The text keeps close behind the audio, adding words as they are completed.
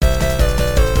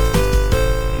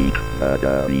Thanks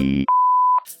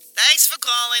for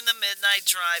calling the Midnight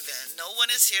Drive-In. No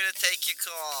one is here to take your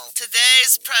call.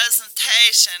 Today's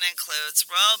presentation includes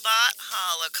Robot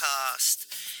Holocaust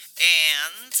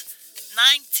and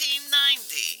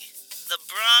 1990, the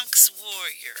Bronx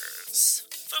Warriors.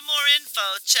 For more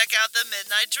info, check out the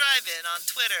Midnight Drive-In on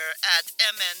Twitter at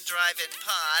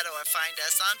MNDriveInPod or find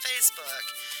us on Facebook.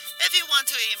 If you want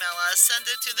to email us, send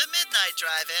it to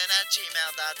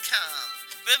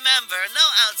themidnightdrivein@gmail.com. Remember, no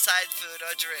outside food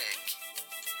or drink.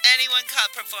 Anyone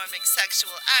caught performing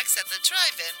sexual acts at the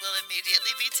drive-in will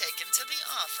immediately be taken to the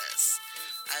office.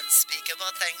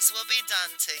 Unspeakable things will be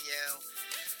done to you.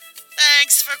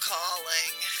 Thanks for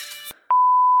calling.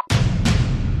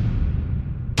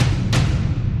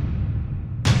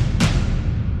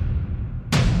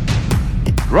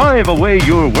 Drive away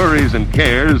your worries and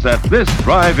cares at this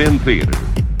drive-in theater.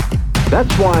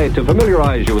 That's why, to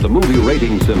familiarize you with the movie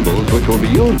rating symbols which will be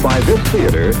used by this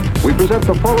theater, we present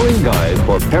the following guide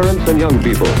for parents and young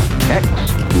people. X,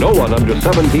 no one under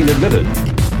 17 admitted.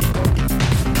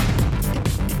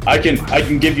 I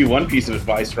can give you one piece of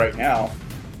advice right now.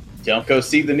 Don't go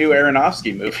see the new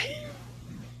Aronofsky movie.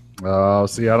 Oh,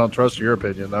 see, I don't trust your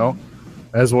opinion, though,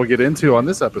 as we'll get into on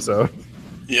this episode.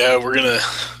 Yeah, we're going to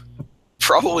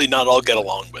probably not all get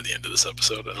along by the end of this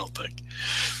episode, I don't think.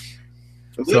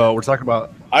 So we're talking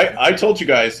about... I told you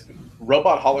guys,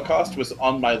 Robot Holocaust was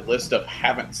on my list of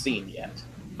haven't seen yet.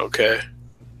 Okay.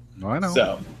 I know.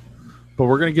 So, but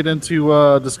we're going to get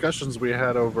into discussions we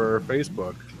had over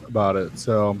Facebook about it.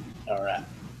 So, all right.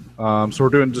 So we're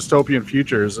doing dystopian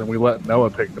futures, and we let Noah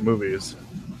pick the movies.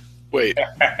 Wait,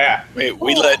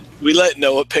 we let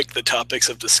Noah pick the topics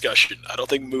of discussion. I don't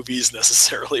think movies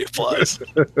necessarily applies.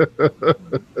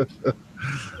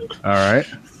 All right.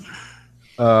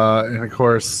 And of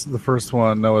course, the first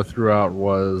one Noah threw out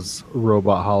was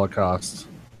Robot Holocaust.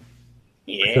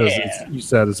 Yeah. Because you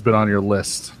said it's been on your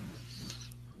list.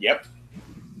 Yep.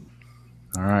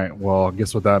 All right. Well,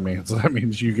 guess what that means? That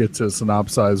means you get to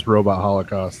synopsize Robot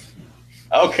Holocaust.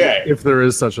 Okay. If there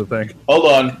is such a thing.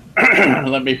 Hold on.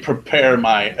 Let me prepare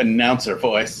my announcer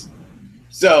voice.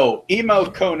 So, Emo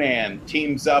Conan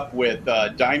teams up with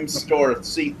Dime Store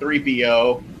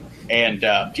C-3PO and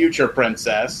Future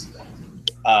Princess.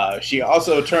 They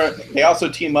also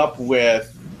team up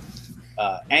with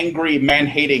angry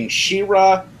man-hating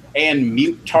She-Ra and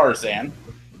mute Tarzan.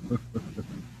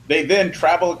 They then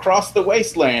travel across the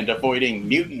wasteland, avoiding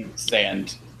mutants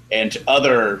and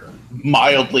other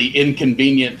mildly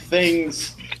inconvenient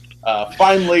things.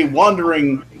 Finally,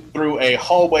 wandering through a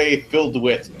hallway filled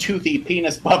with toothy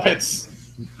penis puppets,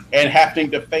 and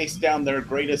having to face down their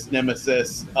greatest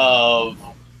nemesis of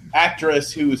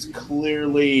actress who's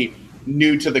clearly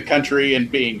new to the country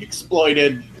and being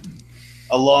exploited,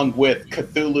 along with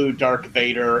Cthulhu, Dark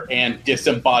Vader, and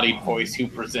disembodied voice who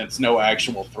presents no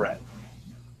actual threat.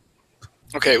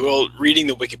 Okay, well, reading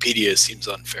the Wikipedia seems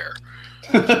unfair.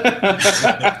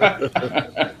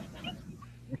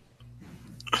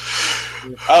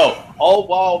 Oh, all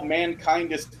while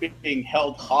mankind is being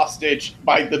held hostage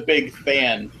by the big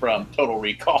fan from Total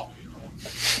Recall.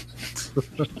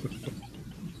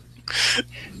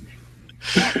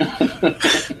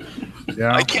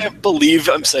 Yeah. I can't believe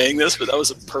I'm saying this, but that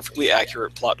was a perfectly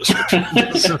accurate plot description.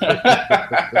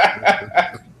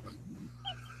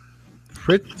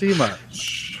 Pretty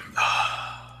much.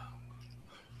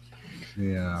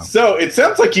 Yeah. So, it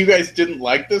sounds like you guys didn't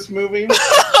like this movie.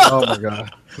 Oh my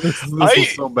god. This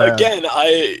is so bad. Again,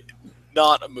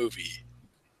 not a movie.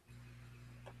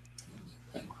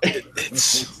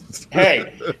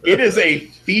 Hey, it is a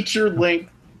feature-length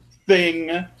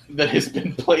thing that has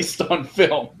been placed on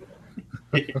film.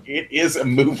 It is a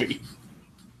movie.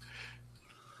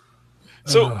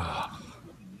 So,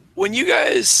 when you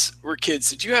guys were kids,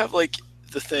 did you have like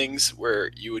the things where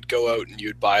you would go out and you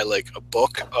would buy like a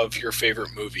book of your favorite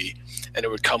movie, and it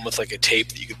would come with like a tape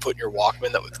that you could put in your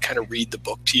Walkman that would kind of read the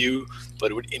book to you, but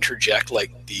it would interject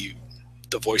like the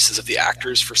voices of the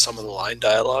actors for some of the line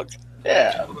dialogue?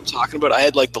 Yeah. You know what I'm talking about? I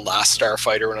had like The Last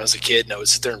Starfighter when I was a kid, and I would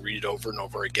sit there and read it over and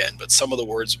over again, but some of the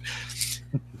words...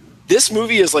 This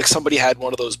movie is like somebody had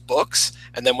one of those books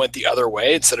and then went the other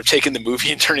way. Instead of taking the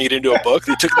movie and turning it into a book,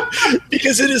 they took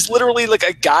because it is literally like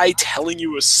a guy telling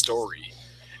you a story,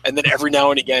 and then every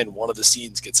now and again one of the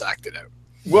scenes gets acted out.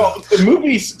 Well, the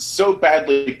movie's so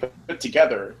badly put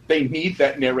together, they need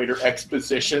that narrator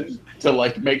exposition to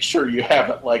like make sure you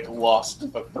haven't like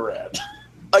lost the thread.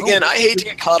 Again, I hate to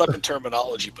get caught up in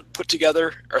terminology, but put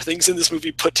together, are things in this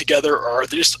movie put together, or are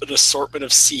there just an assortment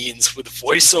of scenes with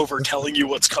voiceover telling you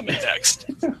what's coming next?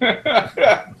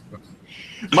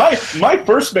 My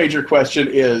first major question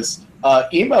is,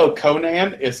 Emo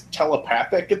Conan is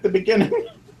telepathic at the beginning.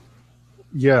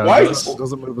 Yeah, Why?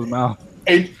 doesn't move his mouth.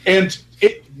 And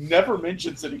it never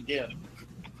mentions it again.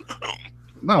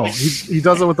 No, he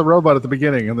does it with the robot at the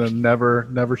beginning, and then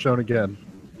never shown again.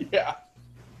 Yeah.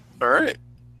 All right.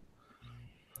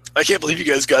 I can't believe you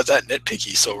guys got that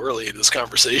nitpicky so early in this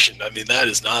conversation. I mean, that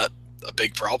is not a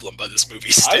big problem by this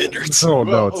movie's standards.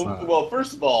 No, it's not. Well,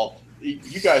 first of all,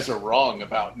 you guys are wrong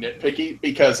about nitpicky,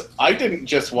 because I didn't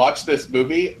just watch this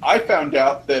movie. I found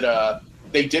out that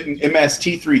they did an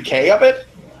MST3K of it.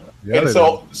 Yeah, and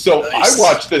so Nice. I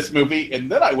watched this movie,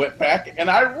 and then I went back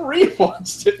and I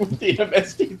rewatched it with the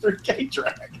MST3K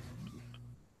track.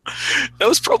 That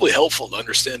was probably helpful to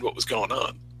understand what was going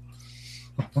on.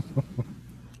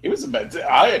 It was amazing.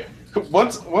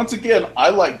 Once again, I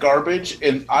like garbage,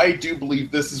 and I do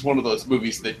believe this is one of those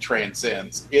movies that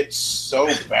transcends. It's so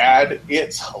bad,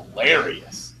 it's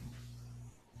hilarious.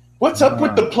 What's up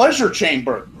with the pleasure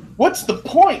chamber? What's the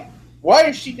point? Why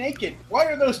is she naked? Why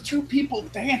are those two people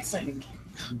dancing?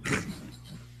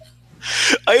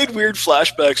 I had weird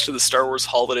flashbacks to the Star Wars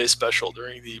Holiday Special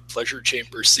during the pleasure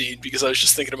chamber scene because I was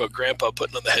just thinking about Grandpa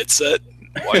putting on the headset.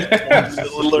 Why in the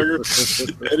middle of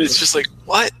and it's just like,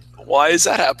 what? Why is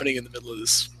that happening in the middle of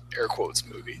this air quotes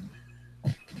movie?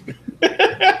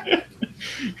 The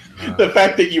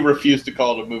fact that you refuse to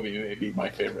call it a movie may be my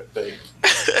favorite thing.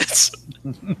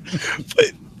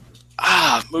 But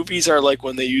movies are like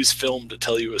when they use film to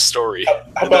tell you a story.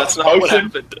 How about that's not what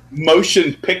happened.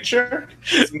 Motion picture?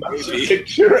 Is motion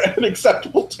picture an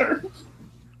acceptable term?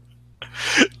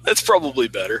 That's probably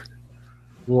better.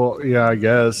 Well, yeah, I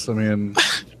guess. I mean,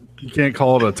 you can't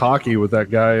call it a talkie with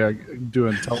that guy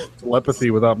doing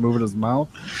telepathy without moving his mouth.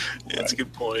 Yeah, that's a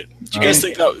good point. Do you guys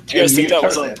think that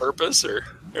was on purpose, or?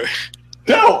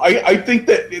 No, I think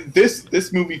that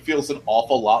this movie feels an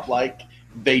awful lot like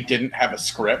they didn't have a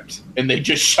script and they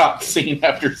just shot scene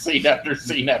after scene after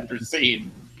scene after scene.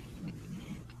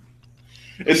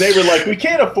 And they were like, we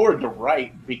can't afford to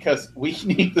write because we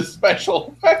need the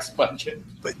special effects budget.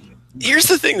 But here's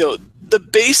the thing, though: the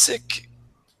basic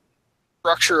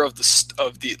structure of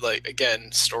the like,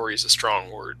 again, story is a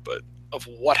strong word, but of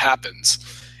what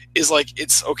happens is like,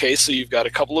 it's okay. So you've got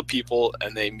a couple of people,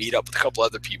 and they meet up with a couple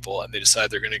other people, and they decide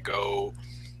they're going to go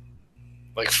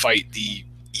like fight the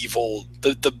evil,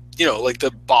 like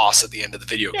the boss at the end of the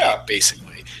video game,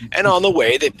 basically. And on the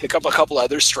way, they pick up a couple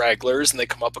other stragglers, and they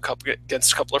come up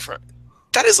against a couple of friends.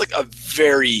 That is like a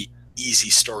very easy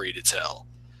story to tell.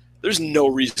 There's no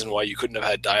reason why you couldn't have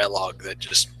had dialogue that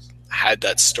just had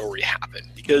that story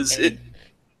happen, because it,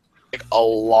 like a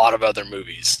lot of other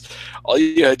movies, all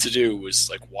you had to do was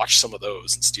like watch some of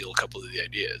those and steal a couple of the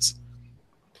ideas.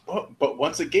 But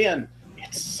once again,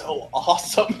 it's so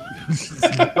awesome.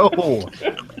 No,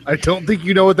 I don't think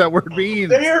you know what that word means.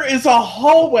 There is a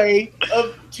hallway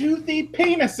of toothy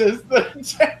penises that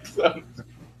attacks them.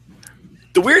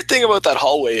 The weird thing about that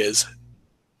hallway is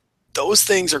those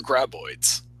things are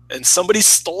graboids. And somebody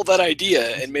stole that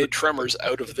idea and made Tremors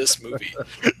out of this movie.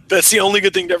 That's the only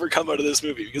good thing to ever come out of this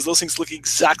movie, because those things look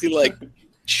exactly like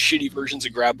shitty versions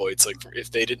of graboids. Like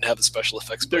if they didn't have the special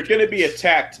effects budget. They're going to be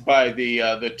attacked by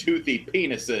the toothy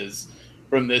penises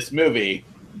from this movie,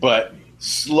 but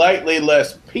slightly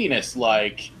less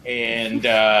penis-like and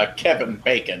Kevin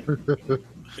Bacon.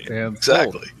 And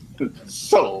Exactly.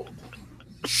 Sold.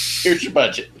 Here's your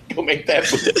budget. Go make that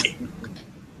movie.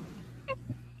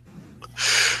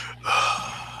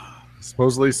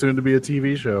 Supposedly soon to be a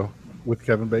TV show with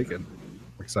Kevin Bacon.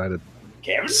 I'm excited.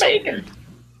 Kevin Bacon.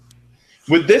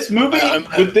 Would this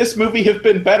movie have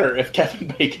been better if Kevin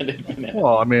Bacon had been in it?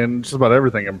 Well, I mean, just about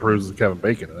everything improves with Kevin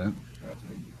Bacon in it.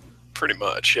 Pretty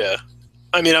much, yeah.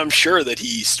 I mean, I'm sure that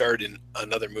he starred in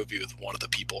another movie with one of the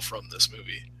people from this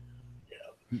movie.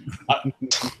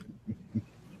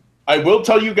 I will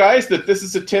tell you guys that this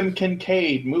is a Tim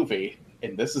Kincaid movie,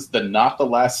 and this is not the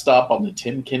last stop on the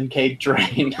Tim Kincaid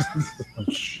train.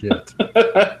 Oh, shit.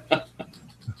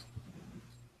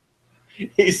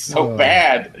 He's so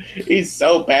bad. He's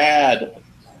so bad.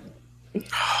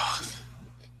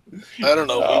 I don't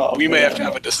know. Oh, we may have to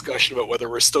have a discussion about whether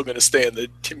we're still going to stay on the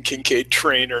Tim Kincaid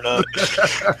train or not.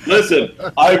 Listen,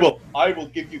 I will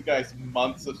give you guys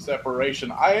months of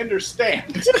separation. I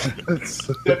understand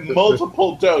that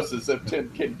multiple doses of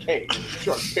Tim Kincaid in a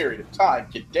short period of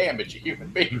time can damage a human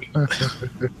being.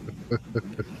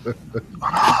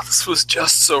 This was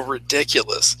just so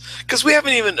ridiculous. Because we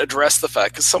haven't even addressed the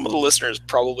fact, because some of the listeners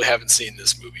probably haven't seen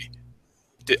this movie.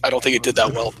 I don't think it did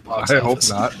that well at the box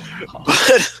office. I hope not.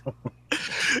 But,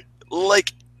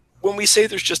 like, when we say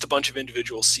there's just a bunch of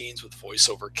individual scenes with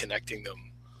voiceover connecting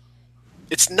them,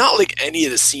 it's not like any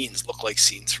of the scenes look like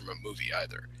scenes from a movie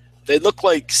either. They look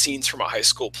like scenes from a high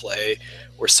school play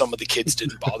where some of the kids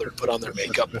didn't bother to put on their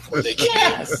makeup before they came.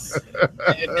 Yes.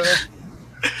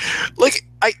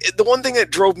 The one thing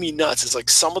that drove me nuts is like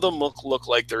some of them look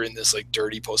like they're in this like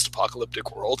dirty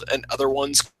post-apocalyptic world, and other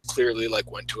ones clearly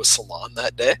like went to a salon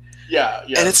that day. Yeah,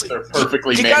 and it's they're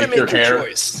perfectly you gotta manicured make your hair.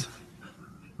 choice.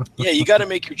 Yeah, you got to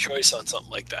make your choice on something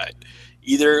like that.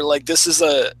 Either like this is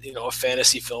a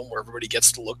fantasy film where everybody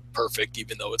gets to look perfect,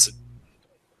 even though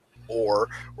or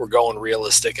we're going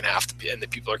realistic and the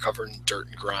people are covered in dirt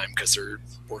and grime because they're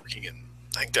working in.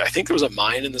 I think there was a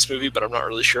mine in this movie, but I'm not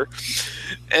really sure.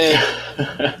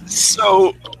 And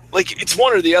so, like, it's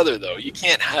one or the other, though. You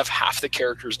can't have half the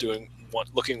characters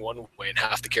looking one way and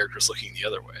half the characters looking the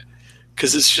other way,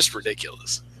 because it's just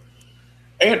ridiculous.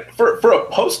 And for a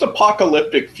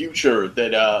post-apocalyptic future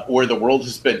that where the world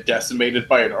has been decimated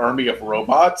by an army of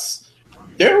robots,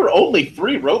 there were only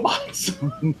 3 robots.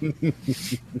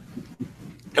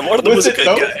 And one of them was a good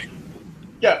guy.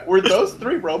 Yeah, were those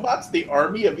 3 robots the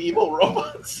army of evil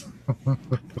robots?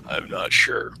 I'm not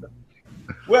sure.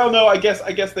 Well, no, I guess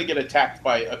they get attacked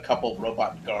by a couple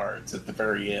robot guards at the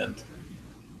very end.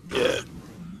 Yeah.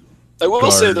 I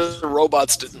will say that the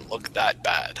robots didn't look that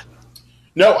bad.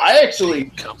 No, I actually...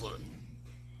 Compliment.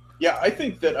 Yeah, I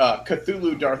think that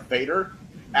Cthulhu Darth Vader,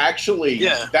 actually,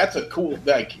 that's a cool...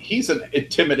 Like, he's an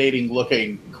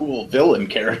intimidating-looking, cool villain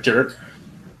character.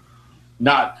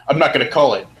 I'm not going to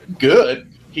call it good.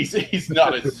 He's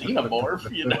not a xenomorph,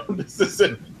 This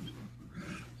isn't.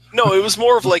 No, it was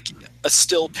more of like a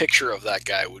still picture of that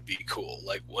guy would be cool.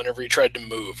 Like whenever he tried to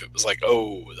move, it was like,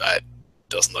 oh, that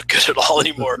doesn't look good at all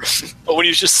anymore. But when he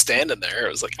was just standing there, it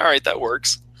was like, all right, that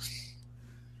works.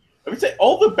 I would say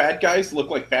all the bad guys look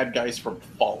like bad guys from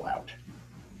Fallout.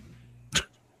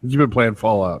 You've been playing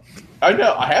Fallout. I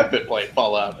know, I have been playing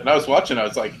Fallout, and I was watching. I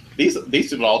was like, these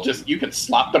would all just you could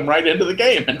slot them right into the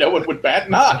game, and no one would bat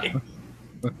an eye.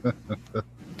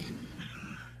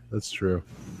 That's true.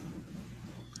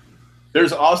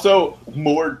 There's also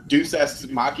more Deus Ex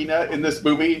Machina in this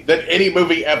movie than any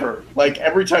movie ever. Like,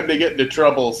 every time they get into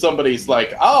trouble, somebody's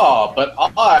like, but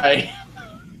I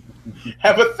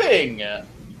have a thing.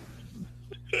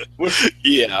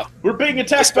 We're being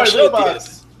attacked by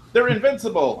robots. They're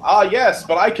invincible. Yes,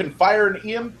 but I can fire an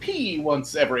EMP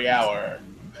once every hour.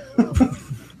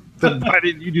 Then why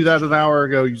didn't you do that an hour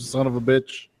ago, you son of a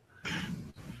bitch?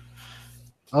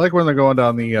 I like when they're going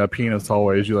down the penis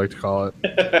hallway, as you like to call it.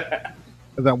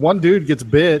 And that one dude gets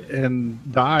bit and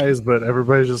dies, but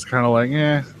everybody's just kind of like,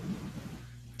 eh.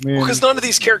 Because none of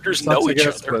these characters know each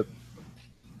other. But,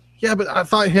 yeah, but I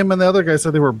thought him and the other guy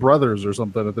said they were brothers or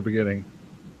something at the beginning.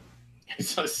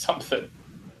 Something.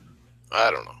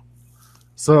 I don't know.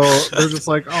 So they're just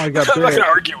like, I got bit. I'm not going to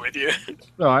argue with you.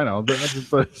 No, I know. But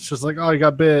it's just like, I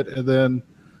got bit. And then,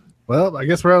 well, I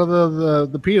guess we're out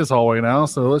of the penis hallway now.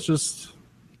 So let's just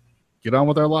get on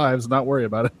with our lives and not worry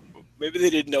about it. Maybe they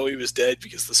didn't know he was dead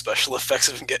because the special effects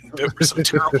of him getting bit were so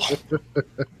terrible.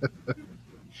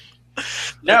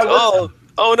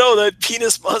 Oh no, that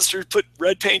penis monster put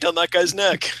red paint on that guy's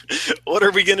neck. What are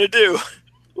we going to do?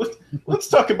 Let's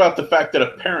talk about the fact that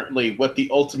apparently what the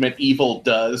ultimate evil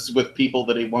does with people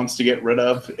that he wants to get rid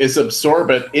of is absorb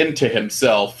it into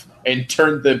himself and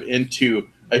turn them into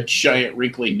a giant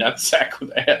wrinkly nutsack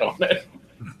with a head on it.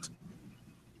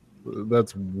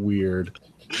 That's weird.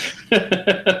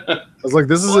 I was like,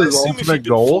 this is his ultimate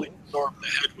goal?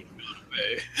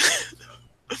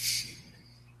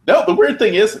 No, the weird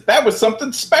thing is, that was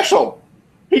something special.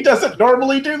 He doesn't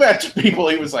normally do that to people.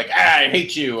 He was like, I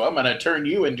hate you. I'm going to turn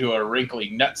you into a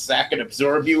wrinkly nutsack and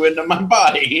absorb you into my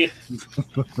body.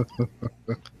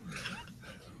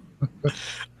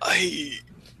 I'm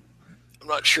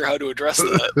not sure how to address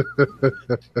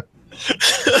that.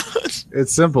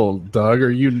 It's simple, Doug.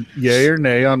 Are you yay or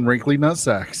nay on wrinkly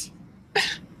nutsacks?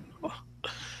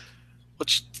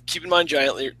 Keep in mind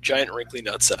giant wrinkly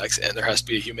nutsacks, and there has to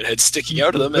be a human head sticking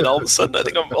out of them, and all of a sudden I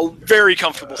think I'm very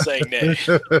comfortable saying nay.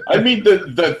 I mean,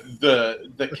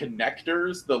 the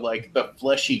connectors, the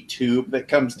fleshy tube that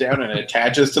comes down and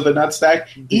attaches to the nutsack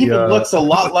even looks a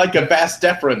lot like a vas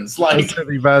deferens. Like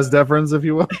vas deferens, if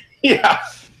you will. Yeah.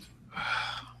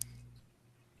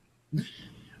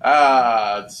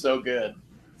 It's so good.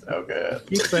 So good.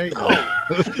 Keep saying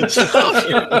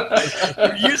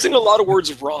You're using a lot of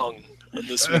words wrong in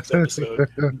this week's episode.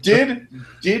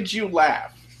 Did you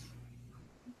laugh?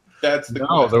 That's the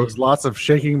question. There was lots of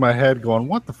shaking my head going,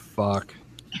 what the fuck?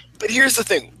 But here's the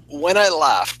thing. When I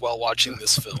laughed while watching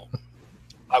this film,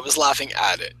 I was laughing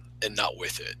at it and not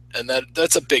with it. And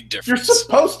that's a big difference. You're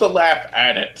supposed to laugh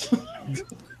at it.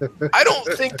 I don't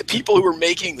think the people who were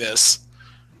making this.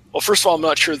 Well, first of all, I'm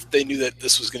not sure that they knew that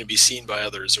this was going to be seen by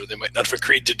others, or they might not have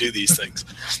agreed to do these things.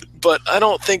 But I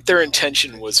don't think their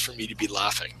intention was for me to be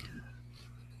laughing.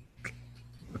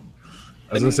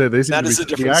 I was going to say, the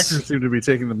difference. actors seem to be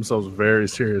taking themselves very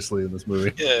seriously in this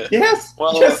movie. Yeah. Yes,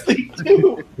 Well, yes, they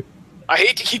do. I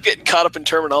hate to keep getting caught up in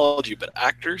terminology, but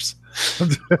actors?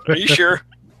 Are you sure?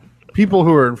 People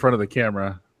who are in front of the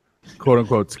camera, quote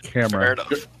unquote, Fair camera.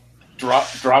 enough.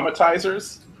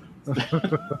 Dramatizers.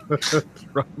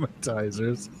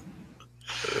 Dramatizers.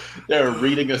 They're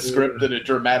reading a script in a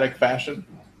dramatic fashion.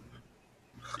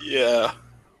 Yeah.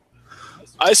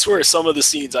 I swear some of the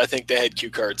scenes, I think they had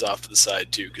cue cards off to the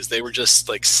side too, because they were just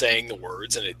like saying the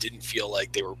words and it didn't feel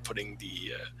like they were putting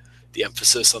the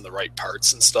emphasis on the right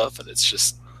parts and stuff. And it's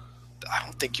just, I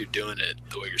don't think you're doing it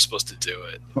the way you're supposed to do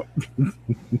it.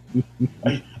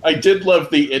 I did love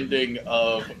the ending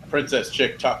of Princess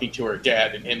Chick talking to her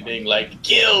dad and him being like,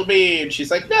 "Kill me," and she's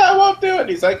like, "No, I won't do it." And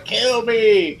he's like, "Kill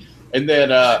me," and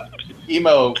then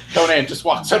emo Conan just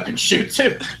walks up and shoots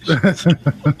him.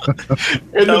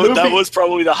 That was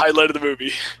probably the highlight of the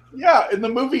movie. Yeah, and the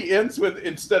movie ends with,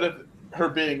 instead of her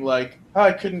being like,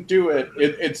 "I couldn't do it,"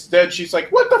 instead she's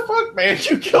like, "What the fuck, man?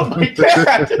 You killed my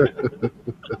dad."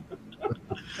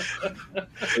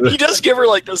 He does give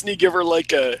her doesn't he give her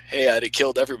a, "Hey, I'd have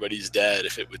killed everybody's dad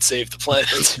if it would save the planet."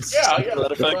 Yeah,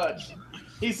 that pretty effect. much.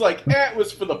 He's like, it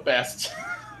was for the best.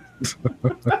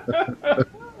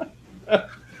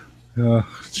 Oh,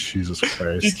 Jesus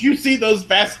Christ. Did you see those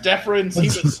vast deferens? He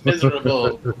was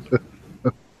miserable.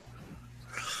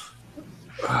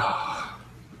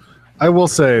 I will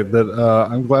say that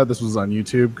I'm glad this was on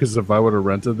YouTube, because if I would have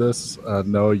rented this,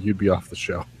 no, you'd be off the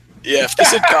show. Yeah, if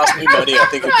this had cost me money, I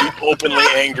think I'd be openly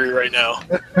angry right now.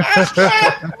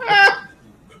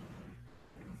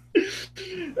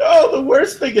 Oh, the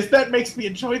worst thing is that makes me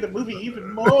enjoy the movie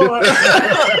even more.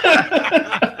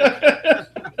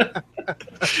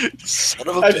 Son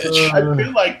of a bitch. I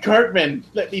feel like Cartman.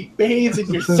 Let me bathe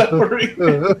in your suffering.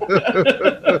 Do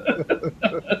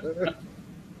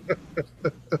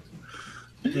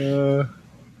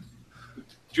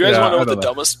you guys want to know what the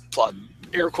dumbest plot,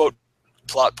 air quote,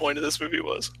 plot point of this movie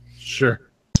was? Sure.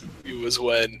 It was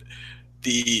when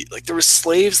there were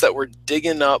slaves that were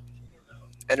digging up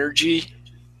energy.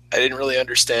 I didn't really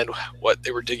understand what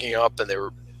they were digging up, and they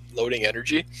were loading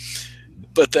energy.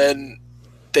 But then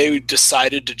they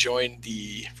decided to join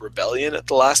the rebellion at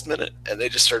the last minute, and they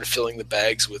just started filling the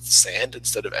bags with sand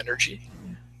instead of energy.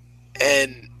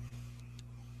 And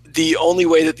the only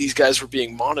way that these guys were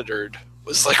being monitored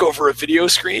was over a video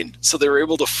screen, so they were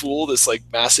able to fool this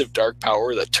massive dark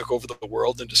power that took over the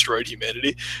world and destroyed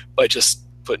humanity by just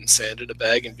putting sand in a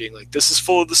bag and being like, "This is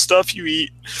full of the stuff you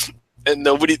eat." And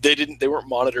they weren't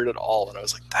monitored at all. And I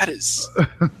was like, that is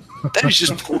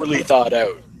just poorly thought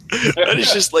out. That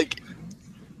is just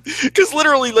because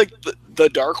literally the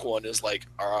dark one is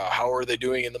how are they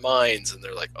doing in the mines? And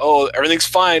they're like, "Oh, everything's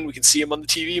fine. We can see them on the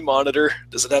TV monitor.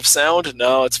 Does it have sound?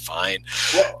 No, it's fine."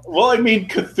 Well, I mean,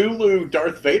 Cthulhu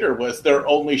Darth Vader was their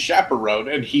only chaperone,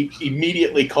 and he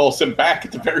immediately calls him back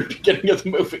at the very beginning of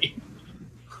the movie.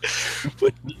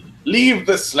 But leave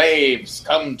the slaves,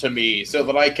 come to me, so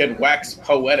that I can wax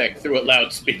poetic through a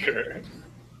loudspeaker.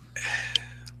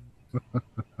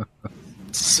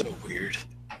 It's so weird.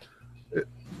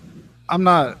 I'm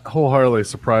not wholeheartedly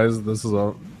surprised this is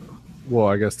I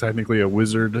guess technically a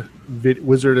Wizard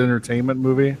Entertainment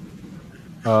movie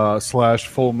 /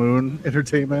 Full Moon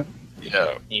Entertainment.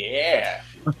 Yeah.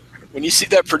 When you see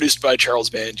that produced by Charles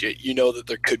Band, you know that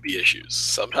there could be issues.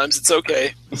 Sometimes it's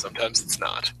okay, sometimes it's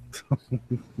not.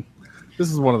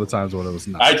 This is one of the times when it was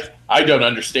not. I don't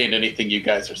understand anything you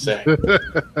guys are saying.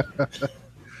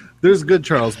 There's good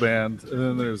Charles Band, and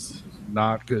then there's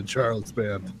not good Charles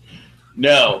Band.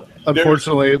 No.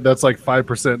 Unfortunately, that's 5%,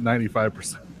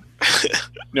 95%.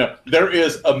 No, there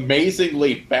is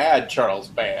amazingly bad Charles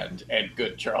Band and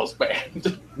good Charles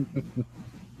Band.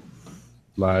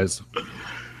 Lies.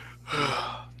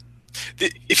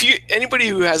 Anybody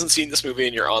who hasn't seen this movie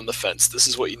and you're on the fence, this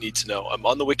is what you need to know. I'm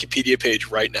on the Wikipedia page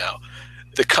right now.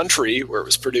 The country where it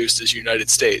was produced is United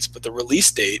States, but the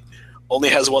release date only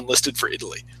has one listed for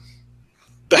Italy.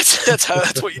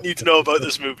 That's what you need to know about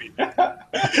this movie.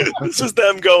 This is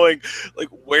them going,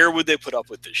 where would they put up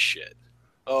with this shit?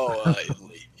 Oh,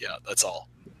 Italy. Yeah, that's all.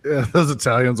 Yeah, those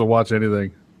Italians will watch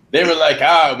anything. They were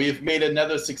like, we've made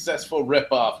another successful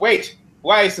ripoff. Wait,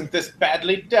 why isn't this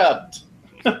badly dubbed?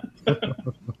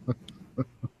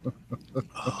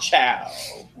 Ciao.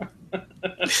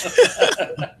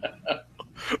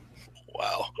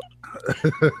 Wow.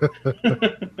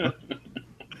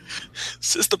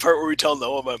 Is this the part where we tell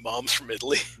Noah my mom's from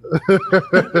Italy?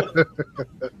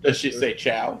 Does she say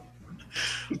ciao?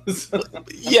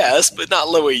 Yes, but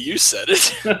not the way you said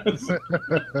it.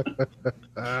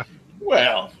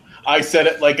 Well, I said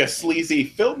it like a sleazy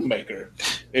filmmaker.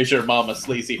 Is your mom a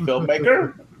sleazy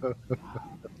filmmaker?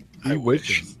 He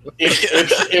wishes.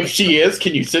 If she is,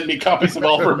 can you send me copies of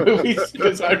all her movies?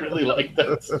 Because I really like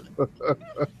those.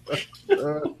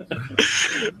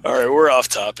 All right, we're off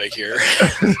topic here.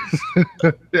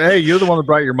 Hey, you're the one that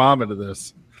brought your mom into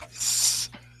this.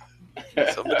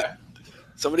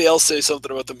 Somebody else say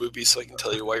something about the movie so I can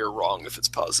tell you why you're wrong if it's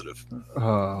positive.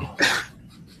 I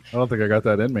don't think I got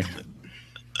that in me.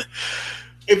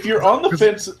 If you're on the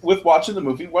fence with watching the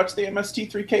movie, watch the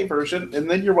MST3K version, and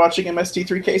then you're watching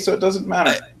MST3K, so it doesn't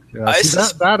matter. Yeah,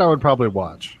 that I would probably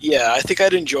watch. Yeah, I think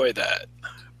I'd enjoy that.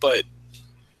 But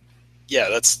yeah,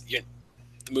 the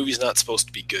movie's not supposed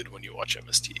to be good when you watch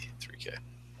MST3K.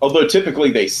 Although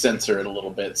typically they censor it a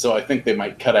little bit, so I think they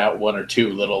might cut out one or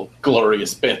two little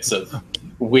glorious bits of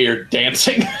weird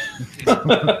dancing.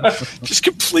 Just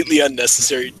completely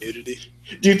unnecessary nudity.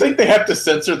 Do you think they have to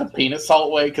censor the penis all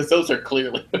the way? Because those are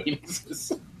clearly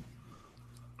penises.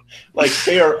 Like,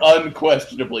 they are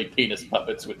unquestionably penis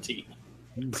puppets with teeth.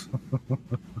 So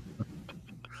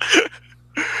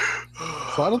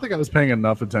I don't think I was paying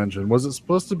enough attention. Was it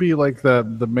supposed to be like the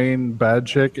main bad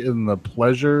chick in the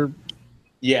pleasure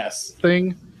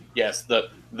thing? Yes,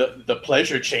 the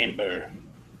pleasure chamber.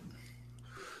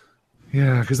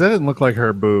 Yeah, because that didn't look like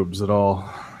her boobs at all.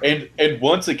 And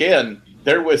once again,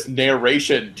 there was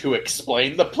narration to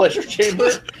explain the pleasure chamber,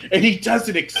 and he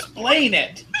doesn't explain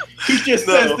it. He just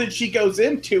says that she goes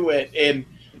into it, and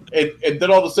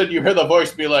then all of a sudden you hear the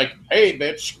voice be like, "Hey,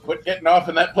 bitch, quit getting off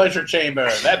in that pleasure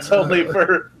chamber. That's only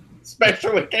for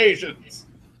special occasions."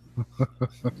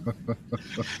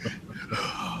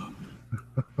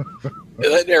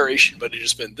 That narration, but it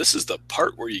just been, this is the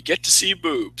part where you get to see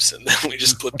boobs, and then we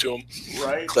just clip to them,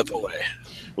 right? Clip away.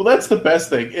 Well, that's the best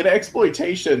thing in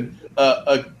exploitation.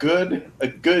 A good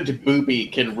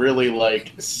boobie can really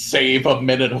like save a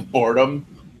minute of boredom,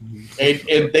 and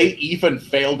they even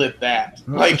failed at that.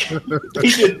 Like, they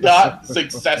did not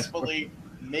successfully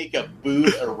make a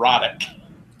boob erotic.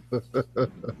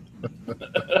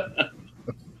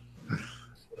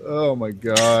 Oh my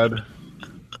god.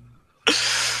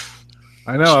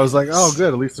 I know. I was like, oh,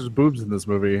 good. At least there's boobs in this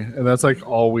movie, and that's like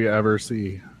all we ever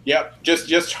see. Yep,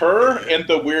 just her and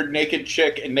the weird naked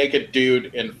chick and naked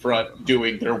dude in front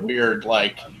doing their weird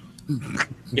like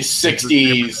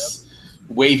 60s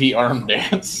wavy arm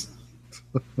dance.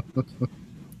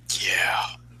 Yeah.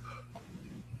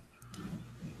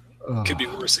 Could be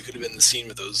worse. It could have been the scene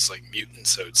with those like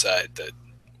mutants outside that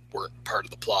weren't part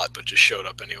of the plot but just showed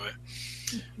up anyway.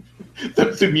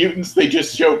 The mutants, they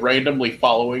just show randomly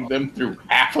following them through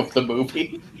half of the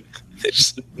movie. They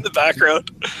just in the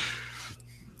background.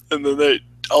 And then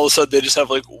all of a sudden they just have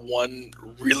like one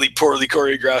really poorly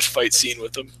choreographed fight scene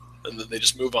with them, and then they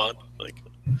just move on. Like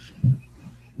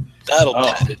that'll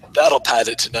pad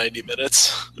it to 90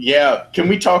 minutes. Yeah, can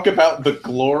we talk about the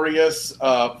glorious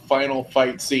final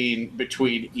fight scene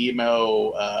between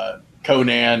emo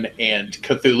Conan and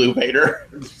Cthulhu Vader?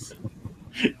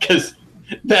 Because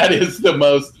that is the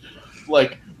most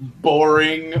like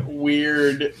boring,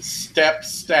 weird step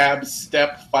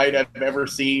fight I've ever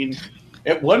seen.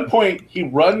 At one point, he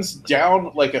runs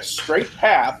down like a straight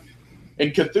path,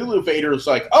 and Cthulhu Vader's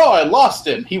like, "Oh, I lost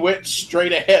him. He went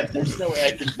straight ahead. There's no way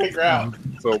I can figure out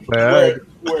so bad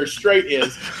where straight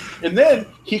is." And then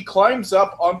he climbs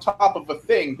up on top of a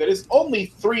thing that is only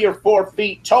 3 or 4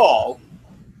 feet tall,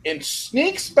 and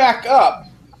sneaks back up,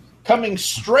 coming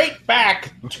straight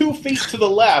back 2 feet to the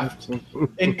left,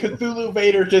 and Cthulhu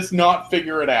Vader does not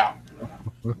figure it out.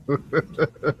 Well,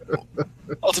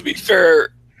 to be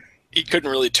fair, he couldn't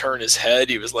really turn his head.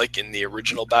 He was like in the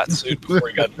original bat suit before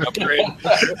he got an upgrade.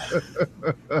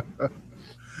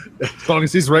 As long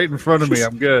as he's right in front of me,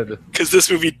 I'm good. Because this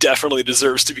movie definitely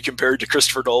deserves to be compared to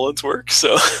Christopher Nolan's work.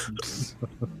 So,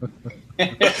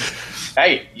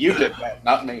 hey, you did that,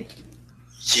 not me.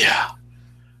 Yeah.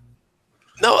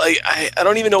 No, I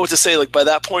don't even know what to say. Like, by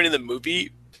that point in the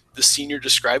movie, the scene you're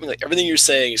describing, like everything you're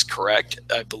saying is correct.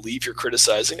 I believe you're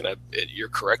criticizing, and you're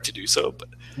correct to do so. But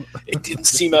it didn't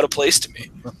seem out of place to me.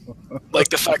 Like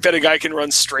the fact that a guy can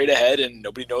run straight ahead and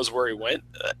nobody knows where he went.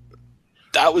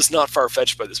 That was not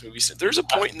far-fetched by this movie. There's a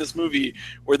point in this movie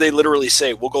where they literally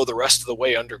say, "We'll go the rest of the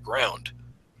way underground,"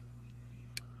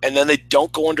 and then they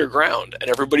don't go underground, and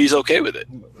everybody's okay with it.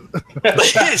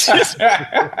 It's just,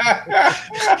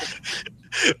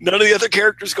 none of the other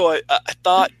characters go, I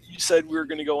thought you said we were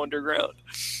going to go underground.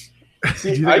 Do you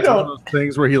See, think I it's one of don't. those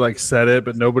things where he like said it,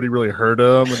 but nobody really heard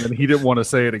him, and then he didn't want to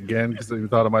say it again because he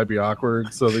thought it might be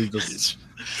awkward, so he just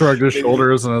shrugged his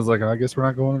shoulders and was like, "I guess we're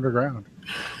not going underground."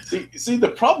 See, the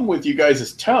problem with you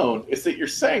guys' tone is that you're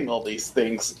saying all these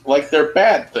things like they're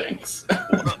bad things,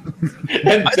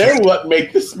 and they're what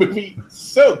make this movie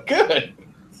so good,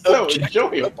 so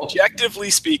enjoyable.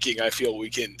 Objectively speaking, I feel we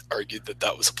can argue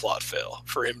that was a plot fail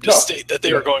for him to state that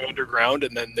they were going underground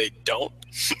and then they don't.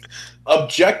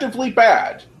 Objectively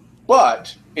bad,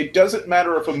 but it doesn't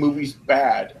matter if a movie's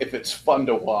bad if it's fun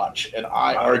to watch, and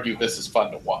I argue this is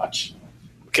fun to watch.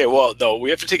 Okay, well, no, we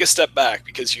have to take a step back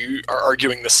because you are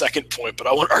arguing the second point, but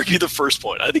I want to argue the first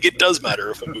point. I think it does matter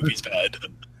if a movie's bad.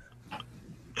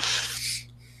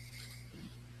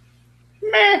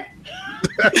 Meh.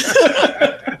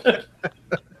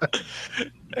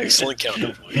 Excellent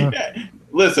counterpoint.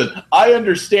 Listen, I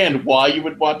understand why you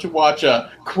would want to watch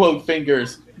a, quote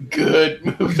fingers, good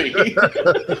movie.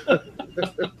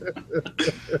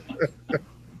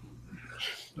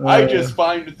 I just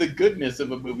find the goodness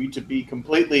of a movie to be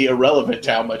completely irrelevant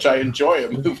to how much I enjoy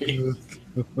a movie.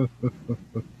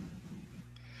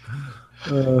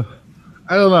 I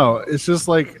don't know. It's just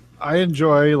like I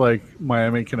enjoy like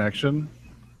Miami Connection,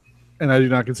 and I do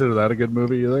not consider that a good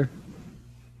movie either.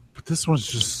 But this one's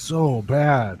just so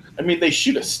bad. I mean, they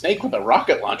shoot a snake with a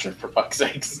rocket launcher, for fuck's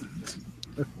sakes.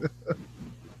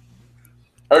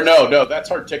 Or no, that's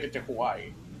Hard Ticket to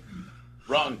Hawaii.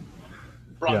 Wrong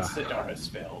Sidara's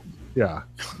failed. Yeah.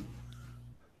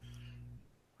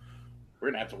 We're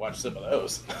going to have to watch some of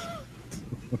those.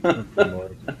 Yeah,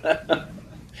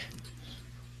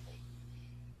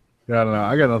 I don't know.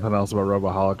 I got nothing else about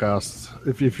Robot Holocaust.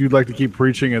 If you'd like to keep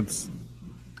preaching its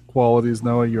qualities,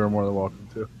 Noah, you are more than welcome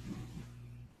to.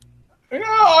 No,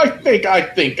 I think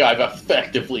I've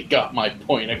effectively got my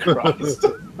point across.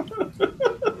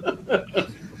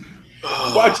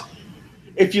 Watch.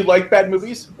 If you like bad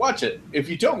movies, watch it. If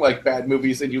you don't like bad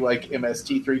movies and you like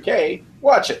MST3K,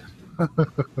 watch it.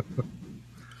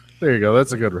 There you go.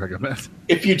 That's a good recommend.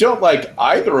 If you don't like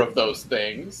either of those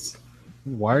things,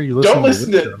 why are you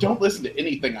listening? Don't listen to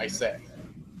anything I say.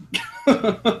 Well,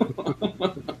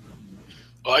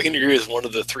 I can agree with one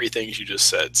of the three things you just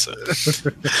said. So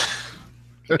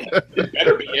it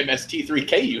better be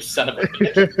MST3K, you son of a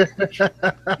bitch.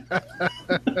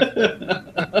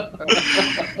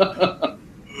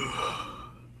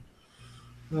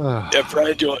 Yeah,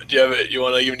 Brian, do you want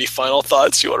to give any final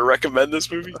thoughts? Do you want to recommend this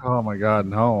movie? Oh my god,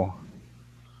 no.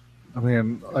 I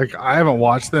mean, like I haven't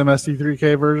watched the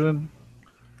MST3K version.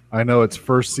 I know it's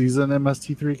first season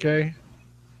MST3K.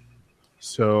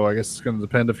 So I guess it's going to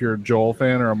depend if you're a Joel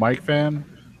fan or a Mike fan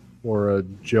or a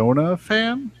Jonah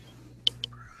fan.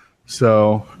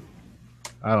 So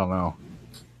I don't know.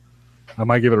 I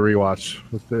might give it a rewatch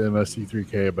with the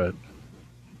MST3K, but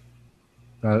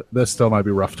that still might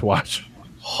be rough to watch.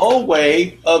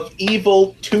 Hallway of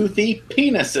evil toothy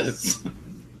penises.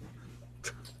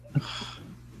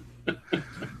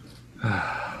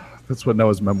 That's what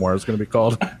Noah's memoir is going to be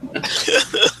called.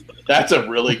 That's a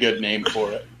really good name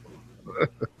for it.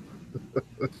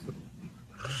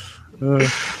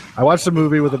 I watched a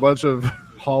movie with a bunch of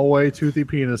hallway toothy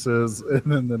penises,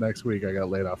 and then the next week I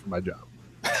got laid off from my job.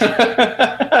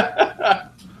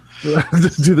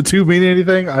 Do the two mean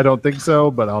anything? I don't think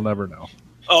so, but I'll never know.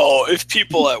 Oh, if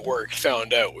people at work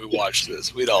found out we watched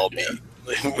this, we'd all be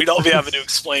having to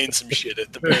explain some shit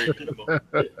at the very minimum.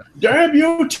 Damn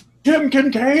you, Tim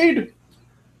Kincaid!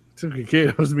 Tim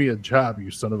Kincaid owes me a job,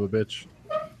 you son of a bitch.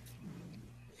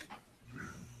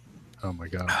 Oh my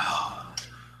god.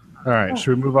 All right,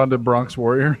 should we move on to Bronx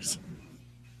Warriors?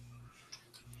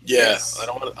 Yeah, Yes. I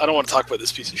don't want to talk about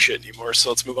this piece of shit anymore. So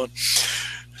let's move on.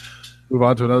 Move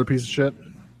on to another piece of shit.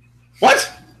 What?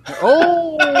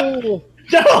 Oh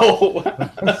No!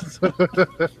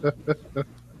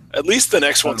 At least the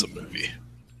next one's a movie.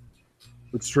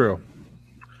 it's true.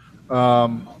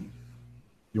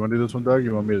 You want to do this one, Doug?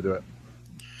 You want me to do it?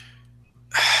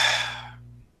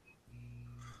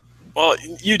 Well,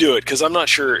 you do it because I'm not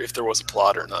sure if there was a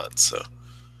plot or not. So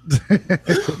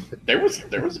There was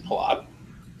a plot.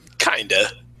 kinda.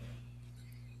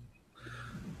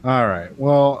 All right.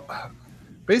 Well,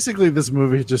 basically, this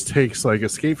movie just takes like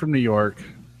Escape from New York,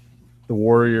 the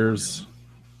Warriors,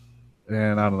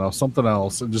 and I don't know, something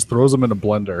else, and just throws them in a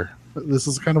blender. This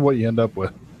is kind of what you end up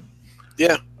with.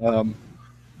 Yeah.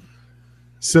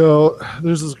 So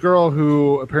there's this girl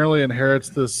who apparently inherits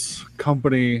this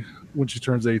company when she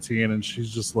turns 18, and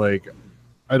she's just like,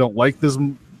 I don't like this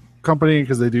company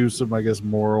because they do some, I guess,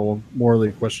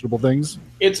 morally questionable things.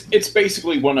 It's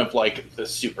basically one of like the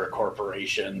super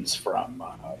corporations from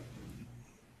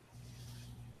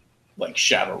like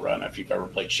Shadowrun, if you've ever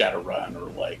played Shadowrun, or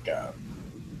like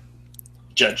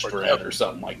Judge Dredd or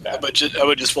something like that. I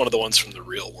would just one of the ones from the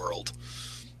real world,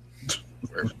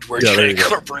 where Yeah,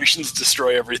 corporations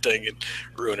destroy everything and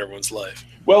ruin everyone's life.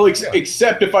 Well,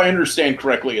 except if I understand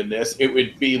correctly in this, it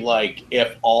would be like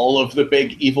if all of the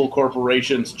big evil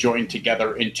corporations joined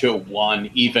together into one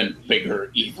even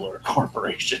bigger, eviler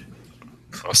corporation.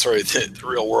 Oh, sorry, the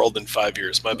real world in 5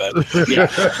 years. My bad. Yeah,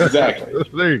 exactly.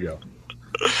 There you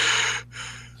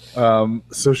go.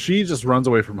 So she just runs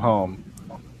away from home.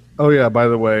 Oh yeah, by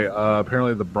the way,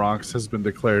 apparently the Bronx has been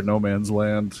declared no man's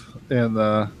land,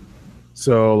 and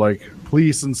so like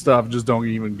police and stuff just don't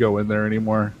even go in there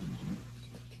anymore.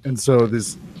 And so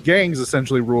these gangs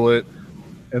essentially rule it,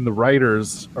 and the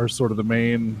writers are sort of the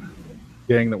main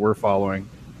gang that we're following,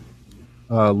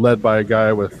 led by a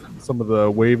guy with some of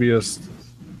the waviest,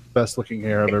 best-looking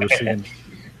hair I've ever seen.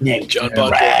 John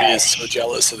Bon Jovi is so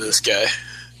jealous of this guy.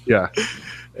 Yeah.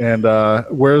 And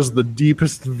wears the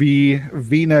deepest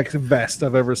V-neck vest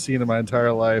I've ever seen in my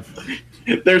entire life.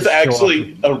 There's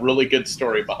actually a really good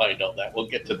story behind all that. We'll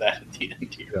get to that at the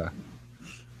end here. Yeah.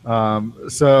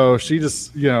 So she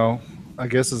just, I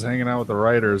guess is hanging out with the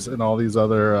writers, and all these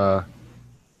other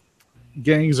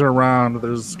gangs are around.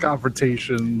 There's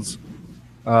confrontations.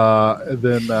 And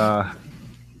then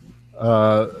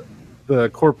the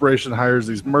corporation hires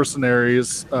these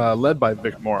mercenaries led by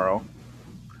Vic Morrow.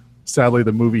 Sadly,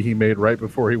 the movie he made right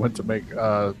before he went to make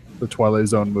the Twilight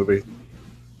Zone movie.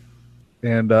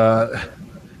 And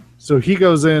so he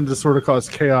goes in to sort of cause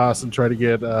chaos and try to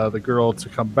get the girl to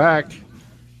come back.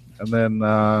 And then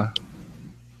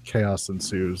chaos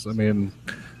ensues. I mean,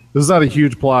 this is not a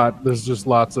huge plot. There's just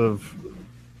lots of,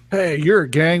 hey, you're a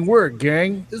gang, we're a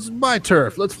gang. This is my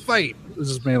turf. Let's fight. This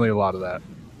is mainly a lot of that.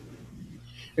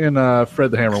 And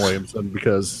Fred the Hammer Williamson,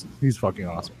 because he's fucking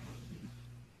awesome.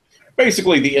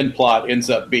 Basically, the end plot ends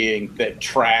up being that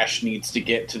Trash needs to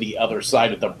get to the other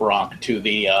side of the Bronx, to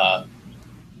the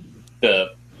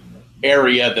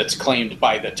area that's claimed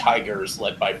by the Tigers,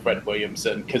 led by Fred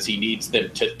Williamson, because he needs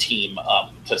them to team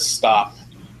up to stop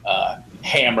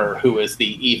Hammer, who is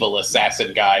the evil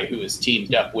assassin guy who is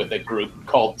teamed up with a group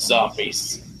called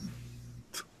Zombies.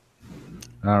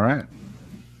 All right.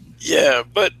 Yeah,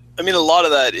 but I mean, a lot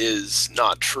of that is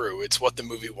not true. It's what the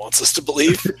movie wants us to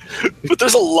believe. But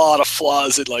there's a lot of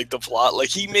flaws in like the plot. Like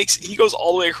he goes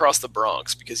all the way across the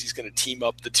Bronx because he's going to team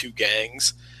up the two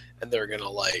gangs, and they're going to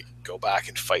like go back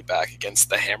and fight back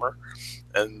against the Hammer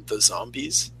and the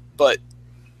Zombies. But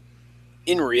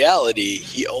in reality,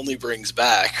 he only brings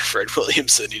back Fred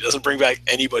Williamson. He doesn't bring back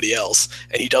anybody else,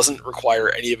 and he doesn't require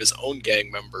any of his own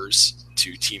gang members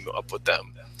to team up with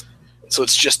them. So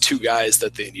it's just two guys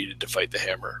that they needed to fight the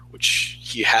Hammer, which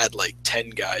he had like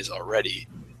 10 guys already.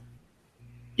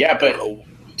 Yeah, but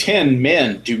 10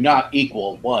 men do not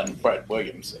equal one Fred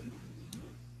Williamson.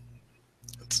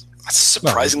 That's a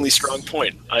surprisingly strong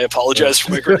point. I apologize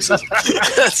for my criticism.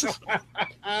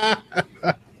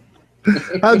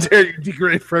 How dare you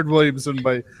degrade Fred Williamson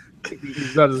by thinking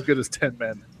he's not as good as 10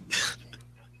 men?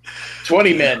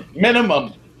 20 men,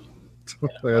 minimum.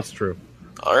 That's true.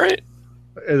 All right.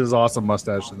 It is awesome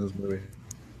mustache in this movie.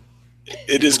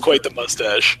 It is quite the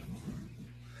mustache.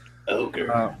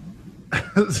 Ogre.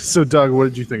 So, Doug, what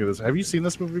did you think of this? Have you seen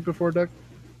this movie before, Doug?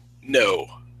 No.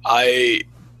 I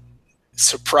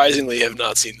surprisingly have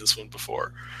not seen this one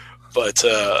before. But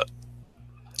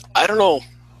I don't know.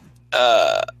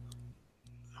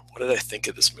 What did I think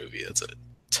of this movie? That's a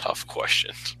tough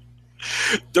question.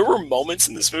 There were moments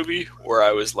in this movie where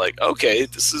I was like, okay,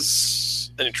 this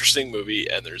is an interesting movie,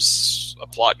 and there's a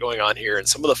plot going on here, and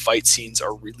some of the fight scenes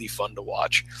are really fun to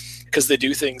watch because they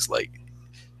do things like,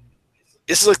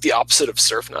 this is like the opposite of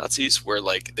Surf Nazis, where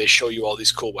like they show you all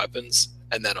these cool weapons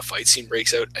and then a fight scene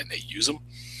breaks out and they use them,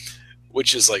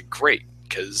 which is like great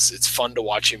because it's fun to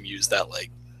watch him use that.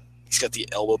 Like he's got the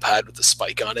elbow pad with the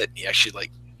spike on it, and he actually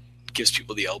like gives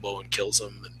people the elbow and kills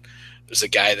them. And there's a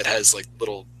guy that has like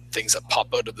little things that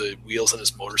pop out of the wheels on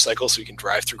his motorcycle so he can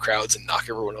drive through crowds and knock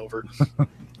everyone over.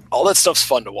 All that stuff's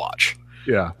fun to watch.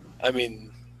 Yeah. I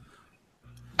mean,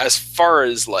 as far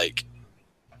as like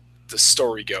the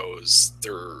story goes,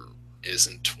 there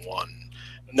isn't one.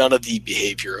 None of the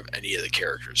behavior of any of the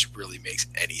characters really makes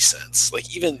any sense.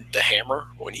 Like even the Hammer,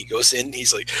 when he goes in,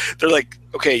 he's like, they're like,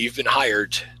 okay, you've been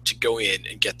hired to go in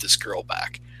and get this girl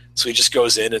back. So he just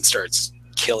goes in and starts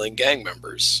killing gang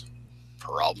members.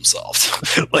 Problem solved.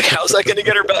 Like, how's that going to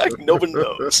get her back? No one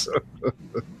knows.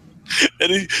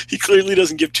 And he clearly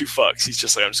doesn't give two fucks. He's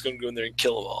just like, I'm just going to go in there and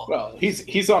kill them all. Well,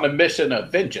 he's on a mission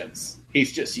of vengeance.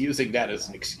 He's just using that as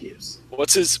an excuse.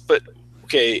 What's his? But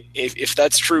okay, if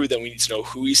that's true, then we need to know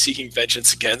who he's seeking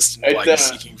vengeance against and why he's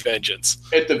seeking vengeance.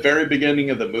 At the very beginning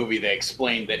of the movie, they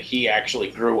explained that he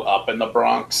actually grew up in the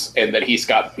Bronx and that he's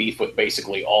got beef with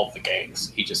basically all of the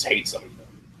gangs. He just hates them.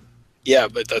 Yeah,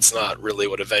 but that's not really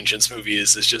what a vengeance movie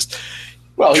is. It's just,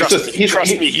 well, trust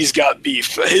me, he's got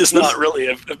beef. It's not really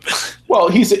a well,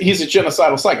 he's a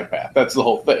genocidal psychopath. That's the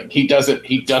whole thing. He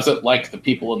doesn't like the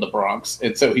people in the Bronx,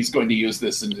 and so he's going to use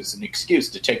this as an excuse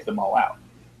to take them all out.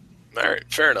 All right,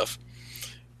 fair enough.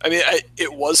 I mean,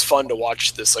 it was fun to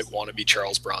watch this like wannabe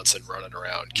Charles Bronson running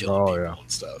around killing people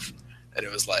and stuff, and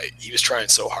it was like he was trying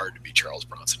so hard to be Charles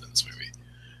Bronson in this movie,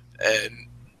 and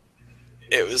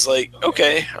it was like,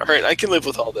 okay, all right, I can live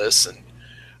with all this. And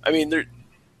I mean,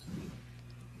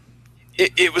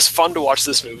 it was fun to watch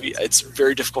this movie. It's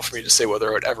very difficult for me to say whether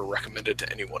I would ever recommend it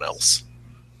to anyone else.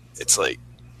 It's like,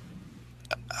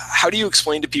 how do you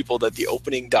explain to people that the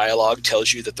opening dialogue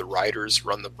tells you that the riders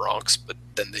run the Bronx, but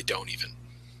then they don't even?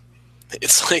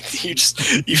 It's like you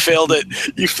failed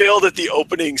at the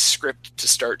opening script to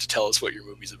start to tell us what your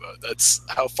movie's about. That's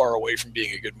how far away from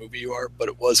being a good movie you are, but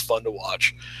it was fun to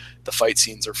watch. The fight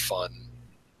scenes are fun.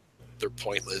 They're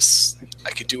pointless.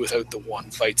 I could do without the one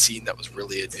fight scene that was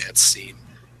really a dance scene.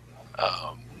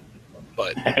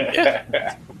 But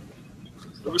yeah,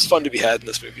 it was fun to be had in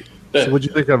this movie. So what'd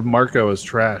you think of Marco as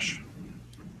trash?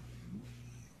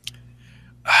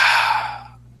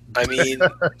 I mean,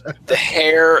 the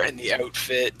hair and the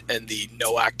outfit and the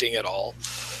no acting at all.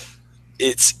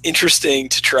 It's interesting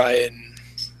to try and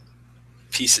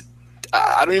piece it.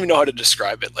 I don't even know how to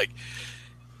describe it. Like,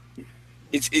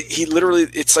 he literally.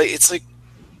 It's like.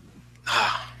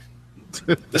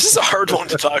 This is a hard one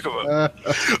to talk about.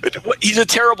 He's a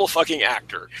terrible fucking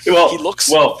actor. Well, he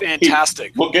looks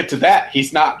fantastic. We'll get to that.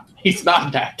 He's not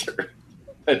an actor.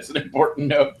 That's an important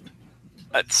note.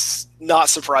 That's not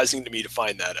surprising to me to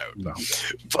find that out. No.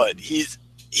 But he's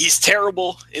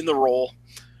terrible in the role,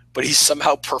 but he's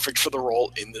somehow perfect for the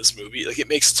role in this movie. Like, it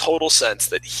makes total sense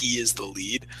that he is the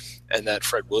lead and that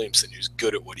Fred Williamson, who's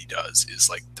good at what he does, is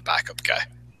like the backup guy.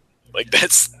 Like,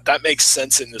 that makes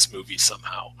sense in this movie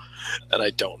somehow, and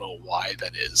I don't know why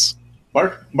that is.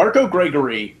 Marco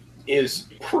Gregory is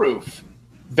proof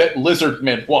that lizard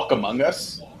men walk among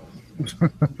us.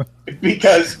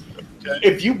 Because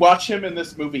if you watch him in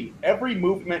this movie, every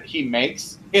movement he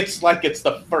makes, it's like it's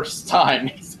the first time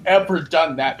he's ever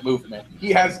done that movement. He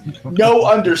has no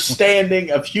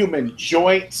understanding of human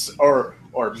joints or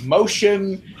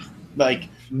motion. Like,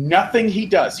 nothing he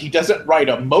does. He doesn't ride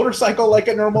a motorcycle like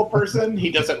a normal person.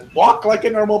 He doesn't walk like a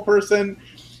normal person.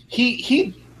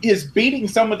 He is beating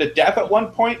someone to death at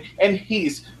one point, and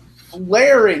he's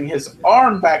flaring his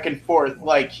arm back and forth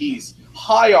like he's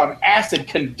high on acid,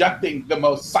 conducting the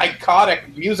most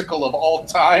psychotic musical of all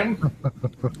time.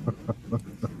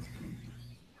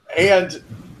 And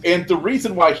the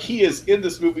reason why he is in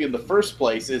this movie in the first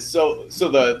place is so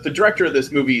the director of this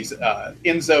movie is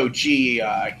Enzo G.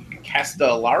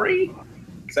 Castellari.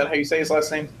 Is that how you say his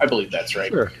last name? I believe that's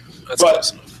right. Sure. That's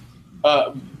close enough.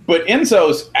 But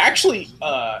Enzo's actually,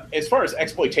 as far as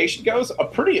exploitation goes, a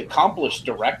pretty accomplished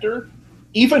director,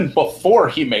 even before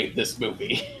he made this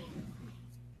movie.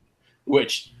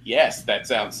 Which, yes, that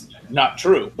sounds not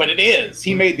true, but it is.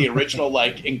 He made the original,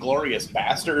 like, Inglourious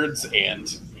Bastards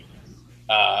and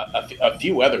a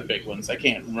few other big ones. I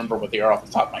can't remember what they are off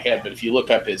the top of my head, but if you look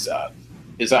up his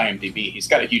IMDb, he's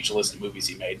got a huge list of movies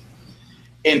he made.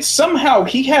 And somehow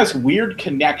he has weird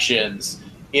connections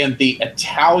in the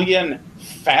Italian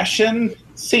fashion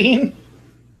scene.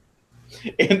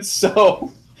 And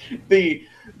so the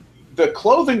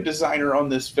clothing designer on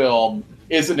this film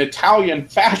is an Italian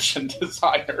fashion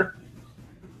designer.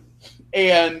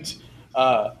 And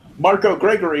Marco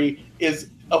Gregory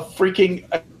is a freaking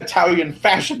Italian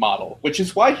fashion model, which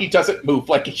is why he doesn't move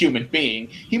like a human being.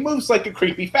 He moves like a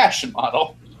creepy fashion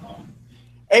model.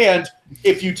 And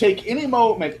if you take any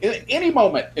moment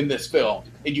in this film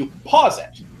and you pause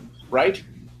it, right,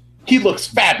 he looks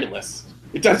fabulous.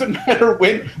 It doesn't matter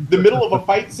when, the middle of a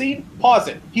fight scene, pause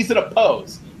it. He's in a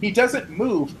pose. He doesn't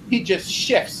move. He just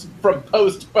shifts from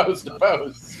pose to pose to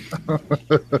pose.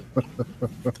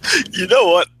 You know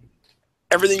what?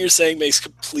 Everything you're saying makes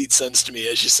complete sense to me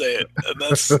as you say it. And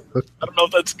that's, I don't know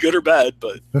if that's good or bad,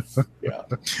 but Yeah.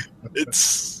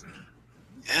 It's,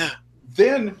 yeah.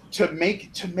 Then to make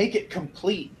it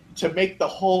complete, to make the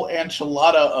whole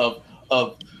enchilada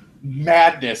of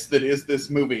madness that is this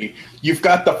movie, you've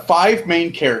got the 5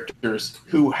 main characters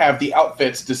who have the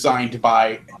outfits designed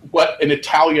by what an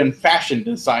Italian fashion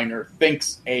designer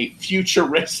thinks a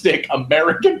futuristic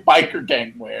American biker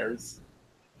gang wears.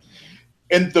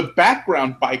 And the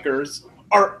background bikers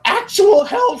are actual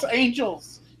Hell's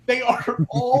Angels. They are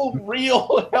all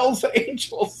real Hell's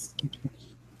Angels.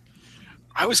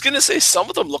 I was going to say some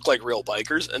of them look like real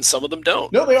bikers and some of them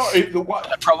don't. No, they are.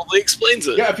 That probably explains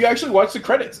it. Yeah, if you actually watch the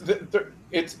credits,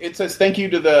 it says thank you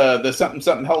to the something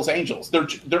something Hell's Angels. They're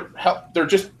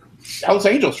just Hell's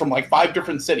Angels from like 5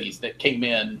 different cities that came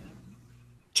in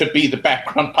to be the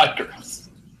background bikers.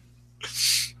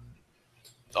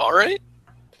 All right.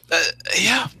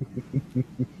 Yeah.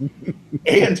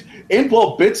 And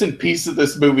while bits and pieces of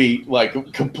this movie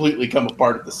like completely come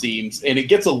apart at the seams, and it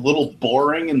gets a little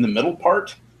boring in the middle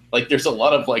part. Like there's a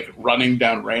lot of like running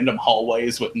down random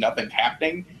hallways with nothing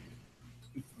happening.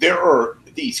 There are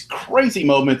these crazy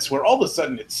moments where all of a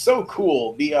sudden it's so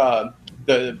cool. The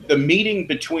meeting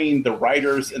between the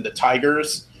riders and the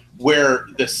tigers, where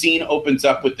the scene opens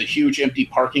up with the huge empty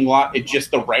parking lot, it's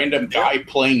just the random guy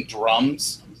playing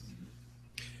drums.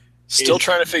 Still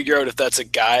trying to figure out if that's a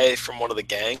guy from one of the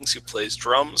gangs who plays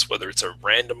drums, whether it's a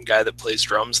random guy that plays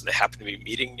drums and they happen to be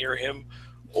meeting near him,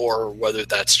 or whether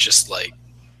that's just like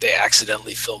they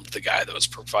accidentally filmed the guy that was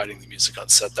providing the music on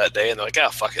set that day and they're like,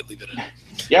 fuck it, leave it in.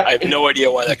 Yeah, I have no idea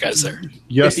why that guy's there.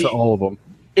 Yes to all of them.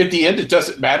 At the end, it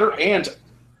doesn't matter. And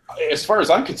as far as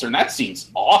I'm concerned, that scene's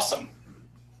awesome.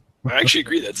 I actually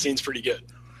agree. That scene's pretty good.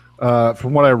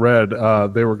 From what I read,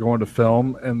 they were going to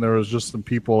film, and there was just some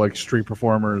people, like street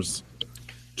performers,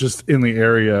 just in the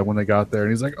area when they got there.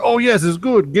 And he's like, "Oh yes, it's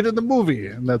good. Get in the movie,"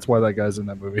 and that's why that guy's in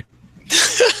that movie.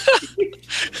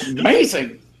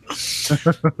 Amazing.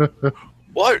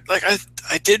 Well,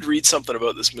 I did read something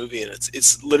about this movie, and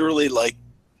it's literally like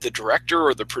the director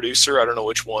or the producer, I don't know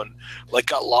which one, like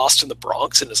got lost in the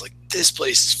Bronx and is like, this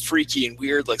place is freaky and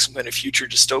weird, like some kind of future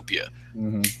dystopia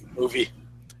movie.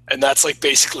 And that's like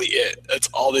basically it. That's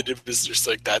all they did was just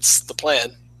like, that's the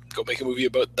plan. Go make a movie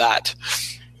about that.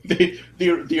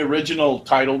 The original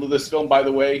title to this film, by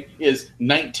the way, is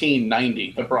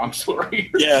 1990, The Bronx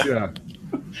Warriors. Yeah.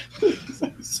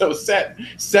 So set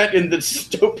in the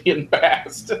dystopian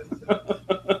past.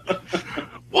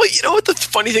 Well, you know what the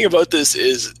funny thing about this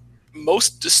is?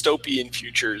 Most dystopian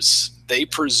futures, they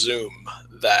presume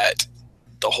that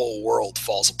the whole world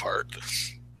falls apart.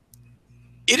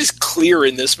 It is clear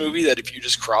in this movie that if you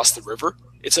just cross the river,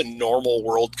 it's a normal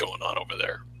world going on over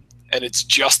there. And it's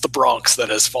just the Bronx that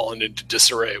has fallen into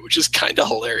disarray, which is kind of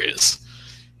hilarious.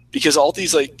 Because all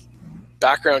these like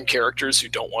background characters who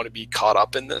don't want to be caught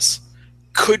up in this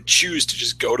could choose to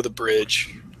just go to the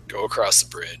bridge, go across the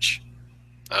bridge,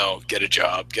 get a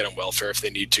job, get on welfare if they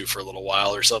need to for a little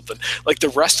while or something. Like the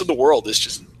rest of the world is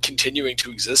just continuing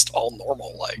to exist all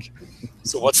normal. Like,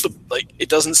 so what's the, like, it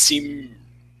doesn't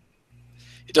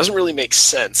really make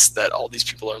sense that all these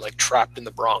people are like trapped in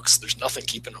the Bronx. There's nothing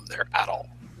keeping them there at all.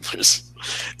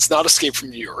 It's not Escape from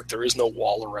New York. There is no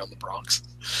wall around the Bronx.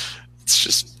 It's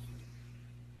just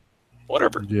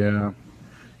whatever. Yeah.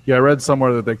 Yeah, I read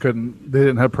somewhere that they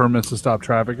didn't have permits to stop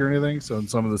traffic or anything. So in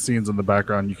some of the scenes in the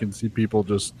background, you can see people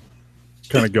just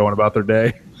kind of going about their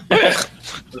day. That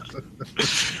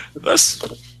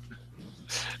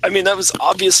was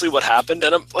obviously what happened.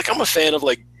 And I'm a fan of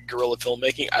like guerrilla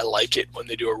filmmaking. I like it when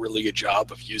they do a really good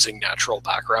job of using natural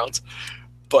backgrounds.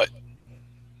 But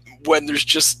when there's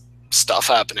just stuff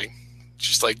happening,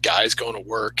 just like guys going to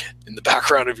work in the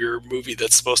background of your movie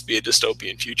that's supposed to be a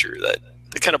dystopian future, that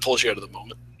kind of pulls you out of the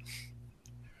moment.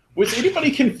 Was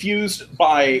anybody confused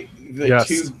by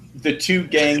the two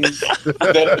gangs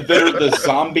that are the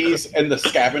zombies and the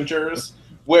scavengers,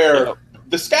 where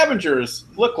the scavengers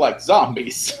look like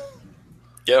zombies?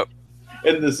 Yep.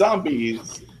 And the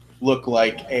zombies look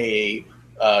like a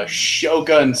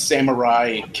Shogun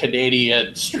Samurai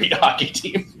Canadian street hockey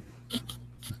team.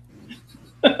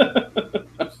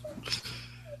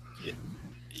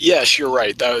 Yes, you're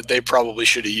right. They probably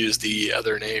should have used the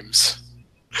other names.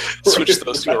 Switch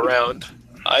those two around.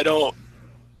 I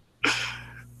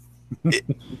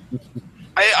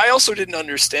also didn't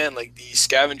understand, like, the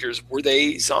scavengers, were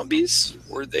they zombies?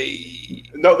 Were they...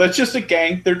 No, that's just a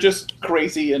gang. They're just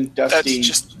crazy and dusty. That's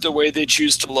just the way they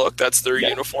choose to look. That's their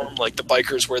uniform. Like, the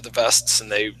bikers wear the vests and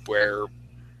they wear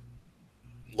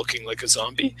looking like a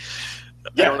zombie.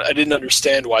 Yeah. I didn't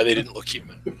understand why they didn't look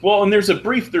human. Well, and there's a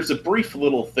brief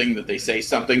little thing that they say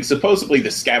something. Supposedly the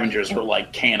scavengers were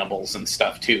like cannibals and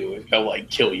stuff too. They'll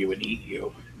like kill you and eat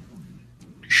you.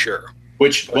 Sure.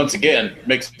 Which, once again,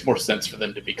 makes more sense for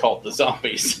them to be called the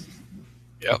zombies.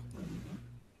 Yep.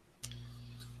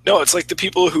 No, it's like the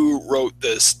people who wrote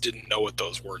this didn't know what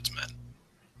those words meant.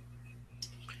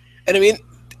 And I mean,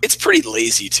 it's pretty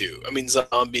lazy too. I mean,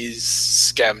 zombies,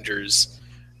 scavengers,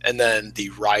 and then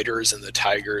the riders and the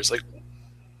tigers. Like,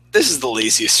 this is the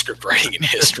laziest script writing in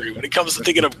history when it comes to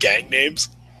thinking of gang names.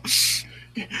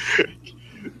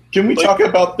 Can we talk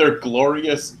about their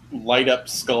glorious light-up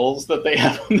skulls that they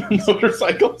have on their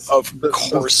motorcycles? Of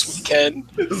course we can.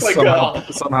 It's like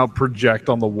somehow project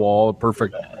on the wall a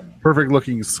perfect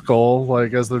looking skull,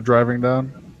 like as they're driving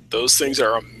down. Those things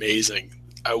are amazing.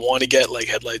 I want to get like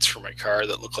headlights for my car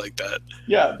that look like that.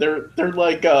 Yeah, they're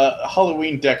like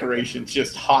Halloween decorations,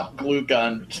 just hot glue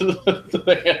gun to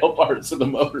the handlebars of the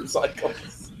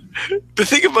motorcycles. The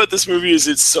thing about this movie is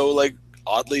it's so like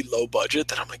oddly low budget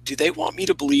that I'm like, do they want me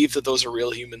to believe that those are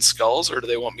real human skulls, or do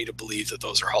they want me to believe that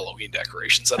those are Halloween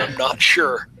decorations? And I'm not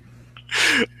sure.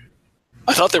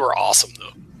 I thought they were awesome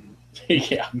though.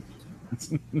 Yeah.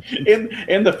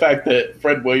 and the fact that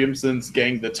Fred Williamson's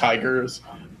gang, the Tigers,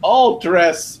 all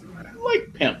dress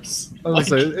like pimps. I was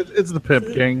gonna say, it's the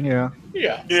pimp gang, yeah.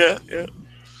 Yeah. Yeah.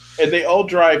 And they all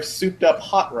drive souped up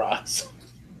hot rods.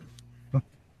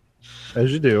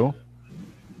 As you do.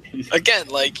 Again,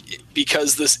 like,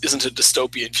 because this isn't a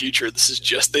dystopian future, this is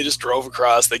just, they just drove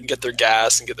across, they can get their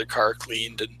gas and get their car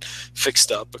cleaned and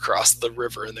fixed up across the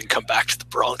river and then come back to the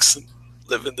Bronx and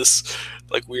live in this,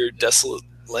 like, weird, desolate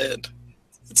land.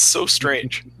 It's so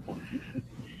strange.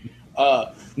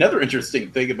 Another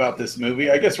interesting thing about this movie,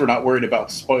 I guess we're not worried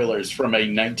about spoilers from a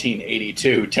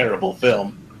 1982 terrible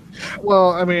film.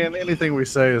 Well, I mean, anything we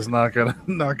say is not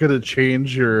gonna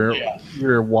change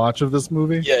your watch of this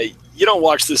movie. Yeah, you don't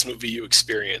watch this movie, you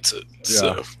experience it. Yeah.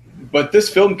 So. But this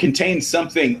film contains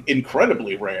something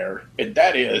incredibly rare, and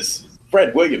that is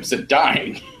Fred Williamson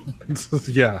dying.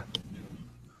 Yeah.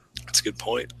 That's a good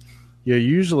point. Yeah,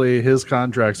 usually his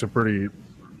contracts are pretty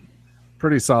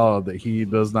solid that he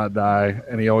does not die,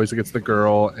 and he always gets the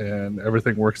girl, and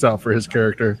everything works out for his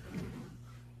character.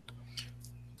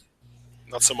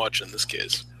 Not so much in this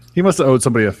case. He must have owed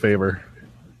somebody a favor.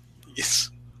 Yes.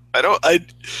 I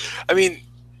mean,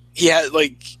 he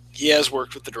has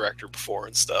worked with the director before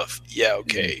and stuff. Yeah,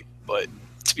 okay. But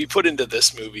to be put into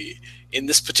this movie in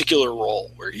this particular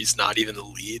role where he's not even the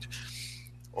lead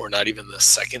or not even the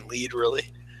second lead,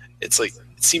 really, it's like,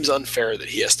 it seems unfair that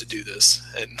he has to do this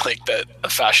and like that a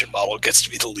fashion model gets to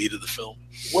be the lead of the film.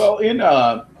 Well, in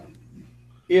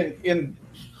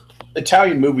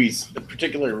Italian movies,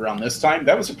 particularly around this time,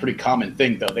 that was a pretty common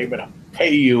thing, though. They would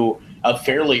pay you a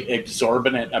fairly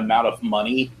exorbitant amount of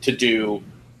money to do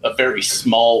a very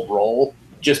small role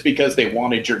just because they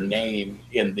wanted your name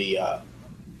in the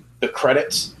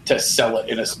credits to sell it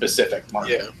in a specific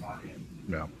market.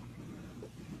 Yeah.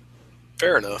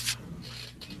 Fair enough.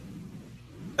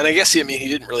 And I guess, he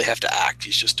didn't really have to act.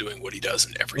 He's just doing what he does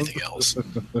in everything else.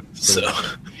 So...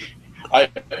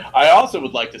 I also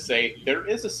would like to say there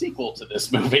is a sequel to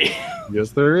this movie.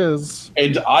 Yes, there is.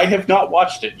 And I have not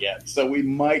watched it yet, so we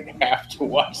might have to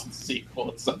watch the sequel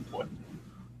at some point.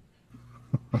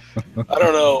 I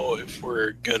don't know if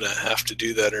we're going to have to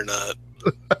do that or not.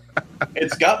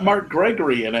 It's got Mark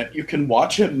Gregory in it. You can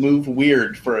watch him move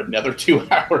weird for another 2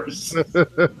 hours.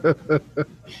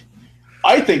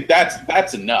 I think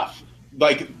that's enough.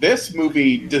 Like, this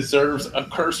movie deserves a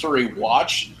cursory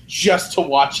watch just to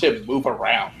watch him move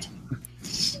around.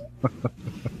 It's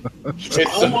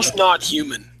almost not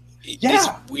human. It's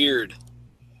weird.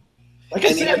 Like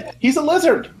I said, he's a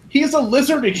lizard. He's a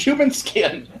lizard in human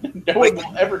skin. No one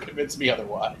will ever convince me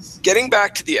otherwise. Getting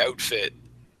back to the outfit,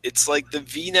 it's like the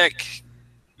V-neck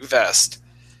vest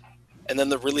and then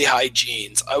the really high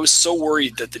jeans. I was so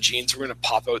worried that the jeans were going to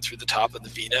pop out through the top of the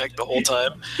V-neck the whole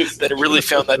time that I really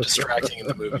found that distracting in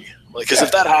the movie. Like, because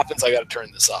if that happens, I got to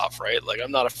turn this off, right? Like,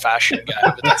 I'm not a fashion guy,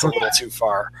 but that's a little too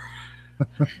far.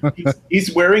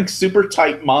 He's wearing super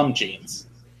tight mom jeans.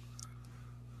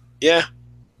 Yeah.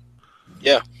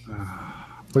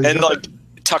 And like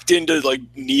tucked into like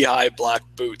knee-high black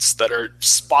boots that are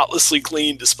spotlessly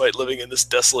clean despite living in this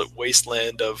desolate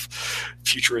wasteland of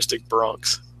futuristic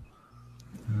Bronx.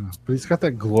 But he's got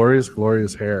that glorious,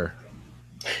 glorious hair.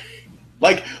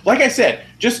 Like I said,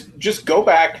 just go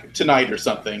back tonight or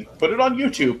something, put it on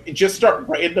YouTube, and just start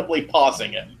randomly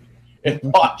pausing it and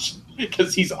watch,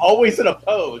 because he's always in a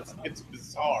pose. It's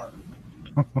bizarre.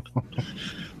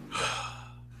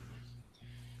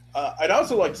 I'd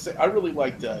also like to say I really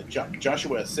liked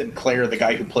Joshua Sinclair, the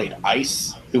guy who played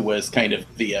Ice, who was kind of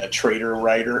the traitor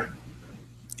writer.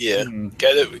 Yeah,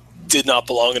 guy that did not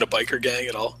belong in a biker gang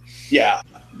at all. Yeah.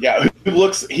 He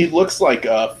looks like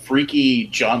a freaky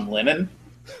John Lennon.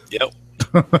 Yep.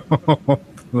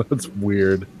 That's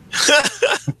weird.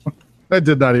 I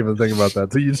did not even think about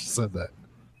that. So you just said that.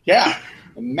 Yeah.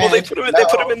 Well, they put him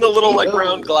in the little like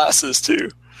round glasses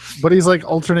too. But he's like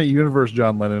alternate universe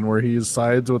John Lennon, where he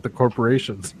sides with the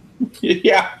corporations.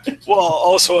 Yeah. Well,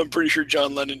 also, I'm pretty sure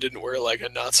John Lennon didn't wear like a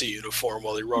Nazi uniform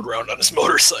while he rode around on his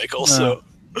motorcycle. So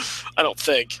I don't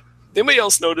think. Anybody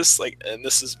else notice, like, and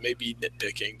this is maybe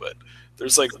nitpicking, but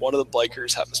there's like one of the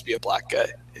bikers happens to be a black guy,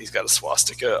 and he's got a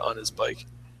swastika on his bike.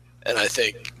 And I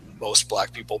think most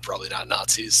black people, probably not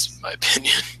Nazis, in my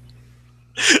opinion.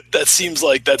 That seems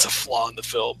like that's a flaw in the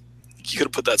film. You could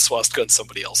have put that swastika on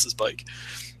somebody else's bike.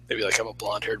 Maybe like I'm a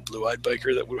blonde-haired, blue-eyed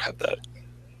biker that would have that.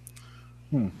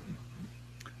 I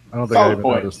don't think I even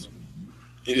noticed.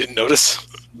 You didn't notice?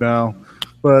 No,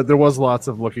 but there was lots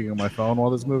of looking at my phone while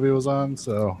this movie was on.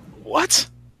 So what?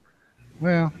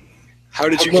 Well, how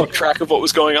did you keep track of what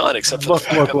was going on? Except for the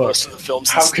fact that most of the films.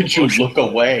 How could you look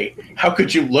away? How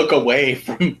could you look away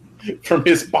from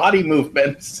his body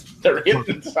movements? They're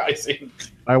hypnotizing.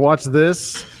 I watched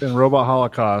this and Robot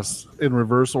Holocaust in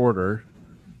reverse order,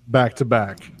 back to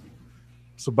back.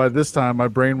 So by this time, my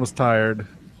brain was tired,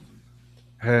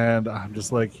 and I'm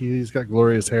just like, he's got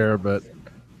glorious hair, but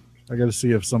I got to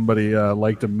see if somebody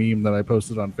liked a meme that I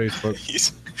posted on Facebook.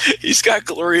 He's got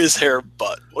glorious hair,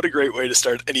 but what a great way to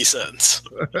start any sentence.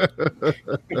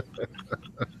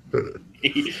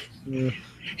 He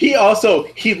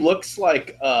looks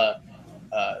like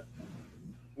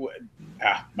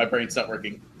my brain's not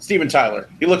working. Steven Tyler.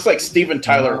 He looks like Steven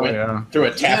Tyler went through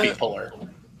a taffy puller.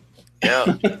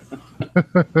 Yeah.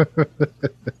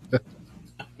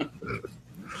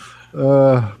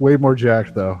 Way more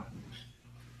jacked though.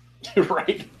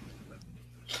 Right.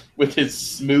 With his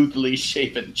smoothly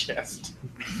shaven chest.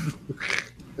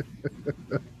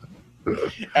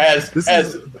 As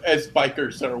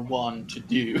bikers are wont to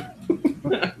do.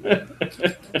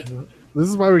 This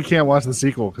is why we can't watch the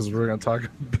sequel, because we're going to talk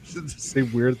say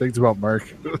weird things about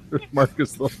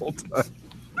Marcus the whole time.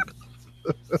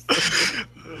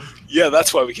 Yeah,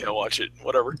 that's why we can't watch it.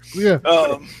 Whatever. Yeah.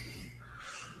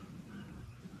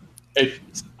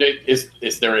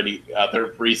 Is there any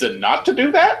other reason not to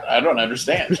do that? I don't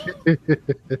understand.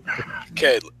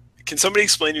 Okay, can somebody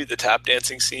explain to me the tap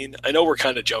dancing scene? I know we're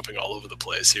kind of jumping all over the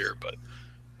place here, but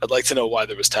I'd like to know why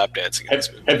there was tap dancing in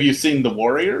this movie. Have you seen The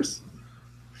Warriors?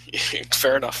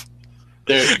 Fair enough.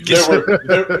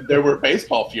 There were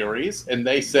baseball Furies, and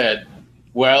they said,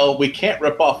 well, we can't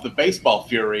rip off the baseball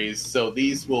Furies, so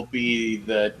these will be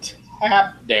the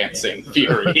tap dancing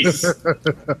Furies.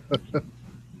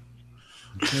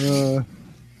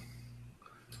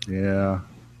 Yeah.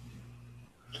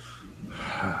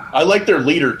 I like their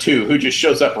leader, too, who just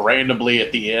shows up randomly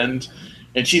at the end.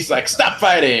 And she's like, stop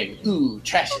fighting. Ooh,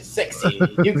 trash is sexy.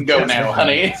 You can go now,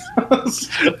 honey.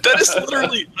 That is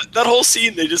literally, that whole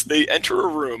scene, they enter a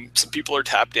room, some people are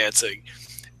tap dancing.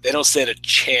 They don't stand a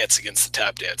chance against the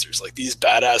tap dancers. Like, these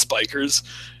badass bikers,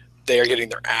 they are getting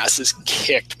their asses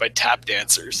kicked by tap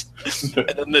dancers. And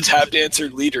then the tap dancer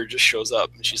leader just shows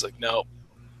up, and she's like, no,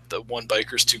 the one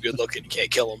biker's too good looking. You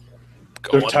can't kill him.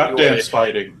 They're tap dance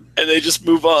fighting. And they just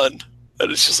move on.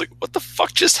 And it's just like, what the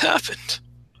fuck just happened?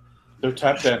 They're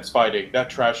tap dance fighting. That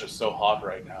trash is so hot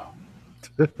right now.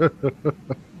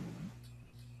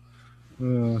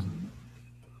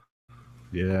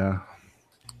 Yeah.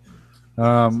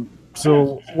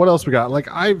 So what else we got? Like,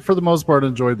 I, for the most part,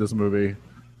 enjoyed this movie.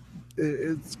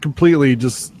 It's completely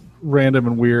just random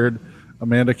and weird.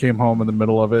 Amanda came home in the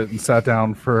middle of it and sat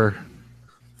down for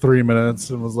 3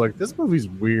 minutes and was like, this movie's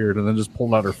weird, and then just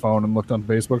pulled out her phone and looked on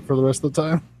Facebook for the rest of the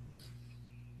time.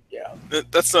 Yeah.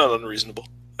 That's not unreasonable.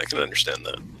 I can understand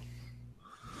that.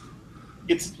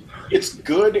 It's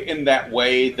good in that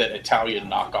way that Italian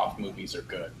knockoff movies are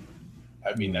good.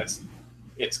 I mean,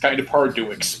 it's kind of hard to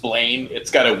explain.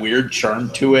 It's got a weird charm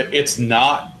to it. It's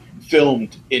not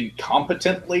filmed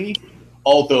incompetently,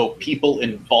 although people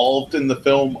involved in the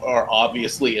film are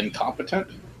obviously incompetent.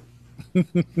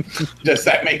 Does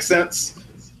that make sense?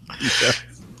 Yeah.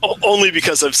 Only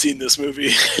because I've seen this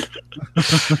movie.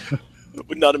 It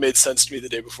would not have made sense to me the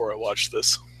day before I watched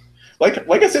this. Like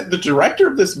I said, the director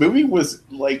of this movie was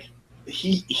like,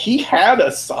 he had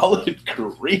a solid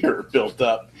career built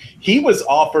up. He was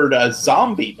offered a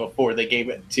Zombie before they gave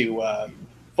it to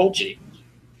Fulci.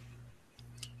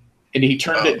 And he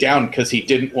turned it down because he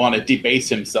didn't want to debase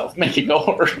himself making a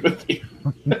horror movie.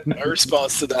 My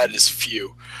response to that is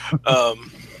few. But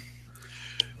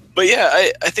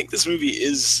yeah, I think this movie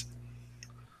it's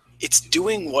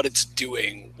doing what it's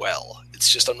doing well. It's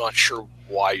just I'm not sure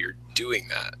why you're doing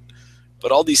that.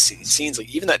 But all these scenes,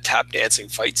 like even that tap dancing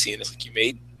fight scene, is like you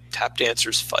made tap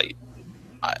dancers fight.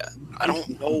 I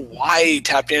don't know why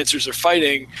tap dancers are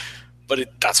fighting, but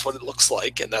that's what it looks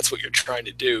like, and that's what you're trying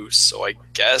to do. So I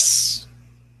guess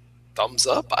thumbs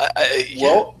up.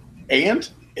 Well, and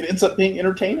it ends up being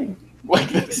entertaining. Like,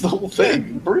 that's the whole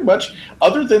thing, pretty much.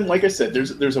 Other than, like I said,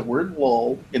 there's a weird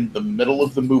lull in the middle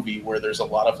of the movie where there's a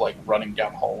lot of like running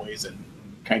down hallways and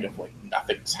kind of like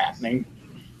nothing's happening.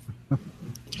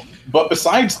 But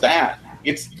besides that,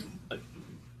 it's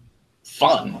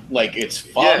fun. Like, it's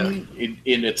fun in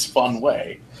its fun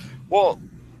way. Well,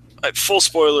 full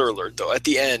spoiler alert, though. At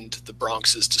the end, the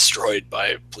Bronx is destroyed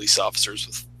by police officers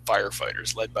with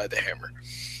firefighters led by the Hammer.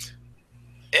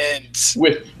 And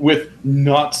with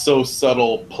not so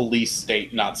subtle police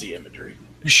state Nazi imagery.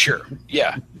 Sure,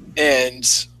 yeah.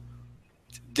 And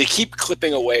they keep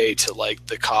clipping away to, like,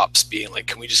 the cops being like,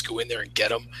 can we just go in there and get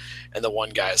them? And the one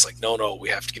guy's like, no, we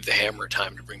have to give the Hammer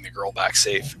time to bring the girl back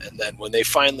safe. And then when they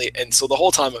finally, and so the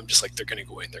whole time I'm just like, they're going to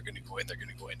go in.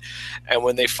 And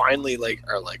when they finally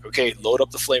are like, okay, load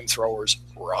up the flamethrowers,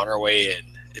 we're on our way in.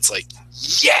 It's like,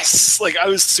 yes! Like, I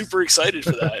was super excited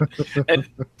for that. And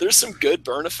there's some good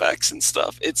burn effects and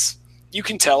stuff. You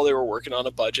can tell they were working on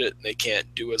a budget and they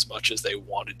can't do as much as they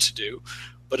wanted to do.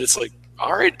 But it's like,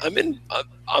 all right,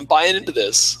 I'm buying into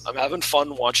this. I'm having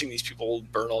fun watching these people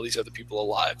burn all these other people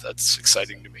alive. That's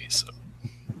exciting to me. So,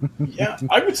 yeah,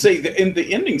 I would say the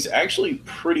ending's actually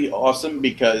pretty awesome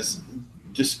because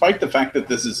despite the fact that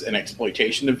this is an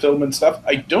exploitation film and stuff,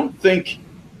 I don't think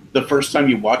the first time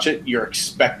you watch it, you're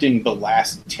expecting the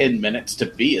last 10 minutes to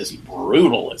be as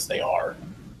brutal as they are.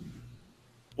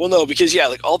 Well, no, because, yeah,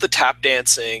 like all the tap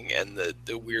dancing and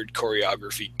the weird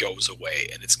choreography goes away,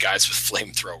 and it's guys with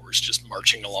flamethrowers just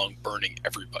marching along, burning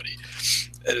everybody.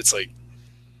 And it's like,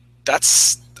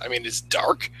 it's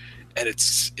dark, and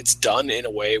it's done in a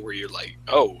way where you're like,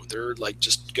 oh, they're like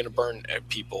just going to burn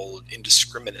people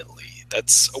indiscriminately.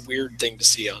 That's a weird thing to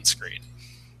see on screen.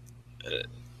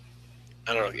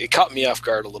 I don't know. It caught me off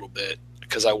guard a little bit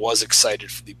because I was excited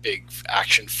for the big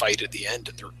action fight at the end,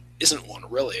 and there isn't one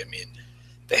really. I mean,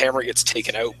 the Hammer gets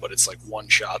taken out, but it's like one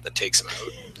shot that takes him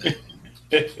out.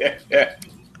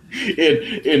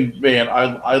 Man,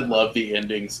 I love the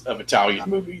endings of Italian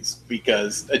movies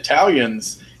because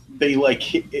Italians,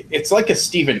 it's like a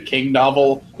Stephen King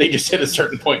novel. They just hit a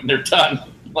certain point and they're done.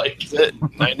 Like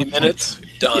 90 minutes,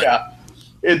 done. Yeah.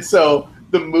 And so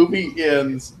the movie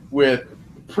ends with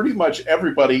pretty much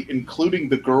everybody, including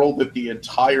the girl that the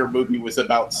entire movie was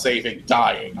about saving,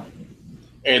 dying.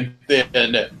 And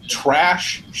then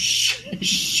Trash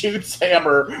shoots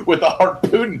Hammer with a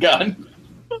harpoon gun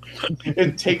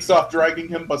and takes off, dragging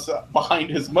him behind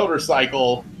his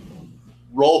motorcycle.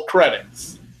 Roll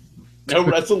credits. No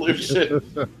resolution.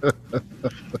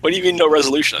 What do you mean no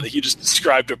resolution? I think you just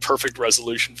described a perfect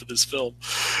resolution for this film.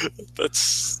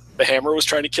 The Hammer was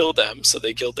trying to kill them, so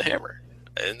they killed the Hammer.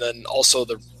 And then also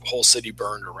the whole city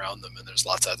burned around them, and there's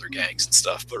lots of other gangs and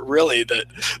stuff. But really, the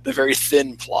very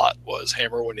thin plot was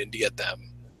Hammer went in to get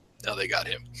them. Now they got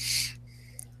him.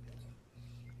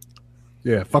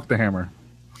 Yeah, fuck the Hammer.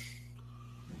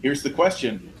 Here's the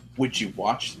question. Would you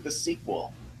watch the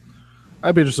sequel?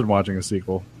 I'd be interested in watching a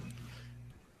sequel.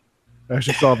 I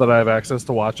actually saw that I have access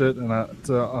to watch it, and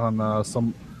on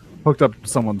some hooked up to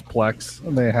someone's Plex,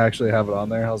 and they actually have it on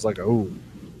there. I was like, oh.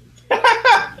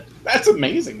 That's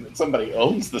amazing that somebody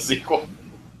owns the sequel.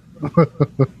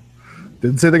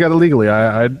 Didn't say they got it legally.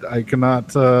 I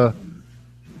cannot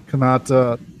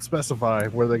specify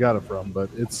where they got it from, but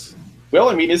it's. Well,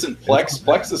 I mean, isn't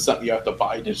Plex is something you have to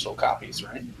buy digital copies,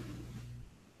 right?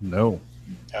 No.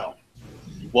 Oh.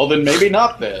 Well, then maybe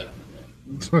not then.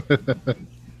 Because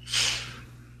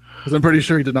I'm pretty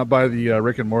sure he did not buy the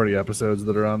Rick and Morty episodes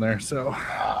that are on there. So.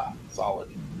 Solid.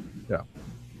 Yeah.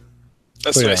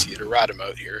 That's nice of you to rat him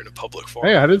out here in a public forum.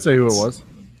 Hey, I didn't say who it was.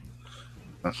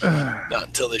 Not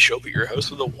until they show up at your house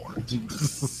with a warrant.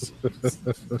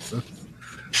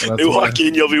 They walk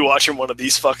in, you'll be watching one of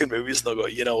these fucking movies, and they'll go,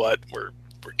 you know what? We're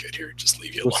good here. Just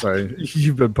leave you alone. Sorry,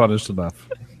 you've been punished enough.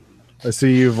 I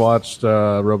see you've watched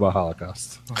Robot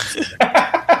Holocaust.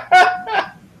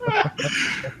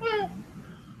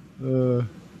 No,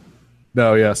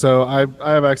 yeah. So I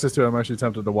have access to it. I'm actually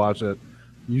tempted to watch it.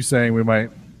 You saying we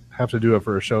might have to do it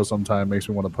for a show sometime makes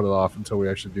me want to put it off until we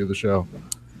actually do the show,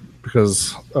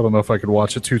 because I don't know if I could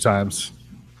watch it 2 times.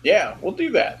 Yeah, we'll do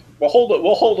that. We'll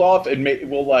hold off and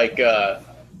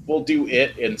we'll do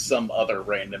it in some other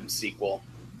random sequel.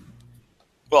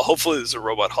 Well, hopefully there's a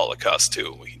Robot Holocaust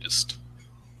too. We can just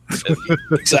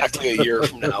exactly a year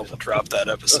from now we'll drop that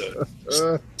episode.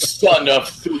 Son of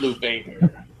Thulu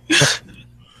Vader.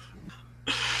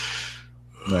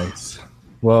 Nice.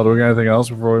 Well, do we got anything else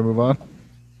before we move on?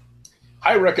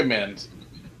 I recommend,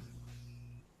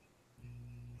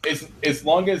 as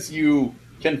long as you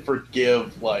can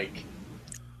forgive like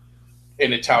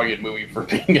an Italian movie for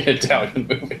being an Italian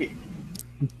movie.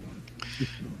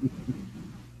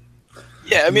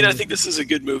 Yeah, I mean, I think this is a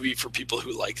good movie for people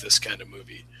who like this kind of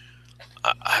movie.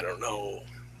 I don't know.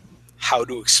 how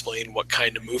to explain what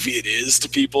kind of movie it is to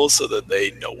people so that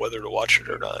they know whether to watch it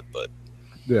or not. But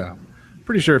yeah,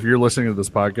 pretty sure if you're listening to this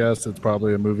podcast, it's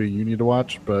probably a movie you need to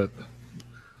watch. But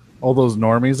all those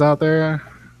normies out there,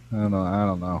 I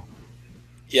don't know.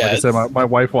 Yeah, like I said, my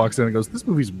wife walks in and goes, "This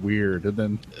movie's weird," and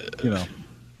then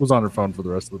was on her phone for the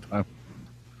rest of the time.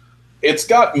 It's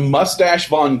got Mustache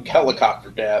von Helicopter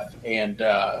Death and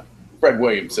Fred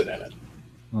Williamson in it.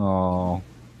 Oh,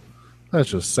 that's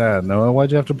just sad, Noah.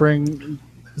 Why'd you have to bring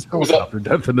his helicopter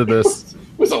death into this? It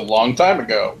was a long time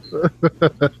ago.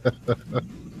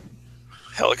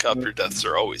 Helicopter deaths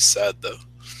are always sad, though.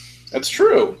 That's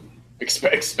true,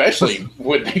 especially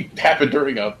when they happen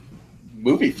during a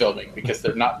movie filming because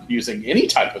they're not using any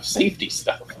type of safety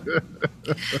stuff.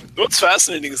 What's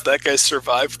fascinating is that guy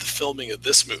survived the filming of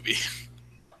this movie.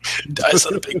 Dies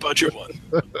on a big budget one.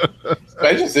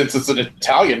 Especially since it's an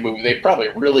Italian movie, they probably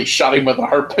really shot him with a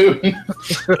harpoon.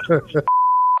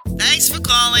 Thanks for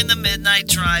calling the Midnight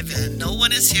Drive-In. No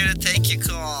one is here to take your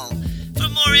call. For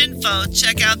more info,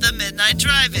 check out the Midnight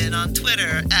Drive-In on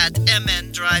Twitter at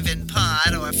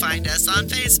MNDriveInPod or find us on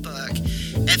Facebook.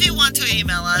 If you want to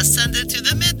email us, send it to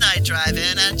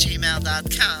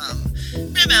themidnightdrivein@gmail.com.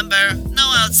 Remember,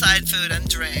 no outside food and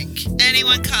drink.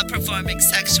 Anyone caught performing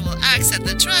sexual acts at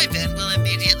the drive-in will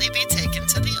immediately be taken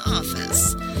to the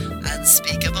office.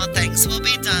 Unspeakable things will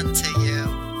be done to you.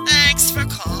 Thanks for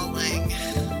calling.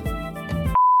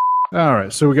 All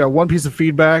right, so we got one piece of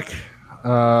feedback.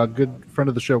 Good friend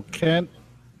of the show, Kent,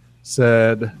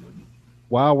 said,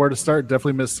 "Wow, where to start?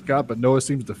 Definitely missed Scott, but Noah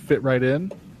seems to fit right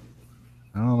in."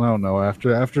 I don't know, Noah.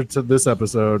 After to this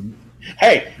episode,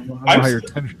 hey,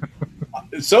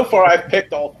 so far I've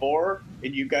picked all 4,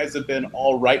 and you guys have been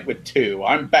all right with 2.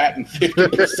 I'm batting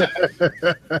 50%.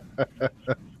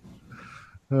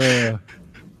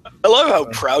 I love how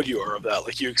proud you are of that.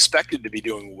 Like, you expected to be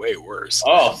doing way worse.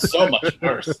 Oh, so much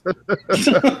worse.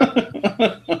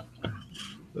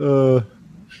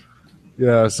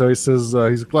 Yeah, so he says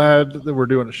he's glad that we're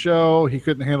doing a show. He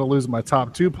couldn't handle losing my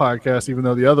top 2 podcasts, even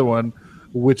though the other one,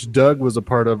 which Doug was a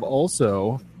part of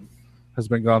also, has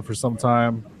been gone for some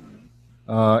time.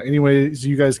 Anyways,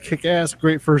 you guys kick ass.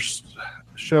 Great first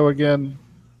show again.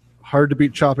 Hard to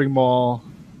beat Chopping Mall,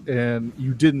 and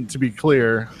you didn't, to be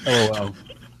clear. LOL.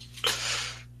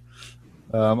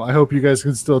 I hope you guys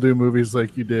can still do movies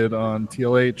like you did on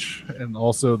TLH, and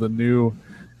also the new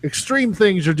extreme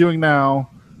things you're doing now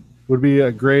would be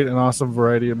a great and awesome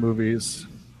variety of movies.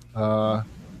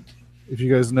 If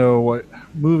you guys know what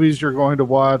movies you're going to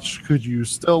watch, could you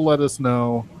still let us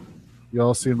know?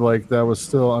 Y'all seemed like that was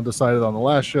still undecided on the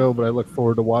last show, but I look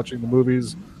forward to watching the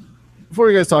movies.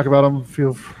 Before you guys talk about them,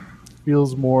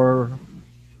 feels more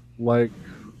like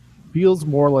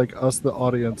us, the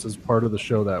audience, is part of the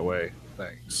show that way.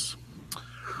 Thanks.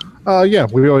 Yeah,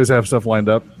 we always have stuff lined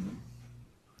up,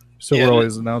 so we're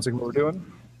always announcing what we're doing.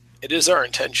 It is our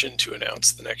intention to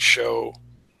announce the next show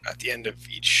at the end of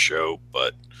each show,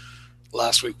 but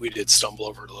last week we did stumble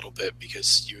over it a little bit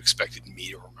because you expected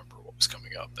me to remember what was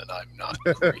coming up, and I'm not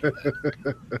great at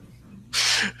that.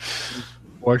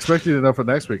 Well, I expect you to know for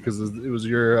next week because it was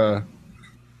your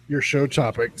show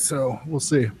topic, so we'll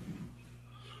see.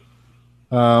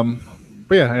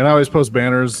 But yeah, and I always post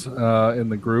banners in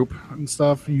the group and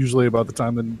stuff, usually about the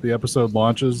time the episode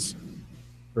launches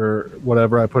or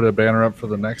whatever. I put a banner up for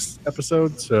the next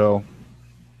episode, so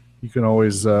you can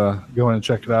always go in and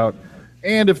check it out.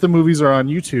 And if the movies are on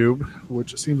YouTube,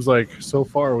 which it seems like so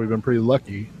far we've been pretty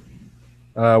lucky,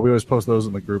 we always post those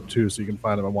in the group too, so you can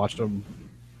find them and watch them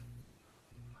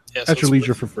at your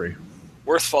leisure for free.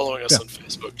 Worth following us on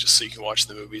Facebook just so you can watch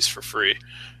the movies for free,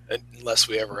 unless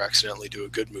we ever accidentally do a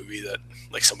good movie that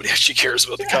like somebody actually cares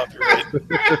about the copyright.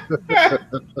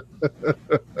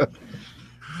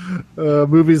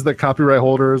 Movies that copyright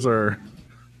holders are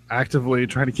actively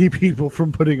trying to keep people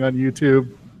from putting on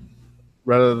YouTube,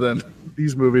 rather than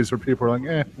these movies where people are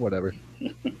like, whatever.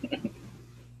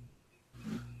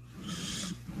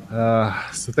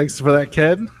 So thanks for that,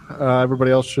 Ken.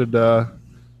 Everybody else should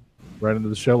write into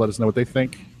the show, let us know what they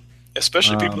think.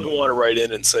 Especially people who want to write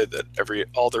in and say that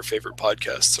all their favorite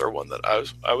podcasts are one that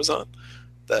I was on.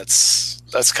 That's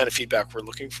the kind of feedback we're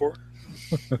looking for.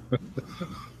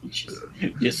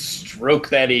 Just stroke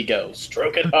that ego.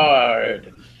 Stroke it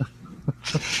hard.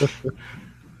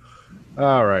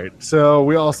 All right. So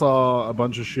we all saw a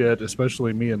bunch of shit,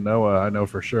 especially me and Noah, I know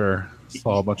for sure.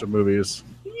 Saw a bunch of movies.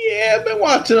 Yeah, I've been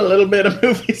watching a little bit of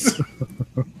movies. Do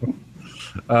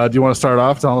you want to start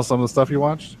off telling us some of the stuff you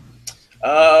watched?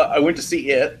 I went to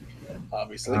see it,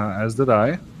 obviously. As did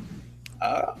I.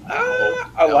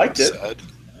 I liked it. Sad.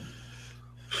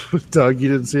 Doug,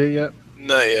 you didn't see it yet?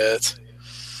 Not yet.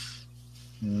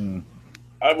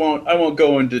 I won't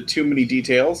go into too many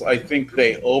details. I think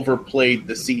they overplayed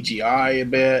the CGI a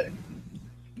bit,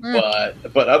 but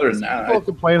other than that, People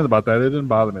complaining about that. It didn't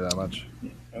bother me that much.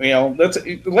 you know, that's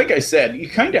like I said. You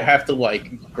kind of have to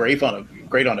like grade on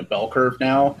a bell curve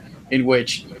now, in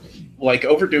which like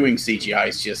overdoing CGI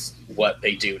is just what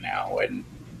they do now, and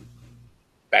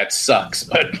that sucks.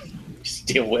 But just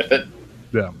deal with it.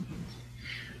 Yeah.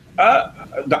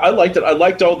 I liked it. I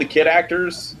liked all the kid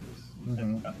actors.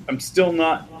 Mm-hmm. I'm still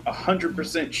not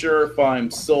 100% sure if I'm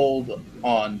sold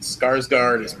on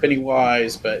Skarsgård as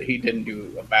Pennywise, but he didn't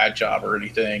do a bad job or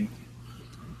anything.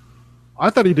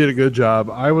 I thought he did a good job.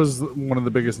 I was one of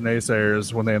the biggest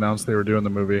naysayers when they announced they were doing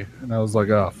the movie, and I was like,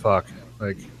 "Oh fuck!"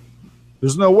 Like,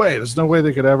 there's no way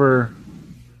they could ever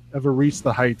reach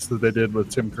the heights that they did with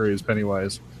Tim Curry as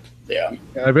Pennywise. Yeah.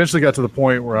 And I eventually got to the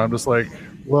point where I'm just like,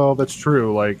 "Well, that's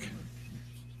true. Like,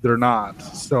 they're not.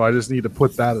 So I just need to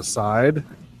put that aside,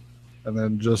 and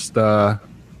then just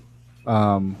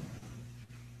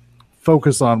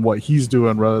focus on what he's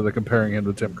doing rather than comparing him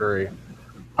to Tim Curry."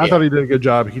 I thought he did a good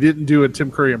job. He didn't do a Tim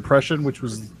Curry impression, which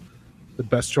was the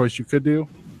best choice you could do,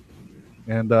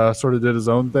 and sort of did his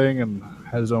own thing and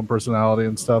had his own personality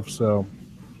and stuff. So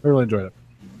I really enjoyed it.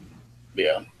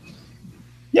 Yeah.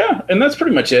 Yeah, and that's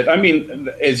pretty much it. I mean,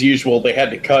 as usual, they had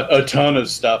to cut a ton of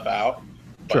stuff out.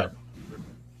 Sure.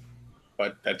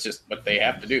 But that's just what they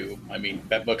have to do. I mean,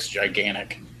 that book's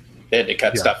gigantic. They had to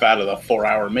cut stuff out of the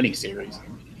 4-hour miniseries.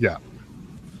 Yeah.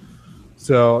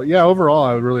 So, yeah, overall,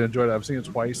 I really enjoyed it. I've seen it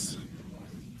twice.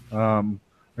 I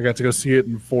got to go see it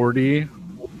in 4D.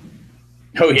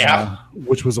 Oh, yeah.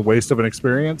 Which was a waste of an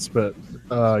experience, but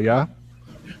yeah.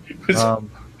 Was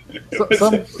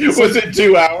it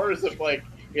 2 hours of, like,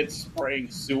 it spraying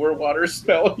sewer water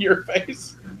smell in your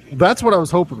face? That's what I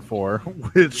was hoping for,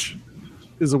 which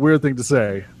is a weird thing to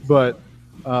say. But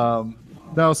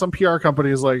now some PR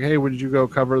company is like, hey, would you go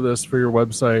cover this for your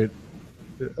website?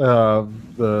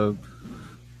 The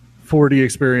 4D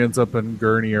experience up in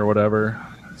Gurney or whatever.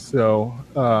 So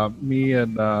me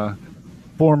and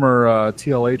former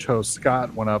TLH host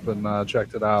Scott went up and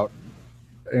checked it out.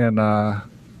 And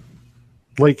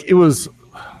like it was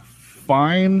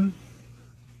fine.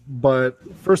 But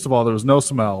first of all, there was no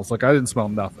smells. Like I didn't smell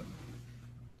nothing.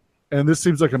 And this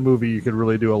seems like a movie you could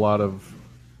really do a lot of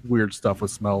weird stuff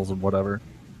with smells and whatever.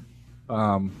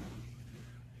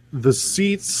 The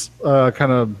seats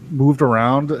kind of moved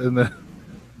around,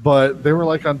 but they were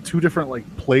like on two different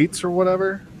like plates or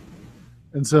whatever.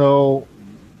 And so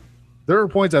there were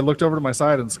points I looked over to my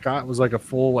side and Scott was like a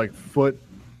full like foot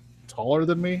taller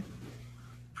than me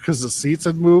because the seats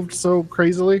had moved so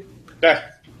crazily. Yeah.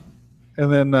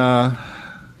 And then,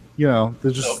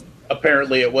 they just... So,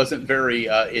 apparently it wasn't very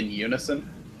in unison.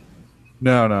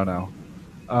 No.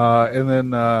 And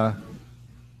then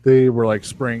they were like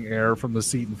spraying air from the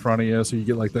seat in front of you, so you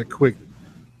get like that quick...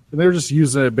 And they were just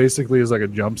using it basically as like a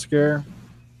jump scare.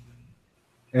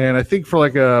 And I think for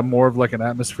like a more of like an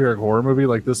atmospheric horror movie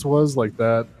like this was, like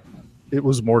that, it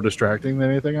was more distracting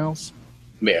than anything else.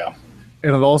 Yeah.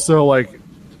 And it also like,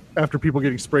 after people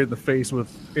getting sprayed in the face with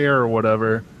air or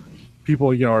whatever...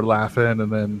 people, are laughing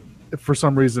and then for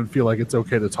some reason feel like it's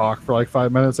okay to talk for like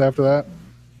 5 minutes after that.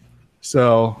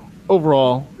 So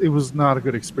overall, it was not a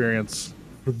good experience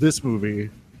for this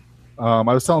movie. I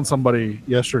was telling somebody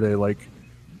yesterday, like,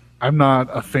 I'm not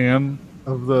a fan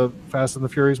of the Fast and the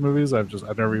Furious movies. I've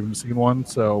never even seen one,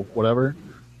 so whatever.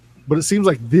 But it seems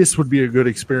like this would be a good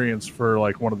experience for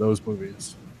like one of those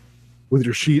movies with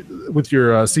your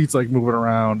seats like moving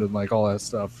around and like all that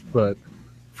stuff. But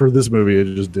for this movie,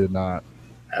 it just did not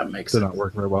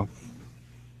work very well.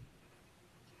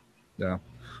 Yeah.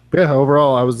 But yeah,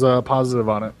 overall, I was positive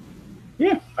on it.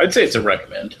 Yeah, I'd say it's a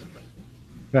recommend.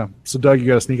 Yeah. So, Doug, you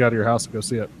got to sneak out of your house and go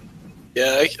see it.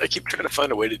 Yeah, I keep trying to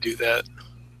find a way to do that.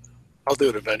 I'll do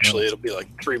it eventually. It'll be like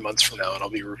 3 months from now, and I'll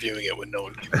be reviewing it when no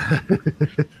one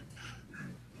can.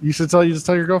 You should tell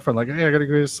your girlfriend, like, hey, I got to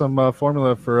go get some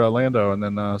formula for Lando, and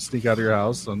then sneak out of your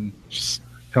house and just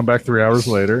come back 3 hours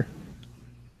later.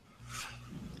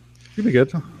 You'd be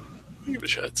good. Give it a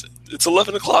shot. It's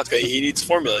 11 o'clock. He needs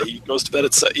formula. He goes to bed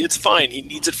at 7. It's fine. He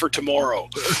needs it for tomorrow.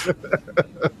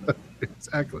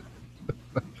 Exactly.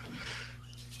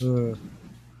 So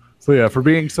yeah, for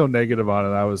being so negative on it,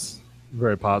 I was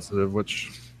very positive,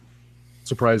 which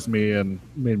surprised me and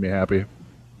made me happy.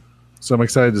 So I'm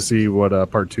excited to see what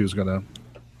part 2 is gonna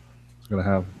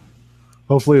have.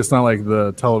 Hopefully, it's not like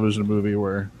the television movie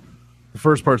where the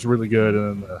first part's really good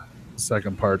and then the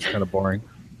second part's kind of boring.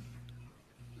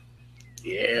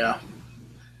 Yeah.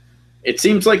 It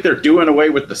seems like they're doing away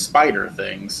with the spider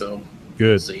thing, so good.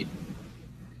 We'll see.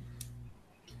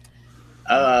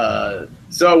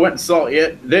 So I went and saw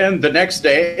it. Then the next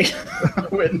day, I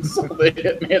went and saw the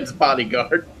Hitman's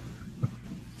Bodyguard.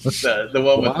 The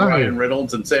one with Why? Ryan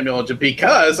Reynolds and Samuel L. Jackson,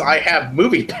 because I have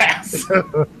Moviepass.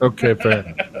 Okay,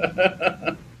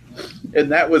 fair.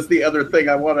 And that was the other thing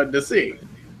I wanted to see.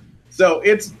 So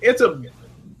it's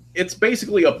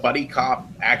basically a buddy cop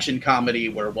action comedy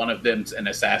where one of them's an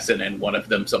assassin and one of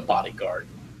them's a bodyguard.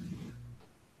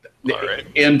 All right.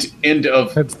 End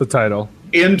of That's the title.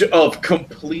 end of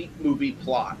complete movie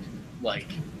plot, like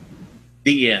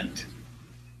the end.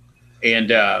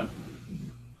 And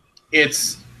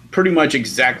it's pretty much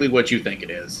exactly what you think it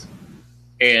is.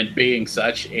 And being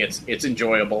such, it's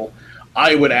enjoyable.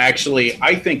 I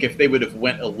think if they would have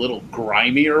went a little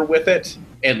grimier with it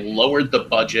and lowered the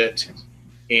budget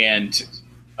and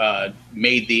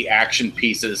made the action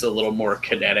pieces a little more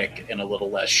kinetic and a little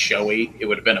less showy, it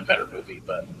would have been a better movie.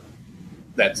 But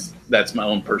that's my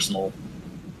own personal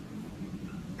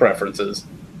preferences.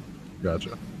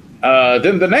 Gotcha.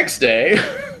 Then the next day,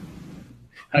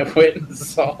 I went and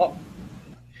saw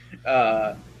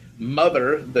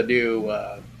Mother, the new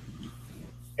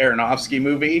Aronofsky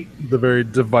movie. The very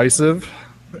divisive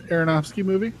Aronofsky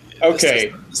movie.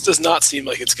 Okay. This does not seem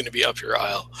like it's going to be up your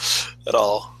aisle at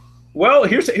all. Well,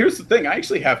 here's the thing. I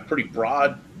actually have pretty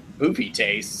broad movie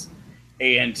tastes,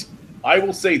 and I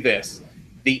will say this: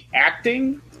 the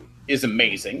acting is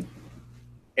amazing,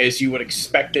 as you would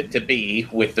expect it to be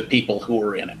with the people who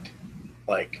are in it.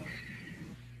 Like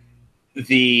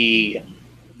the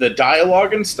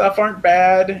dialogue and stuff aren't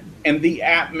bad, and the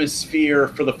atmosphere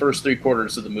for the first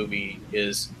 3/4 of the movie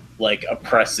is like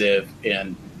oppressive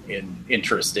and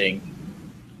interesting.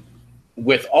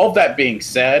 With all that being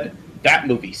said, that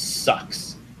movie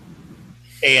sucks.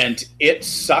 And it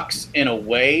sucks in a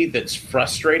way that's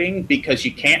frustrating because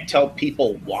you can't tell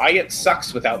people why it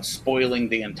sucks without spoiling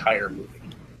the entire movie.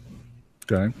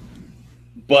 Okay.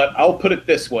 But I'll put it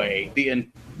this way.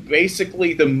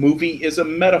 Basically, the movie is a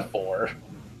metaphor,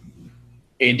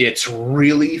 and it's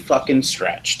really fucking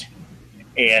stretched.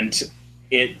 And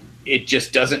it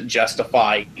just doesn't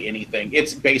justify anything.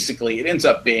 It ends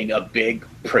up being a big,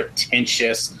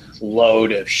 pretentious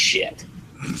load of shit.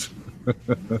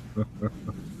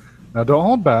 Now, don't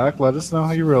hold back. Let us know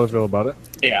how you really feel about it.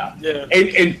 Yeah. Yeah.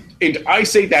 And I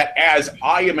say that as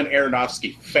I am an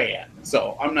Aronofsky fan.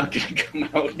 So I'm not going to come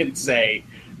out and say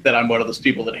that I'm one of those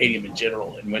people that hate him in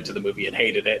general and went to the movie and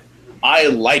hated it. I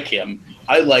like him.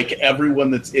 I like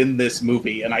everyone that's in this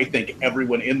movie, and I think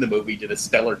everyone in the movie did a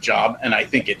stellar job, and I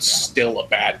think it's still a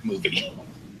bad movie.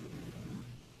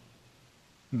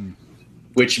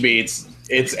 Which means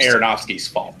it's Aronofsky's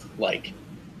fault.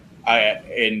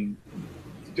 And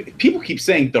people keep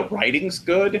saying the writing's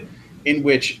good, in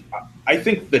which I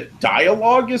think the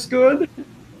dialogue is good,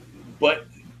 but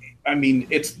I mean,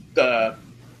 it's the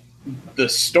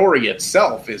story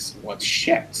itself is what's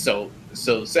shit. So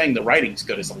saying the writing's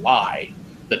good is a lie.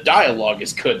 The dialogue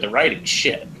is good. The writing's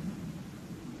shit.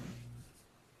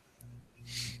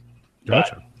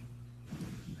 Gotcha. But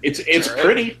it's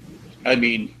pretty. I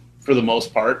mean, for the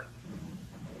most part.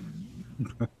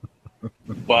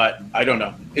 But I don't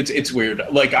know. It's weird.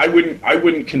 Like I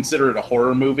wouldn't consider it a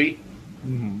horror movie.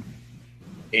 Mm-hmm.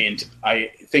 And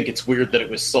I think it's weird that it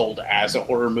was sold as a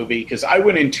horror movie because I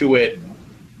went into it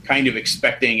kind of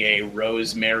expecting a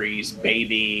Rosemary's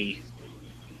Baby,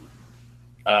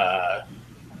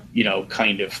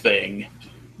 kind of thing.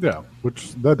 Yeah,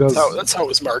 which that does. That's how it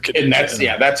was marketed. And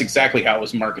that's exactly how it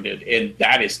was marketed, and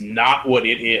that is not what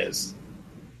it is.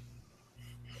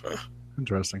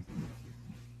 Interesting.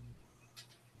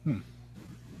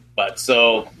 But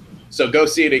so go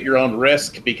see it at your own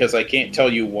risk because I can't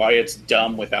tell you why it's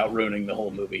dumb without ruining the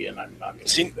whole movie, and I'm not going to.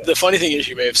 See, the funny thing is,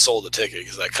 you may have sold a ticket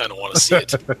because I kind of want to see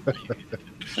it.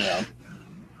 Yeah.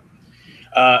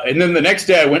 And then the next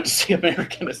day, I went to see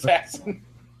American Assassin.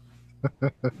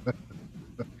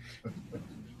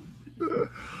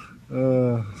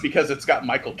 Because it's got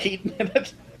Michael Keaton in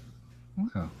it.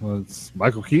 Yeah, well, it's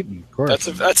Michael Keaton, of course.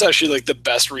 That's actually like the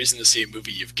best reason to see a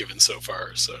movie you've given so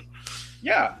far. So,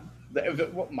 yeah,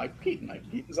 Michael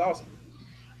Keaton's awesome.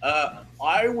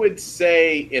 I would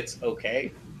say it's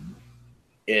okay.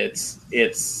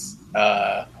 It's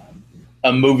a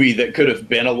movie that could have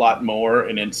been a lot more,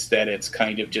 and instead it's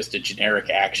kind of just a generic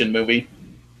action movie.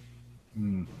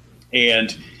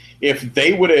 And if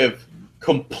they would have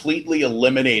completely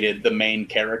eliminated the main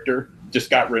character, just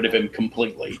got rid of him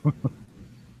completely,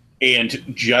 and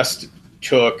just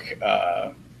took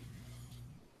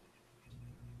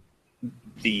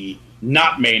the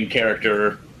not main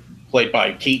character played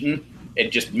by Keaton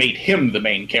and just made him the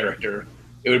main character,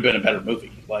 it would have been a better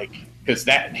movie. Like, because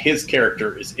his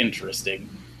character is interesting.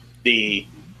 The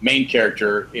main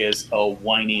character is a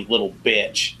whiny little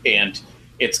bitch, and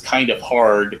it's kind of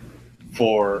hard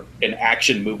for an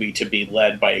action movie to be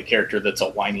led by a character that's a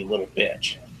whiny little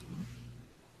bitch.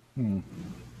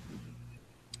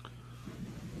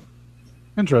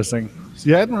 Interesting.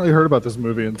 See, I hadn't really heard about this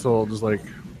movie until just like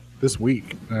this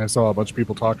week, and I saw a bunch of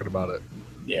people talking about it.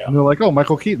 Yeah. And they're like, "Oh,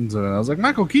 Michael Keaton's in it." I was like,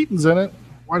 "Michael Keaton's in it?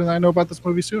 Why didn't I know about this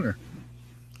movie sooner?"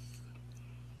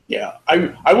 Yeah,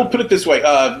 I will put it this way.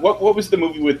 What was the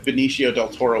movie with Benicio del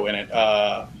Toro in it?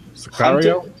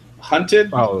 Sicario? Hunted?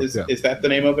 Oh, is yeah. that the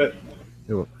name of it?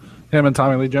 Him and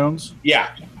Tommy Lee Jones?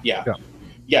 Yeah.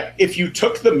 If you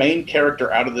took the main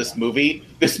character out of this movie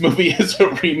is a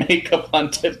remake of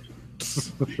Hunted.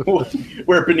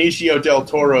 Where Benicio del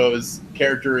Toro's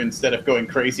character, instead of going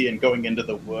crazy and going into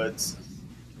the woods,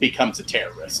 becomes a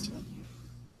terrorist.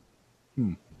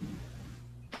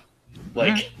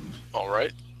 Like, all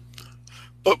right.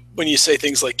 But when you say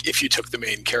things like "if you took the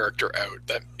main character out,"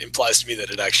 that implies to me that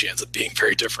it actually ends up being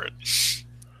very different.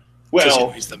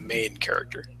 well, he's the main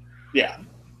character. yeah.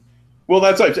 Well,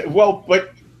 that's what I'm saying. Well,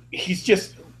 but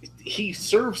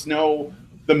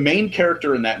the main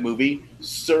character in that movie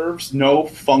serves no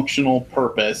functional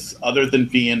purpose other than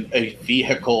being a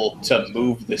vehicle to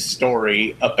move the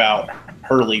story about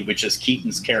Hurley, which is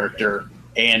Keaton's character,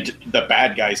 and the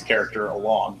bad guy's character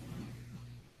along.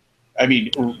 I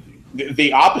mean,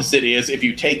 the opposite is if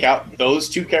you take out those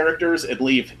two characters and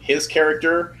leave his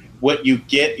character, what you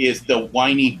get is the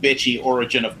whiny, bitchy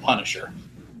origin of Punisher.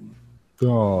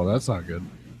 Oh, that's not good.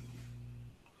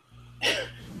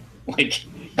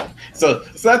 So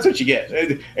that's what you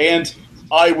get. And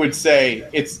I would say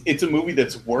it's a movie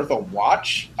that's worth a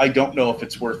watch. I don't know if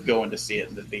it's worth going to see it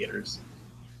in the theaters.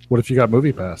 What if you got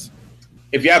Moviepass?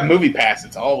 If you have Moviepass,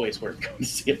 it's always worth going to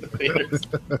see it in the theaters.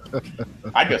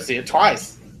 I'd go see it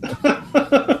twice.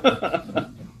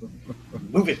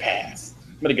 Moviepass.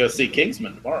 I'm going to go see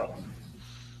Kingsman tomorrow.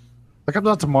 That comes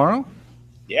out tomorrow?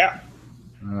 Yeah.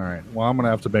 All right. Well, I'm going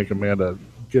to have to make Amanda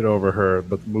get over her,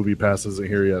 but the Moviepass isn't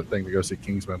here yet thing to go see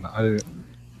Kingsman.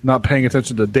 Not paying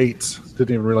attention to dates.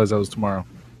 Didn't even realize that was tomorrow.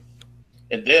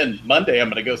 And then Monday, I'm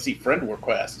going to go see Friend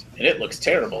Request, and it looks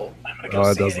terrible. I'm going to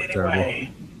go see it anyway.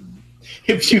 Terrible.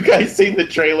 Have you guys seen the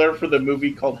trailer for the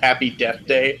movie called Happy Death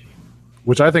Day?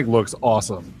 Which I think looks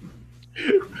awesome.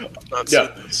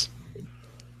 Yeah.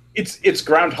 It's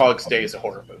Groundhog's Day as a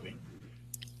horror movie.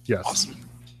 Yes. Awesome.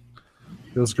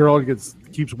 This girl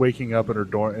keeps waking up in her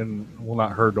dorm,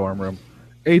 not her dorm room,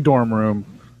 a dorm room,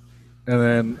 and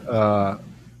then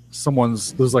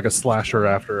there's like a slasher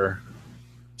after her.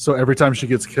 So every time she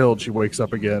gets killed, she wakes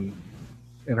up again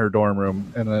in her dorm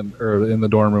room, or in the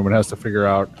dorm room, and has to figure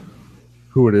out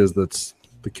who it is that's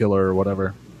the killer or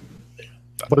whatever.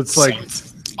 But it's like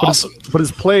awesome. But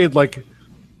it's played like,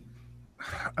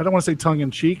 I don't want to say tongue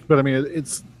in cheek, but I mean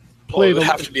it's played. It would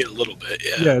have to be a little bit,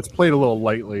 yeah. Yeah, it's played a little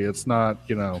lightly. It's not,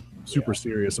 super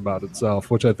serious about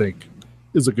itself, which I think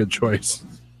is a good choice.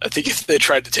 I think if they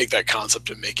tried to take that concept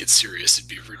and make it serious, it'd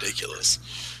be ridiculous.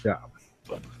 Yeah.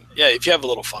 But yeah, if you have a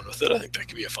little fun with it, I think that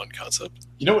could be a fun concept.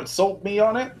 You know what sold me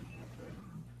on it?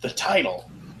 The title.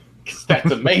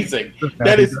 That's amazing.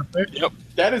 That is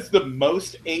the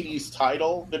most 80s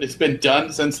title that has been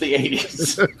done since the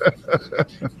 80s.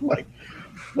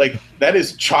 like that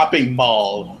is Chopping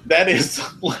Mall. That is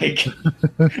like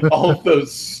all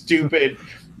those stupid,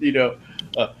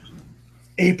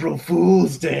 April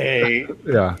Fool's Day.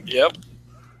 Yeah. Yep.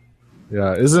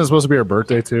 Yeah. Isn't it supposed to be her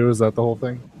birthday too? Is that the whole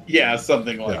thing? Yeah,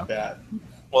 something like that.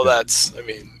 Well,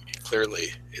 clearly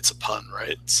it's a pun,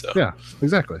 right? So yeah,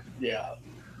 exactly. Yeah.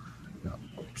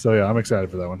 So yeah, I'm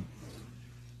excited for that one.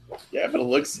 Yeah, but it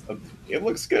looks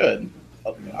good.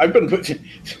 I've been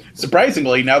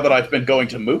surprisingly, now that I've been going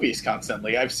to movies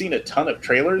constantly, I've seen a ton of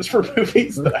trailers for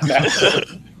movies that I'm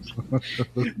actually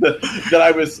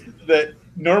that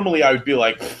normally I would be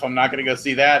like, I'm not going to go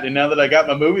see that, and now that I got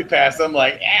my Moviepass, I'm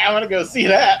like, yeah, I'm going to go see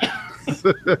that.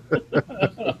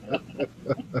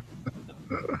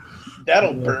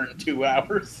 That'll burn 2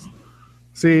 hours.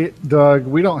 See, Doug,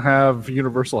 we don't have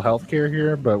universal health care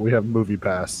here, but we have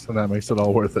Moviepass, and that makes it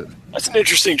all worth it. That's an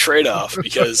interesting trade-off,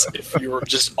 because if you were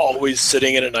just always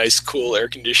sitting in a nice, cool,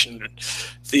 air-conditioned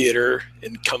theater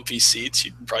in comfy seats,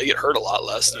 you'd probably get hurt a lot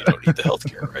less, and you don't need the health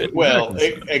care, right? Well,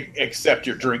 except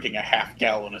you're drinking a half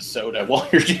gallon of soda while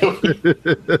you're doing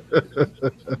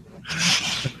it.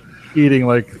 Eating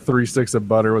like 3 sticks of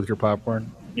butter with your popcorn.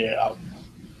 Yeah.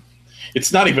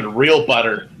 It's not even real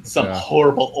butter. Some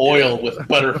horrible oil with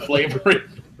butter flavoring.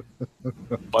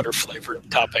 Butter flavored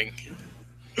topping.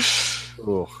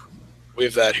 Ugh. We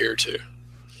have that here too.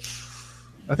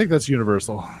 I think that's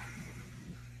universal.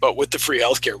 But with the free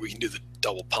healthcare, we can do the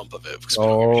double pump of it. Because we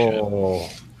don't give a shit. Oh,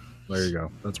 there you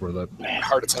go. That's where that.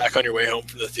 Heart attack on your way home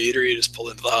from the theater, you just pull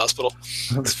into the hospital.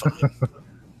 It's fine.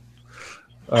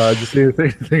 Did you see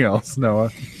anything else,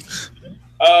 Noah?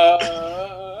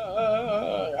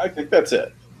 I think that's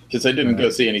it. Because I didn't go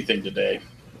see anything today.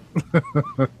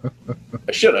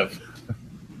 I should have.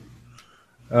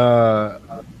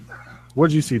 What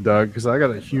did you see, Doug? Because I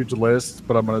got a huge list,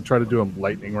 but I'm going to try to do them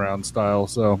lightning round style.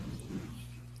 So,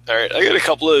 all right, I got a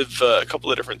couple of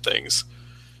different things.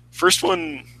 First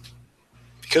one,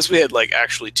 because we had like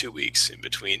actually 2 weeks in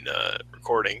between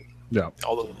recording. Yeah.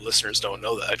 Although the listeners don't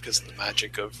know that because of the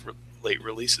magic of late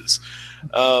releases.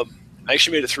 I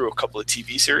actually made it through a couple of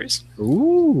TV series.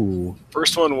 Ooh.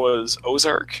 First one was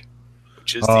Ozark,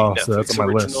 which is the Netflix so that's on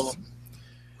my original. list.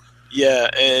 Yeah,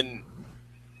 and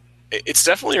it's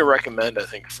definitely a recommend, I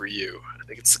think, for you. I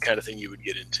think it's the kind of thing you would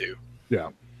get into. Yeah.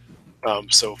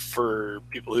 So for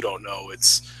people who don't know,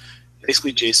 it's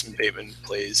basically Jason Bateman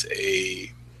plays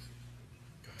a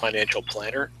financial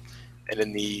planner. And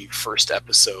in the first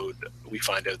episode, we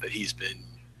find out that he's been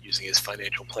using his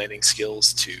financial planning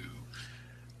skills to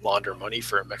launder money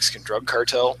for a Mexican drug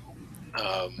cartel.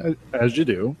 As you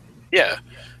do. Yeah.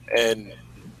 And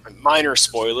a minor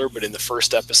spoiler, but in the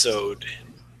first episode,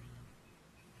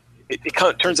 it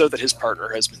turns out that his partner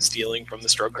has been stealing from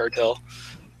this drug cartel,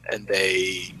 and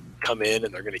they come in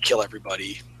and they're going to kill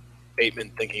everybody.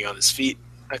 Bateman thinking on his feet.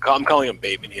 I'm calling him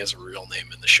Bateman. He has a real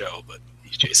name in the show, but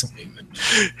he's Jason Bateman.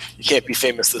 You can't be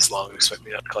famous this long and expect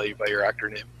me not to call you by your actor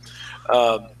name.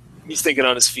 He's thinking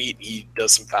on his feet. He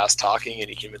does some fast talking, and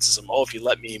he convinces him, if you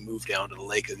let me move down to the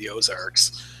Lake of the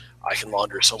Ozarks, I can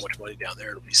launder so much money down there.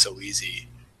 It'll be so easy.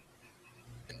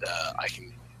 And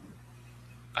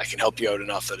I can help you out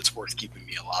enough that it's worth keeping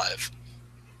me alive.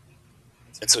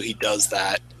 And so he does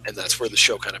that, and that's where the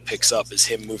show kind of picks up, is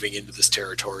him moving into this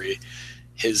territory,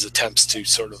 his attempts to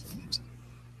sort of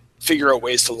figure out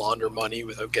ways to launder money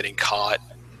without getting caught,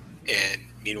 and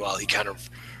meanwhile he kind of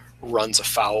runs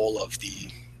afoul of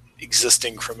the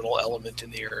existing criminal element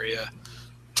in the area.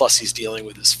 Plus he's dealing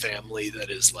with his family that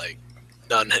is like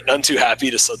none too happy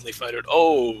to suddenly find out,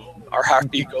 our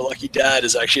happy-go-lucky dad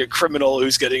is actually a criminal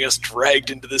who's getting us dragged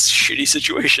into this shitty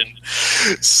situation.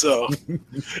 So,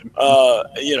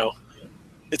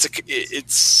 it's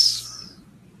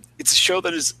a show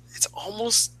that is, it's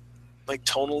almost like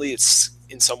tonally, it's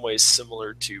in some ways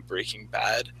similar to Breaking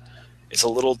Bad. It's a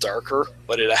little darker,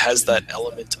 but it has that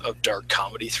element of dark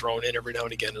comedy thrown in every now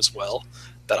and again as well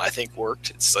that I think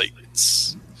worked.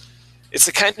 It's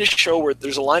the kind of show where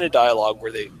there's a line of dialogue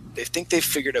where they think they've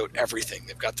figured out everything.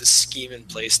 They've got this scheme in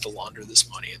place to launder this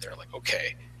money, and they're like,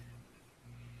 okay,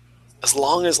 as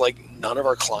long as like none of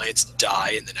our clients die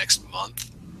in the next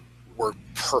month, we're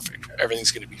perfect.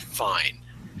 Everything's going to be fine.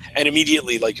 And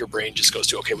immediately, like, your brain just goes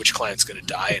to, okay, which client's going to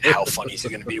die and how funny is it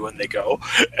going to be when they go?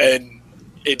 And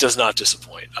it does not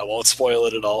disappoint. I won't spoil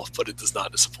it at all, but it does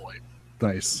not disappoint.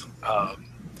 Nice.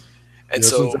 And this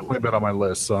so has definitely been on my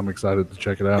list, so I'm excited to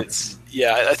check it out.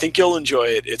 I think you'll enjoy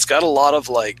it. It's got a lot of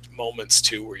like moments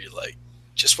too where you like,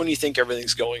 just when you think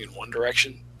everything's going in one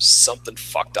direction, something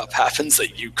fucked up happens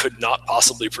that you could not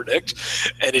possibly predict,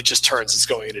 and it just turns. It's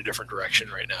going in a different direction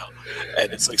right now,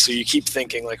 and it's like, so you keep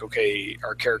thinking like, okay,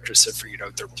 our characters have figured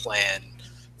out their plan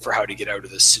for how to get out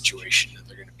of this situation, and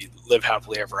they're going to live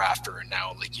happily ever after. And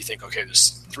now, like, you think, okay,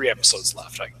 there's 3 episodes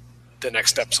left. Like, the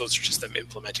next episodes are just them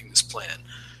implementing this plan.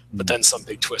 But then some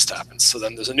big twist happens. So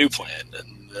then there's a new plan,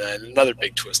 and then another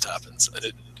big twist happens.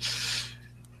 And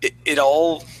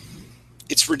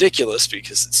it's ridiculous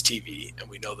because it's TV, and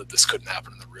we know that this couldn't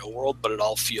happen in the real world, but it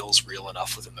all feels real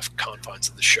enough within the confines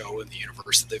of the show and the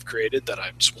universe that they've created that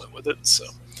I just went with it. So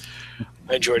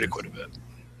I enjoyed it quite a bit.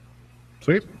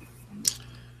 Sweet.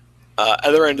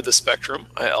 Other end of the spectrum,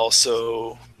 I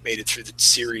also made it through the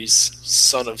series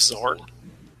Son of Zorn.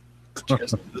 Do you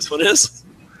guys know what this one is?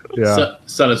 Yeah.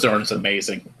 Son of Zorn is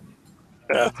amazing.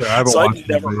 Yeah. I haven't watched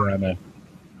it.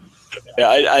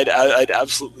 I'd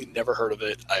absolutely never heard of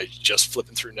it. I just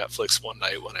flipping through Netflix one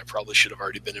night when I probably should have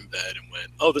already been in bed and went,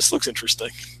 oh, this looks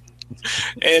interesting.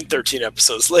 And 13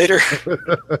 episodes later.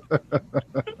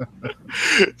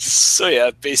 So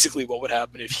yeah, basically what would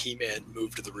happen if He-Man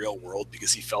moved to the real world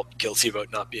because he felt guilty about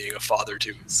not being a father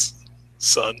to his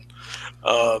son.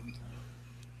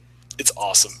 It's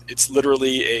awesome. It's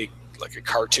literally a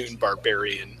cartoon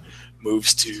barbarian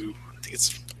moves to, I think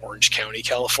it's Orange County,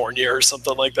 California or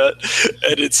something like that.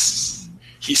 And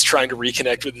he's trying to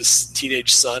reconnect with his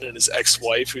teenage son and his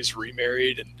ex-wife who's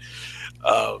remarried. And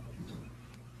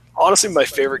honestly, my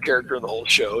favorite character in the whole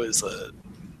show is the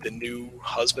new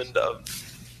husband of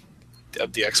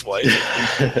the ex-wife.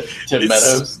 Tim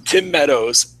Meadows. Tim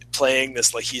Meadows playing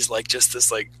this like he's like just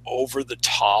this like over the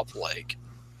top like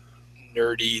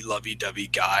nerdy lovey-dovey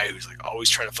guy who's like always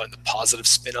trying to find the positive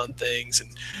spin on things, and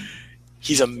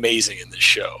he's amazing in this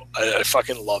show. I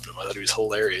fucking loved him. I thought he was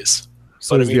hilarious.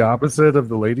 So he's the opposite of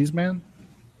the ladies' man?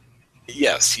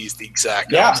 Yes, he's the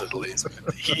exact opposite of the ladies' man.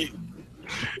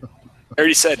 I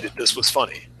already said that this was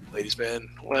funny. Ladies' man,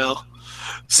 well,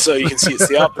 so you can see it's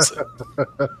the opposite.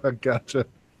 Gotcha.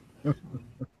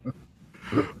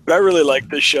 But I really like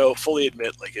this show. Fully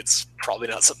admit, like, it's probably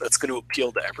not something that's going to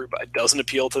appeal to everybody. It doesn't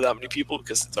appeal to that many people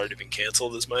because it's already been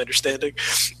canceled, is my understanding.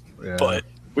 Yeah. But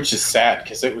which is sad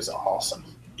because it was awesome.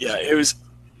 Yeah,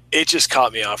 it just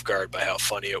caught me off guard by how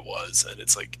funny it was, and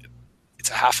it's like it's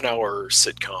a half an hour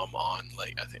sitcom on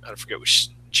like I forget which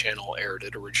channel aired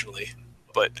it originally,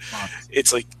 but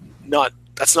it's like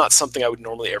that's not something I would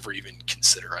normally ever even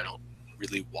consider. I don't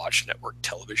really watch network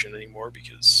television anymore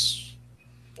because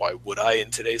why would I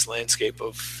in today's landscape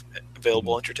of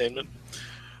available entertainment?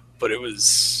 But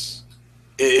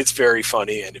it's very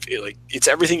funny, and it's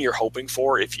everything you're hoping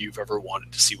for if you've ever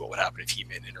wanted to see what would happen if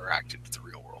He-Man interacted with the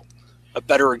real world. A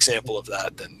better example of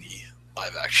that than the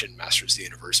live-action Masters of the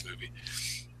Universe movie.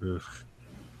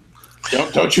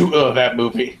 Don't you that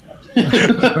movie?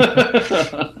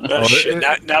 Shit,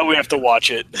 now we have to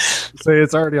watch it. Say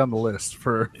it's already on the list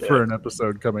for an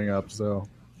episode coming up. So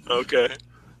okay,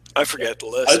 I forget the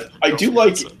list. I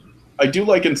do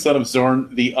like in Son of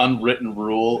Zorn the unwritten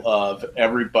rule of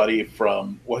everybody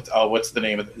from what's the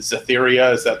name of it?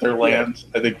 Zetheria? Is that their land?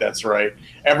 Yeah. I think that's right.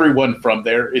 Everyone from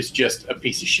there is just a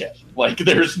piece of shit. Like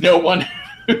there's no one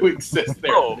who exists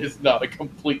there who is not a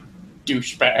complete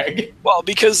douchebag. Well,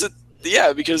 because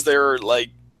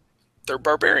they're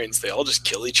barbarians. They all just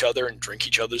kill each other and drink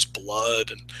each other's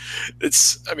blood, and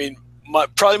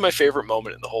probably my favorite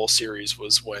moment in the whole series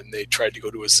was when they tried to go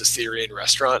to a Zetherian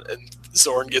restaurant and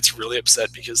Zorn gets really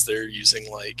upset because they're using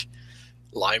like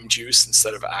lime juice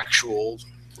instead of actual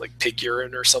like pig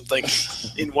urine or something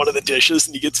in one of the dishes,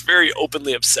 and he gets very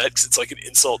openly upset because it's like an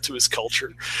insult to his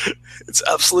culture. It's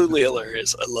absolutely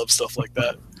hilarious. I love stuff like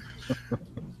that.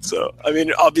 So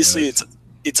obviously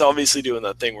it's obviously doing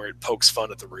that thing where it pokes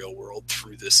fun at the real world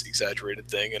through this exaggerated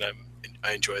thing, and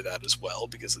I enjoy that as well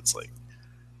because it's like,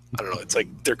 I don't know, it's like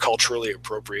they're culturally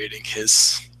appropriating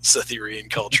his Zetherian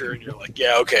culture, and you're like,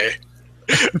 yeah, okay,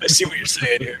 I see what you're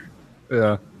saying here.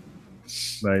 Yeah,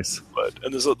 nice.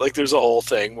 And there's a whole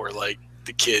thing where like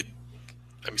the kid,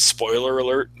 spoiler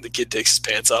alert, the kid takes his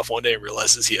pants off one day and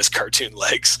realizes he has cartoon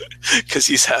legs because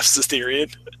he's half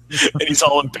Zetherian, and he's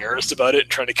all embarrassed about it and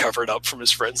trying to cover it up from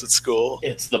his friends at school.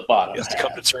 It's the bottom. He has to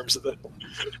come to terms with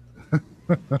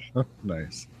it.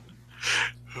 Nice.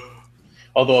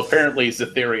 Although apparently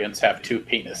Zetherians have two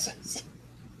penises.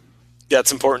 Yeah,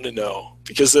 it's important to know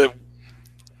because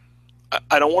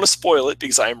I don't want to spoil it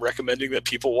because I am recommending that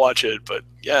people watch it. But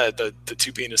yeah, the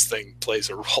two penis thing plays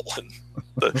a role in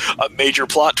a major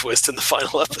plot twist in the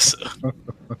final episode,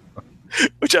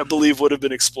 which I believe would have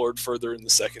been explored further in the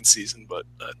second season. But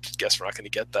I guess we're not going to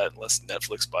get that unless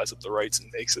Netflix buys up the rights and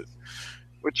makes it.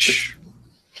 Which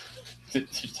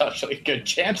there's actually a good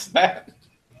chance that.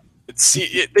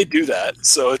 They do that,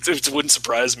 so it wouldn't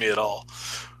surprise me at all,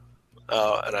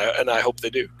 and I hope they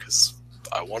do because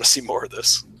I want to see more of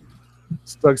this.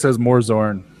 Doug says more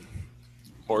Zorn.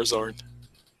 More Zorn.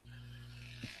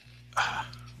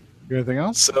 Anything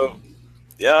else? So,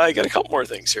 yeah, I got a couple more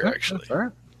things here actually. All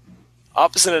right.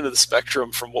 Opposite end of the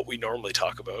spectrum from what we normally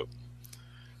talk about.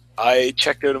 I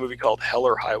checked out a movie called Hell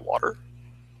or High Water.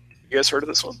 You guys heard of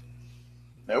this one?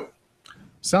 Nope.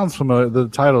 Sounds familiar. The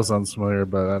title sounds familiar,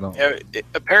 but I don't. Yeah,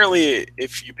 apparently,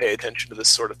 if you pay attention to this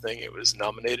sort of thing, it was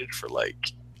nominated for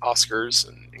like Oscars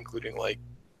and including like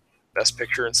Best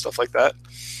Picture and stuff like that.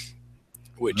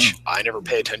 Which I never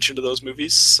pay attention to those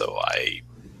movies, so I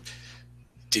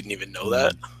didn't even know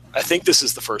that. I think this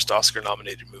is the first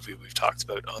Oscar-nominated movie we've talked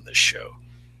about on this show.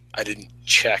 I didn't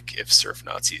check if Surf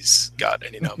Nazis got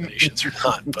any nominations or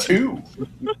not. But two.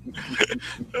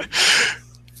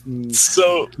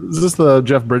 So is this the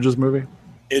Jeff Bridges movie?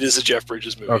 It is a Jeff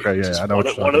Bridges movie. Okay, yeah, I know what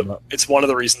you're talking about. It's one of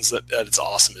the reasons that it's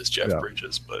awesome is Jeff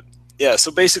Bridges. But yeah,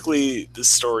 so basically this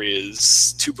story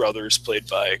is two brothers played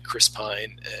by Chris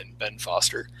Pine and Ben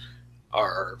Foster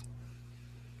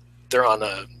they're on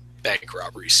a bank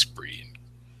robbery spree. And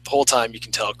the whole time you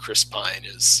can tell Chris Pine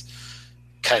is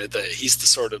kind of he's the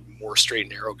sort of more straight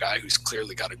and narrow guy who's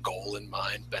clearly got a goal in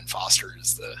mind. Ben Foster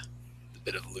is the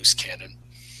bit of a loose cannon.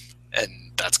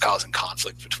 And that's causing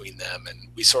conflict between them. And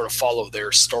we sort of follow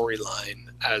their storyline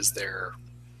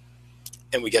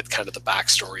and we get kind of the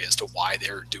backstory as to why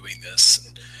they're doing this.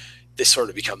 And they sort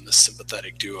of become this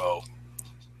sympathetic duo.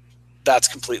 That's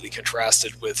completely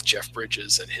contrasted with Jeff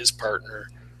Bridges and his partner,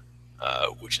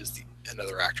 which is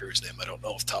another actor whose name I don't know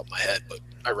off the top of my head, but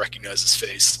I recognize his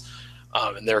face.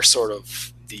 And they're sort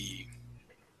of the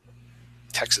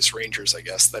Texas Rangers, I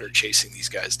guess, that are chasing these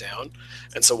guys down.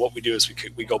 And so what we do is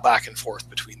we go back and forth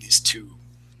between these two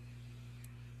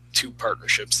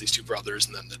partnerships, these two brothers,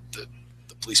 and then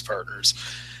the police partners.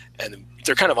 And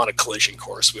they're kind of on a collision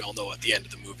course. We all know at the end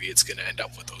of the movie it's going to end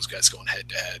up with those guys going head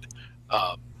to head.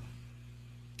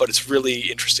 But it's really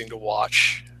interesting to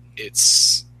watch.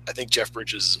 I think Jeff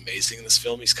Bridges is amazing in this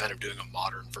film. He's kind of doing a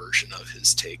modern version of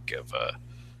his take of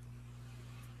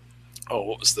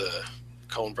what was the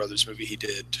Coen Brothers movie he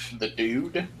did? The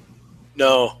Dude?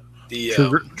 No, the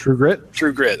True Grit.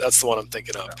 True Grit. That's the one I'm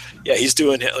thinking of. Yeah, he's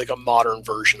doing like a modern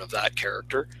version of that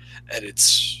character, and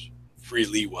it's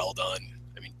really well done.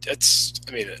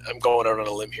 I'm going out on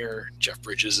a limb here. Jeff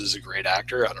Bridges is a great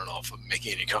actor. I don't know if I'm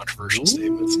making any controversial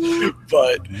statements,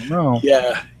 but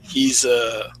yeah, he's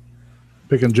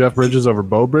picking Jeff Bridges over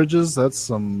Bo Bridges. That's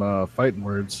some fighting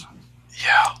words.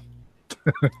 Yeah.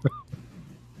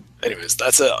 Anyways,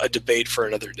 that's a debate for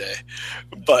another day.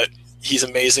 But he's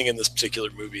amazing in this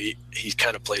particular movie. He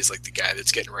kind of plays like the guy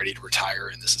that's getting ready to retire,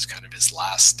 and this is kind of his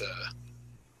last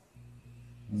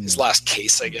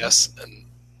case, I guess. And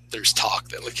there's talk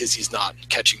that because he's not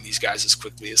catching these guys as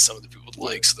quickly as some of the people would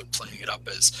like, so they're playing it up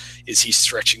as, is he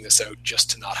stretching this out just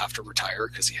to not have to retire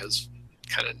because he has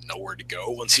kind of nowhere to go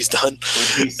once he's done?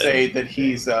 Would he say that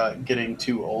he's getting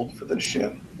too old for this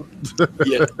shit?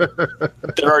 Yeah,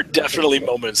 there are definitely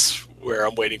moments where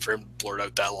I'm waiting for him to blurt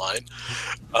out that line.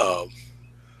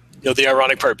 The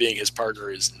ironic part being his partner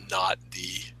is not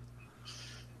the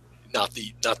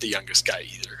youngest guy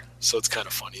either. So it's kind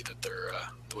of funny that they're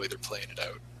the way they're playing it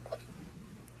out.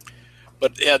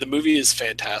 But yeah, the movie is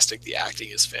fantastic. The acting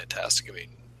is fantastic. I mean,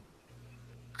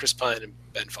 Chris Pine and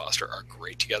Ben Foster are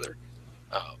great together.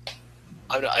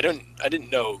 I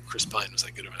didn't know Chris Pine was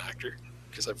that good of an actor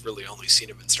because I've really only seen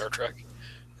him in Star Trek,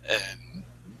 and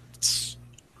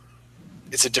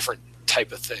it's a different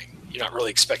type of thing. You're not really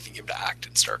expecting him to act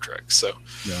in Star Trek, so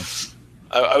yeah.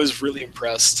 I was really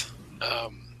impressed.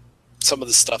 Some of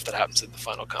the stuff that happens in the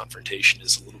final confrontation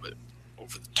is a little bit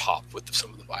over the top with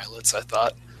some of the violence, I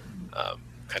thought,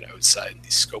 kind of outside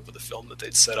the scope of the film that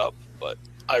they'd set up, but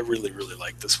I really, really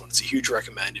like this one. It's a huge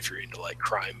recommend if you're into like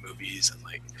crime movies and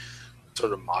like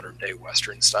sort of modern day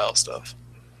Western style stuff.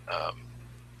 A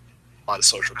lot of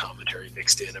social commentary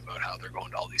mixed in about how they're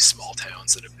going to all these small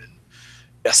towns that have been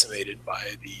decimated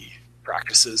by the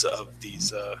practices of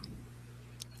these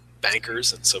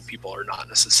bankers, and so people are not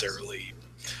necessarily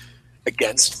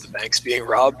against the banks being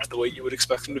robbed the way you would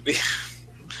expect them to be.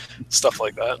 Stuff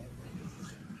like that.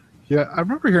 Yeah, I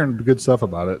remember hearing good stuff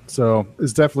about it, so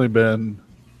it's definitely been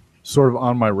sort of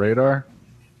on my radar,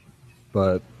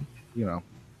 but yeah,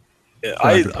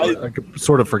 I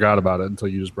sort of forgot about it until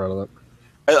you just brought it up.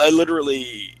 I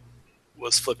literally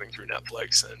was flipping through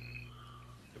Netflix and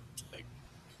like,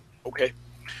 okay,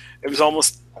 it was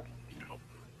almost,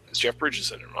 it's Jeff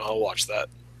Bridges in it. I'll watch that.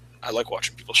 I like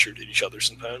watching people shoot at each other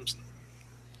sometimes,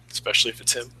 especially if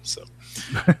it's him. So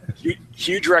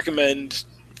huge recommend.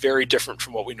 Very different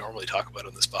from what we normally talk about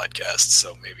on this podcast.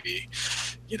 So maybe,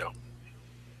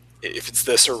 if it's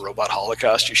this or Robot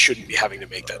Holocaust, you shouldn't be having to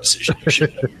make that decision. You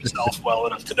should know yourself well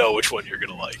enough to know which one you're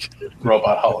going to like.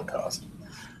 Robot Holocaust.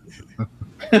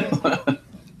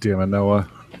 Damn it, Noah.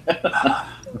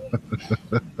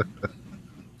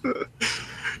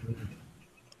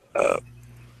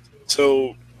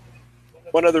 So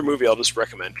one other movie I'll just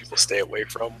recommend people stay away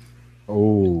from.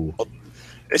 Oh.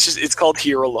 It's called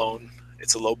Here Alone.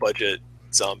 It's a low-budget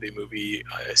zombie movie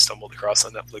I stumbled across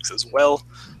on Netflix as well.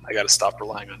 I got to stop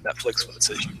relying on Netflix when it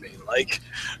says you may like,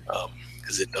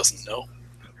 because it doesn't know.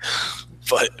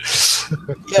 But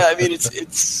yeah, I mean,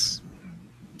 it's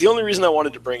the only reason I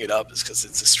wanted to bring it up is because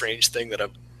it's a strange thing that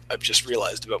I've just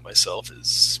realized about myself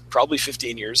is probably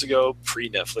 15 years ago,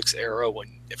 pre-Netflix era, when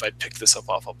if I'd picked this up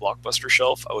off a Blockbuster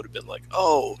shelf, I would have been like,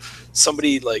 oh,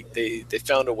 somebody like they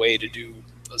found a way to do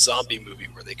a zombie movie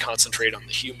where they concentrate on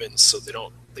the humans so they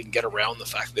can get around the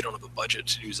fact that they don't have a budget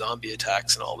to do zombie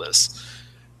attacks and all this.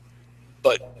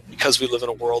 But because we live in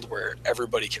a world where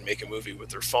everybody can make a movie with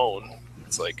their phone,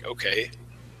 it's like, okay,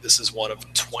 this is one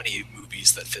of 20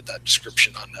 movies that fit that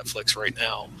description on Netflix right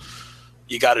now.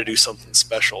 You got to do something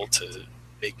special to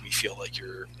make me feel like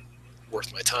you're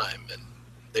worth my time, and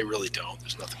they really don't.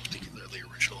 There's nothing particularly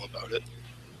original about it.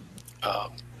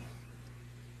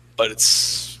 But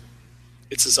it's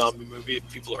a zombie movie.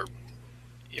 People are,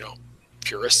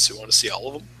 purists who want to see all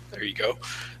of them. there you go.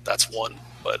 That's one,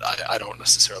 but I don't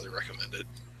necessarily recommend it.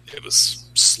 It was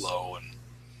slow and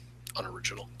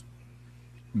unoriginal.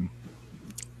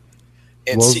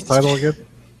 And And what was the title again?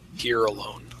 Here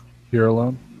Alone. Here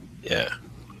Alone? Yeah.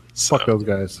 So, Fuck those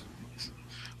guys.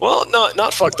 well,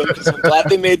 not fuck them, because I'm glad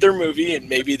they made their movie, and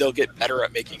maybe they'll get better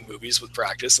at making movies with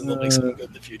practice, and they'll make something good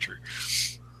in the future.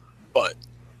 But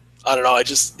I don't know.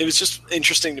 It was just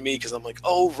interesting to me because I'm like,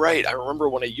 oh right, I remember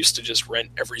when I used to just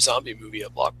rent every zombie movie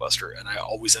at Blockbuster, and I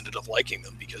always ended up liking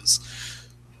them because,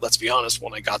 let's be honest,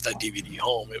 when I got that DVD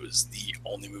home, it was the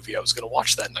only movie I was going to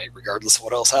watch that night, regardless of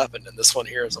what else happened. And this one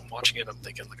here, as I'm watching it, I'm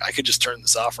thinking like I could just turn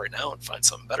this off right now and find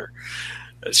something better.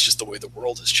 It's just the way the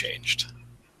world has changed.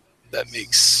 That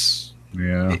makes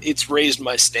it's raised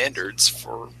my standards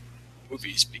for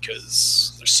movies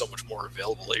because there's so much more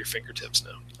available at your fingertips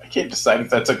now. I can't decide if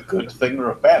that's a good thing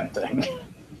or a bad thing.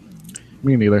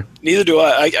 Me neither. Neither do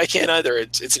I. I can't either.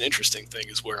 It's an interesting thing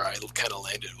is where I kind of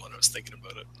landed when I was thinking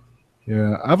about it.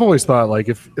 Yeah, I've always thought like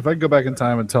if I could go back in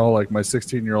time and tell like my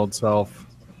 16-year-old self,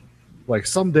 like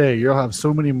someday you'll have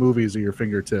so many movies at your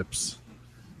fingertips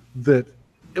that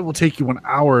it will take you an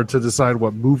hour to decide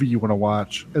what movie you want to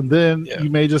watch, and then you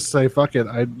may just say fuck it,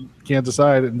 I can't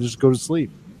decide, and just go to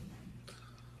sleep.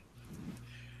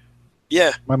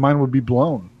 Yeah, my mind would be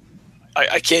blown.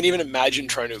 I can't even imagine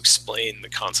trying to explain the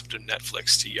concept of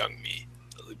Netflix to young me,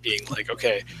 being like,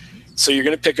 okay, so you're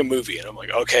going to pick a movie, and I'm like,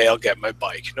 okay, I'll get my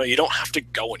bike. No, you don't have to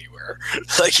go anywhere.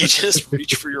 Like, you just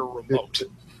reach for your remote.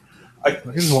 I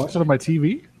can just watch it on my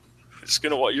TV? You're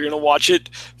going to watch it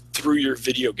through your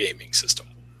video gaming system.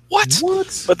 What?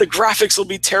 But the graphics will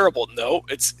be terrible. No,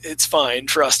 it's fine.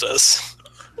 Trust us.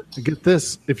 Get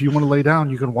this. If you want to lay down,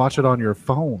 you can watch it on your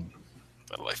phone.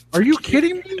 Are you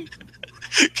kidding me?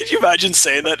 Could you imagine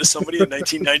saying that to somebody in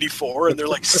 1994 and they're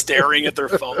like staring at their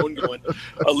phone going,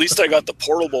 at least I got the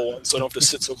portable one so I don't have to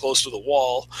sit so close to the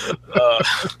wall.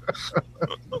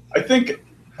 I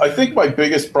think my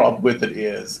biggest problem with it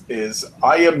is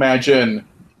I imagine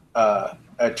a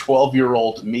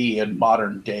 12-year-old me in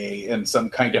modern day in some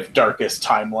kind of darkest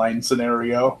timeline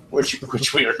scenario,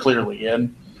 which we are clearly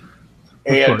in.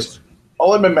 And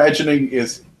all I'm imagining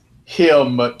is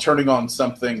him turning on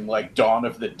something like Dawn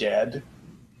of the Dead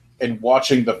and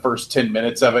watching the first 10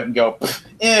 minutes of it and go,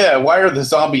 yeah, why are the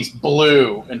zombies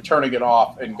blue? And turning it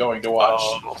off and going to watch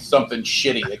something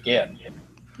shitty again.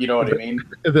 You know what I mean?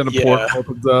 And then a portal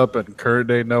opens up and current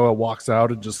day Noah walks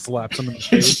out and just slaps him in the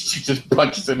face. She just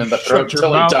punches him in the throat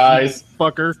until he dies.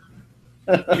 Fucker.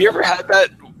 Have you ever had that?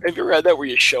 Have you ever had that where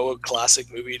you show a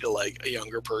classic movie to like a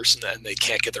younger person and they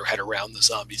can't get their head around the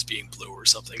zombies being blue or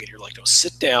something, and you're like, no,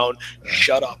 sit down,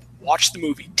 shut up, watch the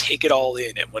movie, take it all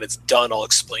in, and when it's done, I'll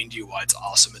explain to you why it's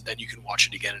awesome, and then you can watch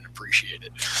it again and appreciate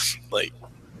it. Like,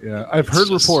 yeah, I've heard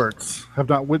reports, have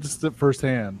not witnessed it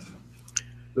firsthand,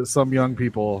 that some young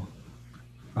people,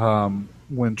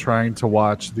 when trying to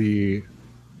watch the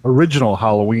original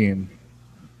Halloween,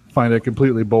 find it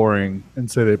completely boring and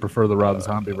say they prefer the Rob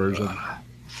Zombie version.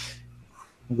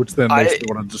 Which then makes me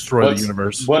want to destroy the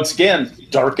universe. Once again,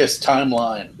 darkest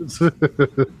timeline.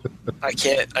 I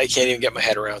can't even get my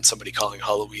head around somebody calling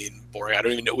Halloween boring.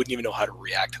 Wouldn't even know how to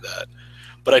react to that.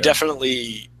 But I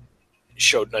definitely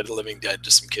showed Night of the Living Dead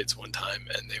to some kids one time,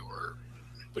 and they were,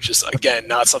 which is again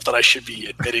not something I should be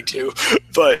admitting to,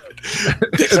 but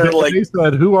they kind of like, they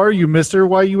said, "Who are you, Mister?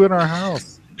 Why are you in our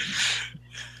house?"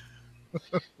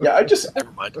 Yeah,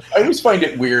 never mind. I always find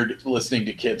it weird listening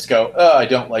to kids go, "Oh, I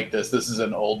don't like this. This is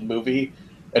an old movie,"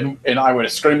 and I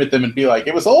would scream at them and be like,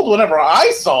 "It was old whenever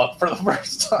I saw it for the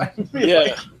first time."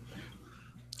 Yeah,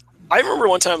 I remember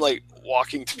one time like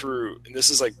walking through, and this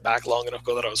is like back long enough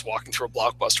ago that I was walking through a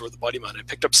Blockbuster with a buddy of mine. I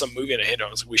picked up some movie and I handed it.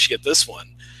 I was like, "We should get this one."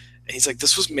 And he's like,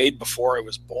 "This was made before I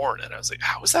was born." And I was like,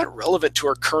 "How is that relevant to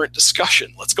our current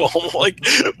discussion? Let's go home." Like,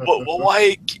 well,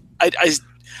 why?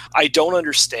 I don't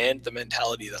understand the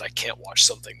mentality that I can't watch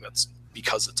something that's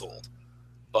because it's old,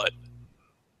 but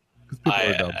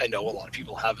I know a lot of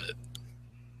people have it.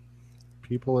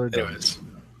 People are dumb. Anyways.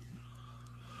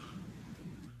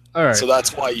 All right. So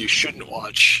that's why you shouldn't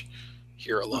watch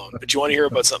Here Alone. But you want to hear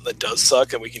about something that does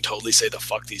suck, and we can totally say the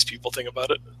fuck these people thing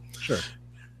about it? Sure.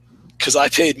 Because I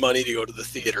paid money to go to the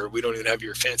theater. We don't even have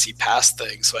your fancy pass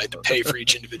thing, so I had to pay for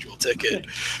each individual ticket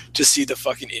to see the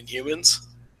fucking Inhumans.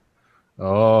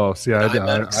 Oh, see, I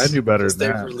knew better than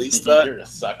that. They released that. You're a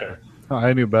sucker.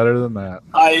 I knew better than that.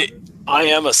 I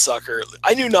am a sucker.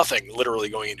 I knew nothing literally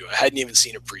going into it. I hadn't even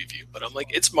seen a preview, but I'm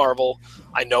like, it's Marvel.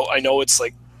 I know it's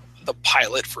like the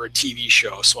pilot for a TV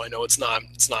show, so I know it's not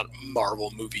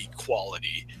Marvel movie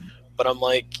quality. But I'm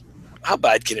like, how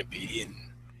bad can it be? And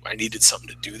I needed something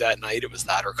to do that night. It was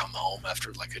that or come home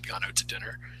after like I'd gone out to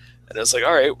dinner. And it's like,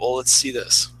 all right, well, let's see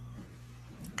this.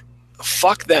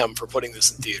 Fuck them for putting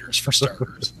this in theaters, for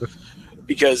starters.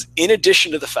 Because in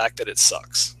addition to the fact that it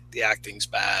sucks, the acting's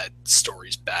bad, the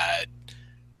story's bad,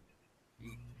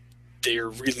 they're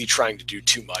really trying to do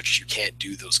too much. You can't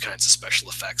do those kinds of special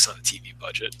effects on a TV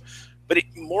budget. But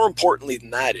more importantly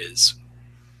than that is,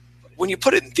 when you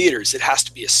put it in theaters, it has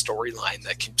to be a storyline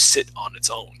that can sit on its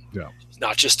own. Yeah.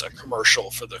 Not just a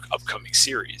commercial for the upcoming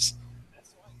series.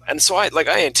 And so I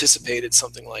anticipated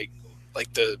something like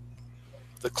the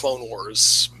Clone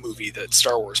Wars movie that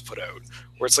Star Wars put out,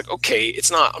 where it's like, okay,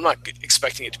 I'm not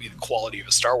expecting it to be the quality of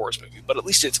a Star Wars movie, but at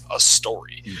least it's a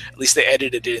story. At least they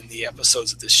edited it in the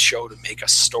episodes of this show to make a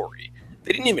story.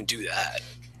 They didn't even do that.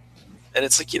 And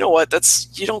it's like, you know what?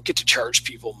 You don't get to charge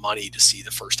people money to see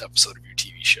the first episode of your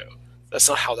TV show. That's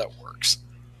not how that works.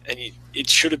 And it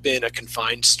should have been a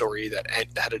confined story that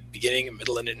had a beginning, a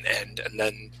middle, and an end, and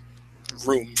then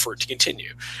room for it to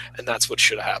continue. And that's what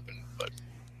should have happened. But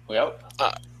Well,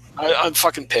 I'm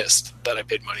fucking pissed that I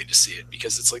paid money to see it,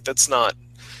 because it's like, that's not...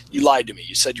 You lied to me.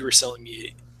 You said you were selling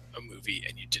me a movie,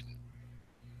 and you didn't.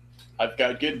 I've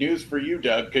got good news for you,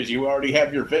 Doug, because you already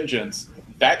have your vengeance.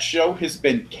 That show has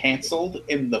been canceled,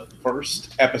 and the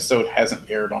first episode hasn't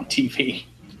aired on TV.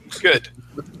 Good.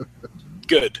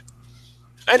 Good.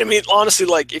 And I mean, honestly,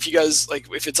 like, if you guys, like,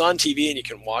 if it's on TV and you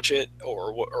can watch it,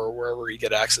 or wherever you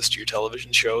get access to your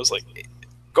television shows, like,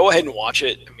 go ahead and watch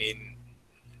it. I mean,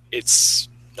 it's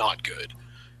not good.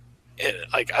 And,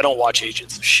 like, I don't watch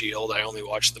Agents of S.H.I.E.L.D. I only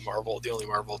watch the only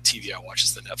Marvel TV I watch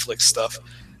is the Netflix stuff.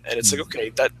 And it's like, okay,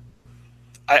 that...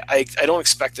 I don't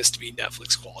expect this to be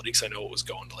Netflix quality, because I know it was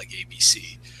going to, like,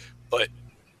 ABC. But...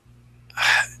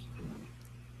 I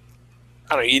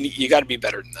don't know, you got to be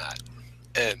better than that.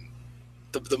 And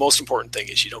the most important thing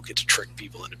is you don't get to trick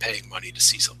people into paying money to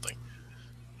see something.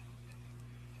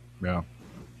 Yeah.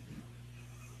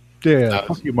 Yeah,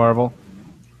 fuck you, Marvel.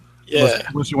 Yeah.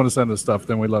 Unless you want to send us stuff,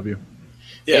 then we love you.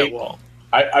 Yeah, Hey, well...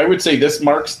 I would say this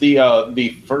marks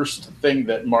the first thing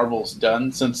that Marvel's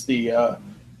done since the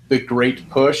great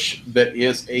push that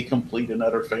is a complete and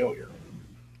utter failure.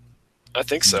 I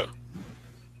think so.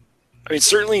 I mean,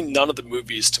 certainly none of the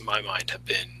movies, to my mind, have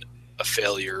been a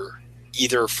failure,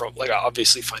 either from, like,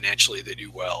 obviously financially they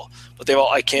do well, but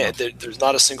there's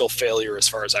not a single failure as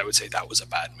far as I would say that was a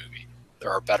bad movie.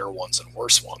 There are better ones and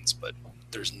worse ones, but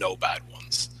there's no bad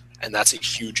ones. And that's a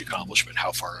huge accomplishment,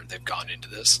 how far they've gone into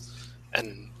this.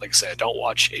 And like I say, I don't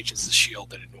watch Agents of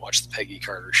S.H.I.E.L.D. I didn't watch the Peggy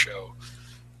Carter show.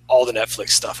 All the Netflix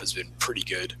stuff has been pretty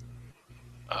good.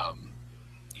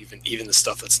 Even the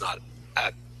stuff that's not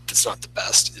the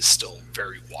best is still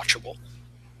very watchable.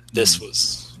 This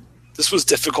was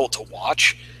difficult to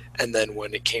watch, and then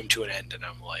when it came to an end, and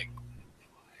I'm like,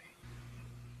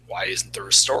 why isn't there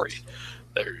a story?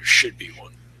 There should be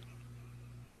one.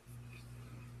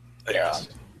 Yeah.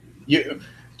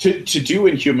 To do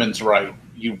Inhumans right,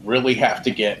 you really have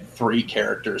to get three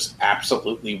characters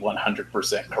absolutely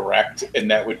 100% correct, and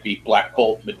that would be Black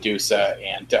Bolt, Medusa,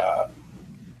 and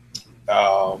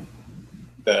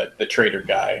the traitor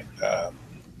guy.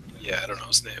 Yeah, I don't know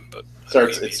his name, but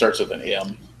It starts with an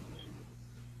M.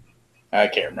 I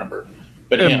can't remember,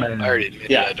 but him. I already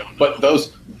admitted I don't know. But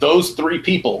those three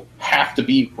people have to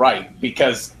be right,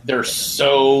 because they're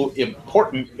so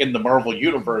important in the Marvel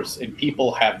universe, and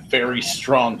people have very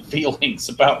strong feelings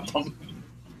about them.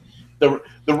 The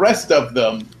rest of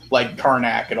them, like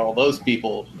Karnak and all those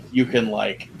people, you can,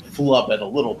 like, flub it a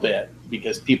little bit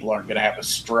because people aren't going to have a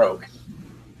stroke.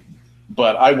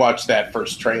 But I watched that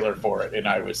first trailer for it, and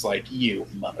I was like, "You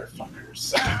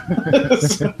motherfuckers!"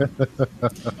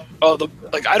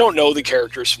 I don't know the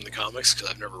characters from the comics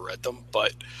because I've never read them,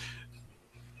 but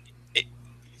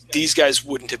these guys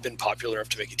wouldn't have been popular enough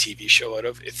to make a TV show out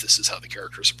of if this is how the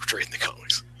characters are portrayed in the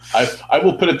comics. I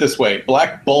will put it this way: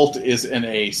 Black Bolt is in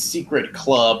a secret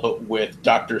club with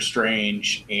Doctor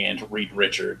Strange and Reed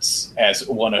Richards as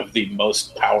one of the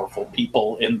most powerful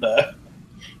people in the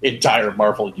entire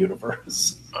Marvel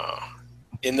universe.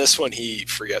 In this one, he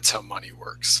forgets how money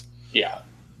works. Yeah.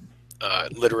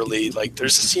 Literally, like,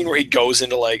 there's a scene where he goes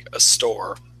into, like, a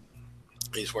store.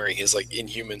 He's wearing his, like,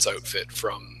 Inhumans outfit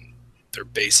from their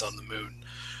base on the moon.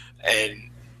 And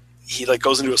he, like,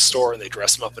 goes into a store and they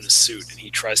dress him up in a suit, and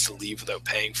he tries to leave without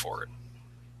paying for it.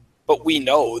 But we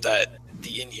know that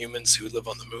the Inhumans who live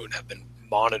on the moon have been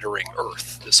monitoring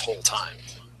Earth this whole time.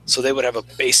 So they would have a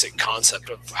basic concept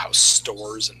of how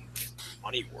stores and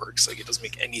money works. Like, it doesn't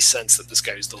make any sense that this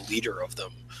guy who's the leader of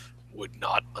them would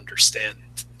not understand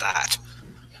that.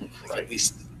 Like, Right. at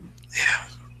least, yeah,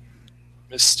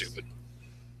 it's stupid.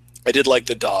 I did like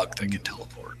the dog that can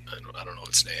teleport. I don't know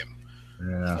its name.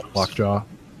 Yeah, Lockjaw.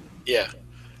 Yeah,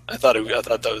 I thought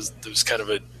that was kind of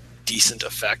a decent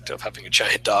effect of having a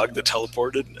giant dog that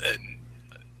teleported, and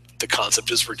the concept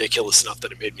is ridiculous enough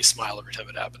that it made me smile every time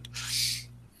it happened.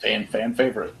 Fan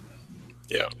favorite.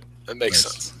 Yeah, that makes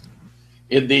sense.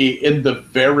 In the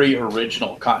very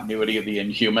original continuity of the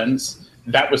Inhumans,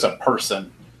 that was a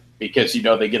person, because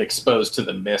they get exposed to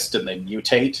the mist and they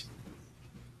mutate.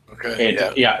 Okay.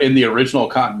 And in the original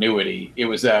continuity, it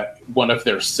was that one of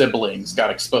their siblings got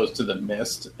exposed to the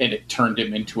mist, and it turned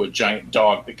him into a giant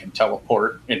dog that can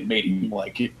teleport, and made him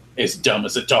like as dumb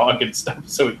as a dog and stuff,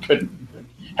 so he couldn't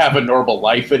have a normal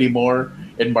life anymore.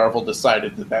 And Marvel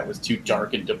decided that was too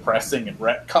dark and depressing and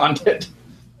retconned it.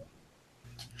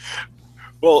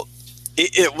 Well,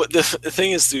 the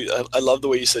thing is, dude, I love the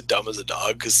way you said dumb as a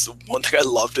dog, because one thing I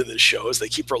loved in this show is they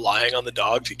keep relying on the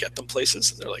dog to get them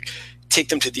places. And they're like, take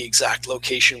them to the exact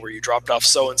location where you dropped off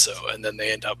so-and-so. And then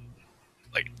they end up,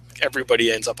 like,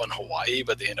 everybody ends up on Hawaii,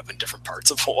 but they end up in different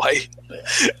parts of Hawaii.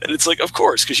 And it's like, of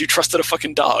course, because you trusted a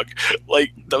fucking dog.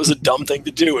 Like, that was a dumb thing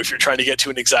to do if you're trying to get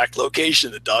to an exact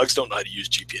location. The dogs don't know how to use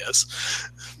GPS.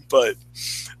 But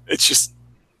it's just,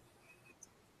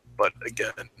 but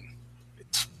again,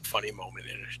 it's a funny moment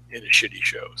in a shitty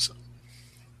show. So.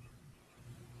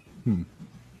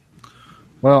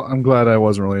 Well, I'm glad I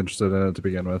wasn't really interested in it to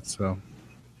begin with. So,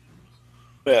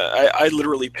 yeah, I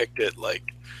literally picked it like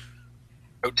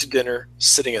out to dinner,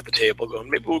 sitting at the table, going,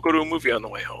 maybe we'll go to a movie on the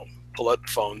way home. Pull out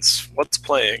the phones. What's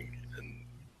playing? And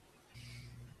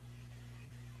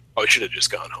I should have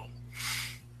just gone home.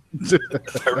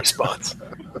 My response.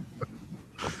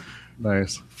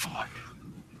 Nice. Fuck.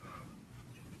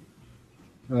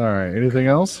 All right. Anything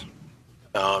else?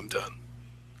 No, I'm done.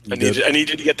 I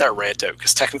needed to get that rant out,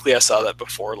 because technically I saw that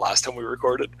before last time we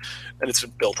recorded, and it's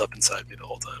been built up inside me the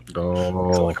whole time.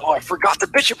 Oh, I'm like, I forgot to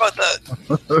bitch about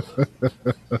that.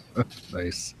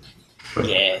 Nice.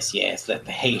 Yes, let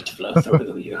the hate flow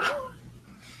through you.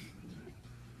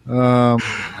 All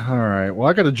right. Well,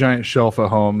 I got a giant shelf at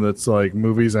home that's like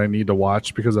movies I need to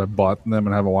watch because I bought them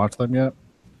and haven't watched them yet.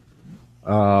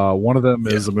 One of them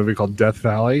is a movie called Death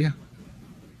Valley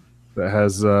that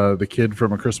has the kid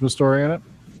from A Christmas Story in it.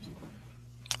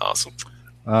 Awesome.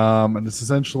 And it's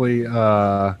essentially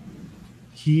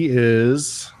he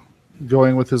is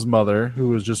going with his mother, who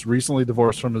was just recently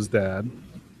divorced from his dad,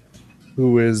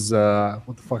 who is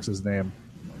what the fuck's his name?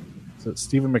 Is it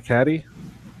Stephen McCaddy?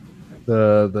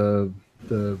 The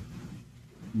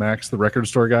Max, the record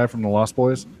store guy from the Lost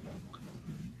Boys.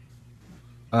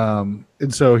 And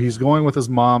so he's going with his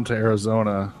mom to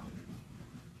Arizona,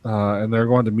 and they're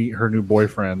going to meet her new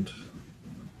boyfriend.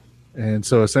 And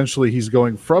so essentially he's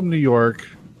going from New York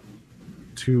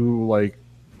to like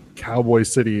Cowboy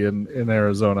City in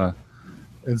Arizona.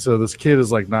 And so this kid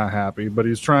is like not happy, but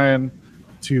he's trying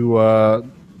to,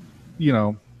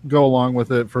 go along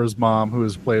with it for his mom, who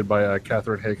is played by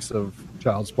Catherine Hicks of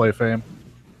Child's Play fame.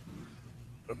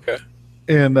 Okay.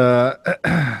 And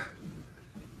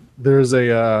there's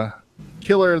a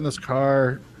killer in this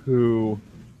car who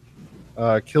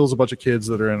kills a bunch of kids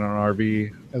that are in an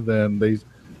RV, and then they,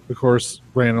 of course,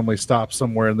 randomly stop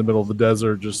somewhere in the middle of the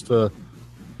desert just to,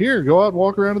 go out and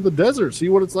walk around in the desert, see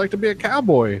what it's like to be a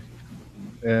cowboy.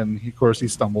 And of course, he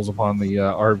stumbles upon the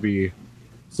RV.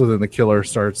 So then the killer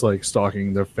starts like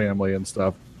stalking their family and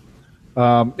stuff.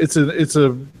 It's a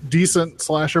decent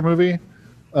slasher movie.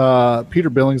 Peter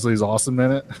Billingsley's awesome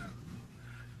in it.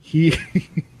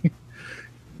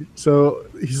 So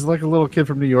he's like a little kid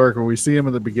from New York. When we see him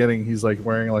in the beginning, he's like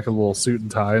wearing like a little suit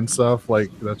and tie and stuff. Like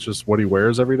that's just what he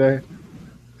wears every day.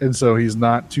 And so he's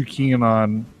not too keen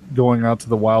on going out to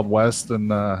the Wild West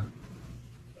and I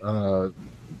don't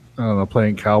know,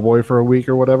 playing cowboy for a week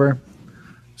or whatever.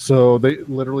 So they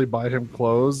literally buy him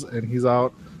clothes, and he's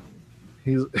out.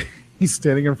 He's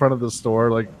standing in front of the store,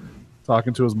 like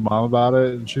talking to his mom about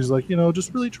it, and she's like,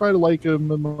 just really try to like him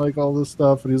and like all this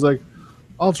stuff. And he's like,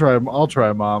 I'll try,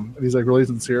 Mom. And he's like really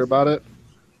sincere about it.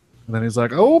 And then he's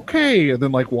like, okay, and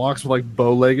then like walks with like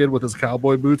bow-legged with his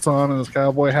cowboy boots on and his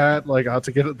cowboy hat, like out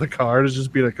to get at the car to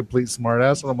just being a complete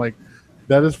smartass. And I'm like,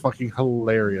 that is fucking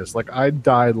hilarious. Like I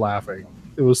died laughing.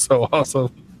 It was so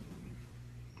awesome.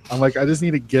 I'm like, I just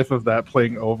need a GIF of that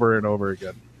playing over and over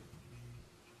again.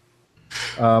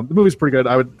 The movie's pretty good.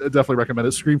 I would definitely recommend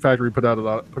it. Scream Factory put it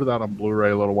out on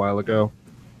Blu-ray a little while ago.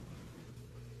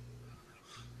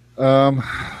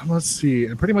 Let's see.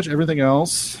 And pretty much everything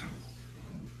else,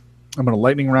 I'm going to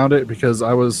lightning round it because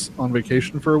I was on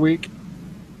vacation for a week.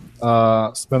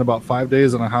 Spent about 5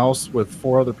 days in a house with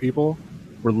 4 other people,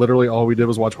 where literally all we did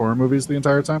was watch horror movies the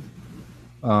entire time.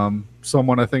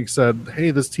 Someone I think said, hey,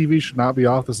 this TV should not be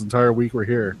off this entire week we're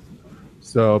here.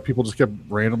 So people just kept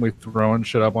randomly throwing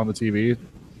shit up on the TV.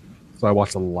 So I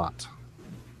watched a lot.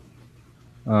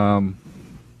 Let's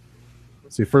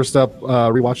see. First up,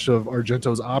 rewatch of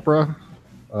Argento's Opera.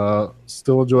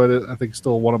 Still enjoyed it. I think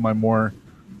still one of my more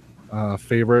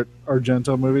favorite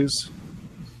Argento movies.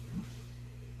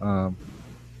 Some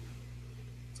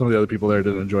of the other people there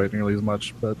didn't enjoy it nearly as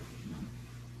much, but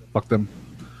fuck them.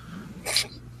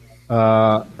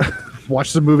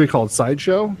 Watched a movie called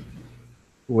Sideshow,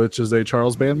 which is a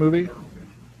Charles Band movie.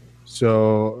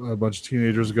 So a bunch of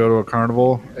teenagers go to a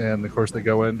carnival, and of course they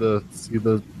go in to see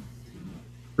the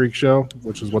freak show,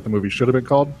 which is what the movie should have been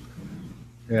called.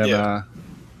 And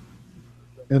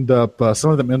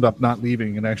some of them end up not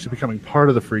leaving and actually becoming part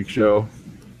of the freak show.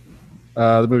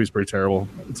 The movie's pretty terrible.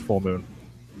 It's full moon.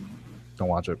 Don't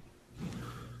watch it.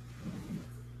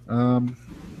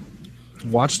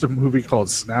 Watched a movie called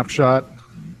Snapshot.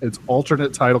 Its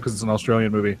alternate title, because it's an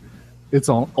Australian movie, its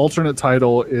alternate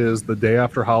title is The Day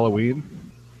After Halloween.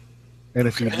 And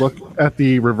if you look at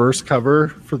the reverse cover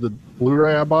for the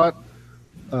Blu-ray I bought,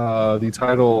 the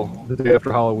title The Day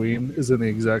After Halloween is in the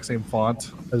exact same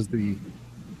font as the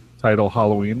title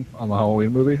Halloween on the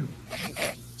Halloween movie.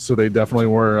 So they definitely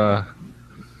were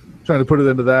trying to put it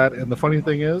into that. And the funny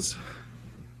thing is,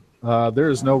 there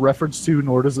is no reference to,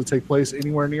 nor does it take place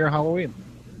anywhere near Halloween.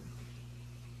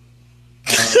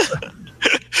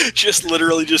 Just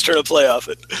literally just trying to play off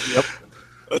it. Yep.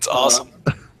 That's awesome.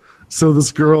 So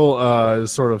this girl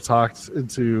is sort of talked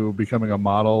into becoming a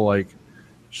model. Like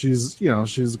she's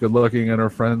good looking, and her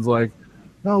friends like,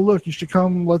 no, look, you should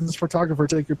come let this photographer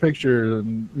take your picture,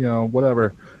 and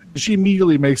whatever. She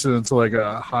immediately makes it into like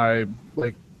a high,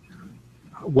 like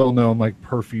well-known like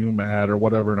perfume ad or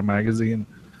whatever in a magazine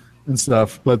and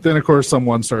stuff. But then of course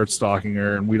someone starts stalking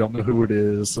her, and we don't know who it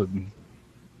is and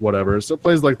whatever. So it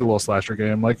plays like the little slasher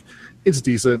game. Like it's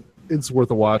decent. It's worth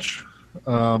a watch.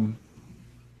 I don't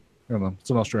know.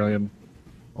 It's an Australian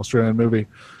movie.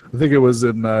 I think it was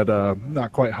in that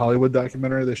Not Quite Hollywood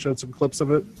documentary. They showed some clips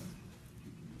of it.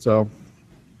 So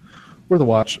worth a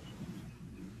watch.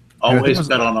 Always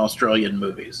bet on Australian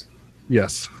movies.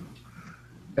 Yes.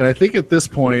 And I think at this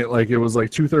point, like it was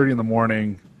like 2:30 in the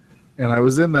morning, and I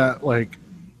was in that like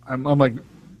I'm like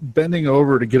bending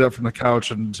over to get up from the couch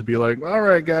and to be like, all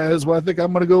right, guys, well, I think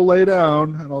I'm going to go lay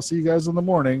down and I'll see you guys in the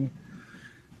morning.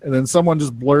 And then someone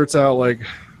just blurts out like,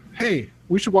 hey,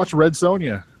 we should watch Red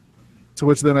Sonja. To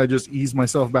which then I just ease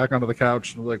myself back onto the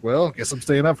couch and was like, well, I guess I'm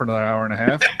staying up for another hour and a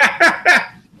half.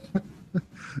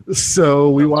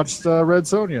 So we watched Red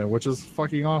Sonja, which is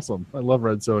fucking awesome. I love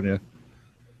Red Sonja.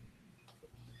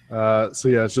 So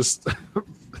yeah, it's just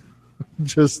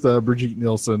Brigitte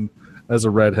Nielsen as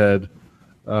a redhead,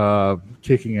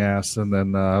 kicking ass, and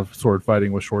then sword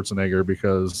fighting with Schwarzenegger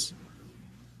because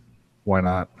why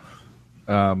not?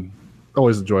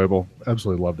 Always enjoyable.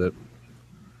 Absolutely loved it.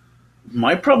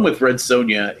 My problem with Red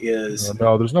Sonja is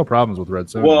no, there's no problems with Red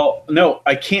Sonja. Well, no,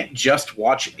 I can't just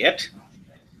watch it.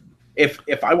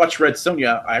 If I watch Red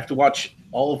Sonja, I have to watch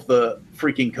all of the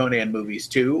freaking Conan movies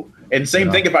too. And same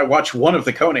thing if I watch one of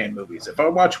the Conan movies. If I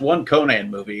watch one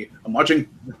Conan movie, I'm watching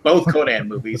both Conan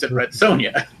movies and Red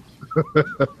Sonja.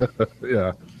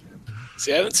 Yeah.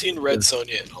 See, I haven't seen Red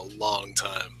Sonja in a long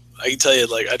time. I can tell you,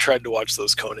 like, I tried to watch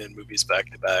those Conan movies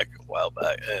back to back a while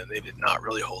back, and they did not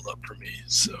really hold up for me.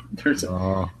 So there's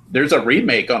a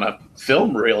remake on a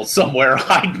film reel somewhere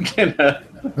hiding in a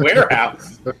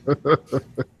warehouse.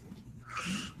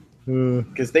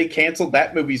 Because they canceled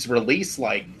that movie's release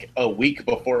like a week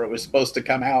before it was supposed to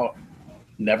come out.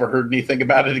 Never heard anything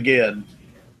about it again.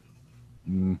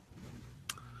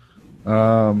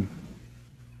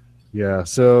 Yeah,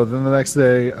 so then the next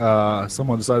day,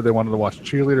 someone decided they wanted to watch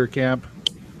Cheerleader Camp.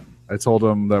 I told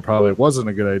them that probably wasn't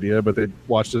a good idea, but they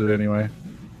watched it anyway.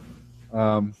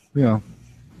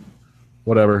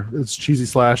 Whatever. It's cheesy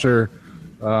slasher,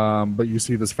 but you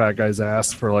see this fat guy's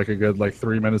ass for like a good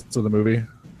 3 minutes of the movie,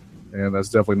 and that's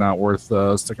definitely not worth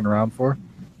sticking around for.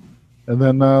 And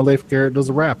then Leif Garrett does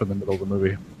a rap in the middle of the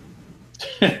movie.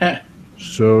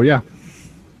 So, yeah.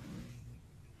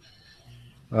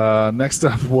 Next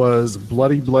up was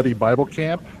Bloody Bloody Bible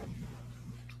Camp.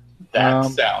 That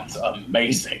sounds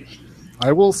amazing.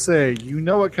 I will say, you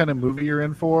know what kind of movie you're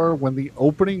in for when the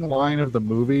opening line of the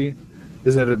movie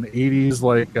is at an 80s,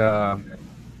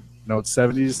 it's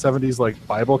 70s, like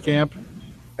Bible camp,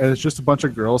 and it's just a bunch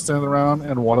of girls standing around,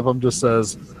 and one of them just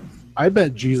says, I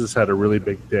bet Jesus had a really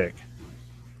big dick.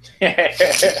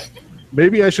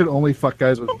 Maybe I should only fuck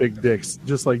guys with big dicks,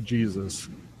 just like Jesus.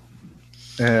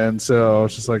 And so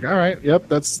it's just like, all right, yep,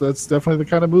 that's definitely the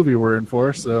kind of movie we're in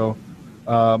for. So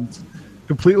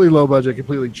completely low budget,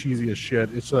 completely cheesy as shit.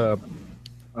 It's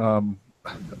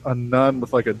a nun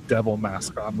with like a devil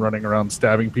mask on, running around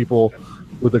stabbing people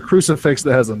with a crucifix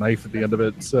that has a knife at the end of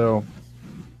it. So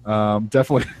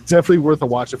definitely worth a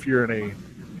watch if you're in a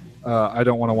I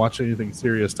don't want to watch anything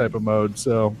serious type of mode.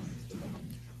 So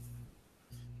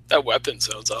that weapon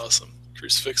sounds awesome.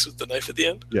 Crucifix with the knife at the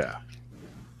end. Yeah.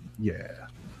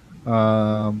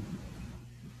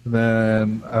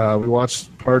 Then we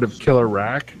watched part of Killer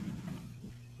Rack,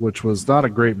 which was not a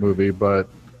great movie, but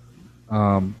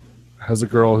has a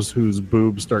girl whose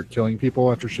boobs start killing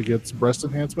people after she gets breast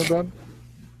enhancement done.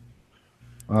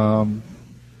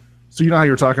 So you know how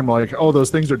you're talking about, like, oh,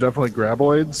 those things are definitely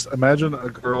graboids? Imagine a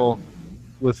girl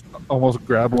with almost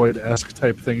graboid-esque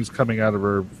type things coming out of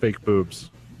her fake boobs.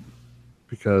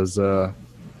 Because,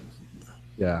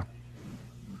 yeah.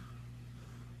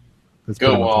 That's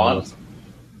Go on.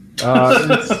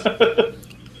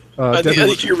 I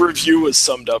think your review was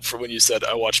summed up for when you said,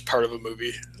 I watched part of a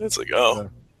movie. It's like, oh.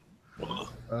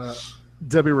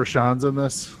 Debbie Rashawn's in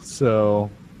this, so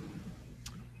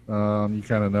you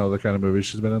kind of know the kind of movie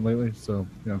she's been in lately. So,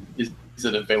 yeah. Is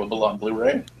it available on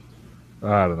Blu-ray?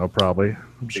 I don't know, probably.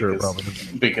 I'm sure probably.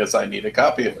 Because I need a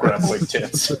copy of Graboid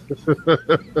Tits.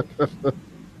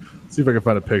 See if I can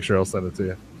find a picture. I'll send it to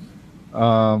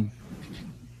you.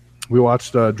 We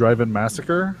watched Drive-In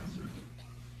Massacre.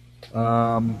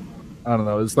 I don't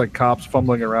know. It's like cops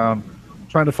fumbling around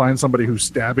trying to find somebody who's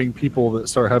stabbing people that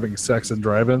start having sex in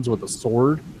drive-ins with a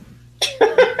sword.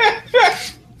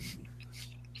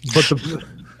 But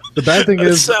the bad thing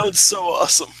is... That sounds so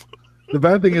awesome. The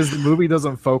bad thing is the movie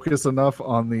doesn't focus enough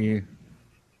on the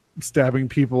stabbing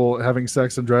people having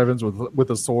sex in drive-ins with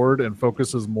a sword, and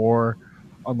focuses more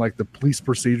on like the police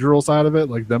procedural side of it,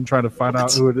 like them trying to find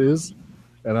out who it is.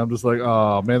 And I'm just like,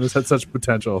 oh man, this had such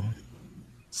potential.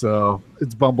 So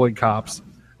it's bumbling cops.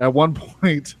 At one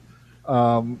point,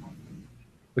 the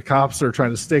cops are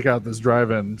trying to stake out this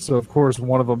drive-in. So of course,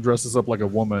 one of them dresses up like a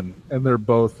woman, and they're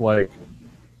both like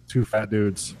two fat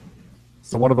dudes.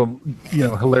 So one of them,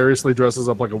 hilariously dresses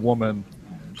up like a woman,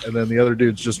 and then the other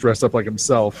dude's just dressed up like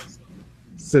himself,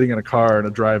 sitting in a car in a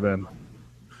drive-in. And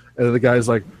then the guy's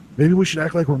like, maybe we should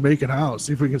act like we're making out,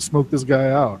 see if we can smoke this guy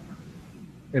out.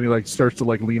 And he like starts to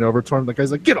like lean over to him. The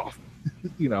guy's like, get off.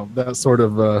 That sort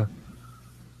of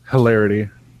hilarity.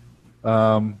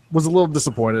 Was a little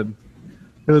disappointed.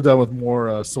 Could have done with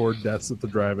more sword deaths at the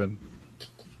drive-in.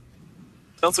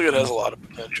 Sounds like it has a lot of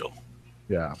potential.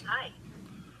 Yeah.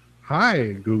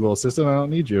 Hi, Google Assistant. I don't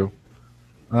need you.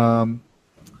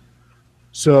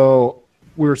 So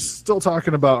we're still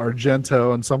talking about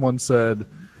Argento, and someone said,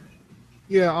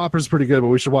 yeah, Opera's pretty good, but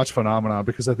we should watch Phenomena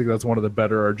because I think that's one of the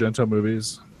better Argento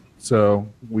movies. So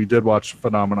we did watch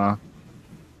Phenomena,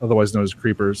 otherwise known as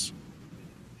Creepers.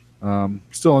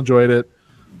 Still enjoyed it.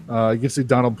 You can see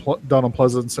Donald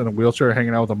Pleasance in a wheelchair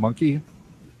hanging out with a monkey.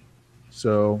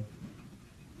 So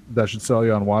that should sell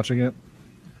you on watching it.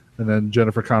 And then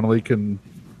Jennifer Connelly can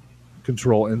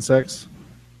control insects.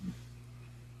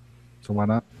 So why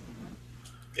not?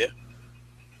 Yeah.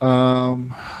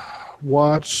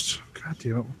 Watched... God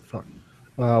damn it! Fuck.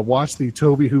 Watch the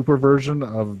Tobe Hooper version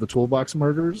of the Toolbox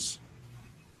Murders.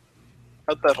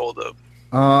 How'd that hold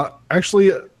up?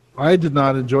 Actually, I did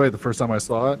not enjoy it the first time I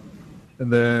saw it,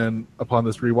 and then upon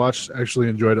this rewatch, actually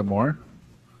enjoyed it more.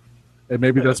 And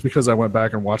maybe that's because I went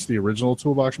back and watched the original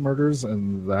Toolbox Murders,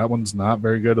 and that one's not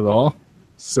very good at all.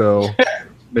 So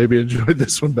maybe enjoyed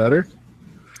this one better.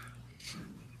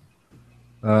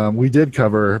 We did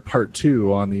cover part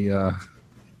 2 on the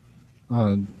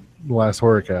last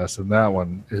Horrorcast, and that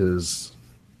one is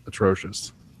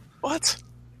atrocious. What?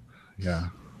 Yeah.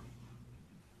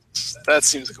 That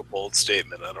seems like a bold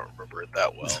statement. I don't remember it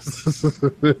that well.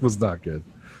 It was not good.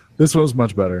 This one was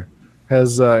much better.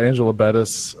 Has Angela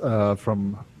Bettis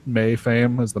from May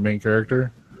fame as the main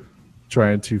character,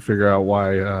 trying to figure out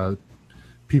why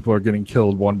people are getting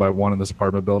killed one by one in this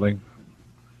apartment building.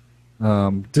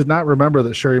 Did not remember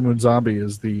that Sherry Moon Zombie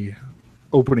is the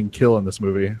opening kill in this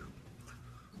movie.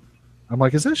 I'm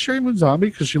like, is that Sherry Moon Zombie?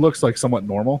 Because she looks like somewhat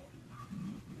normal.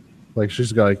 Like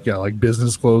she's got like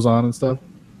business clothes on and stuff.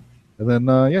 And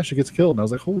then she gets killed, and I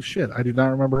was like, holy shit, I do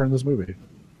not remember her in this movie.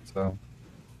 So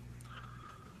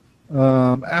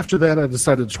after that, I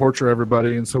decided to torture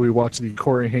everybody, and so we watched the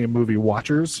Corey Haim movie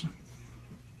Watchers.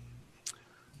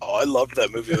 Oh, I loved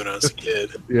that movie when I was a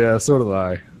kid. Yeah, so did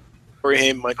I. Corey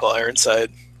Haim, Michael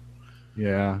Ironside.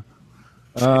 Yeah.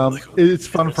 It's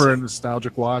fun for a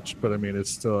nostalgic watch, but I mean,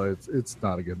 it's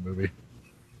not a good movie.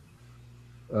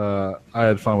 I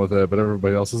had fun with it, but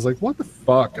everybody else is like, what the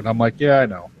fuck? And I'm like, yeah, I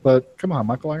know. But come on,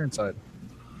 Michael Ironside.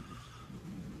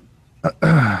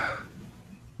 I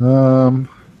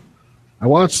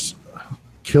watched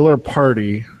Killer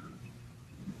Party,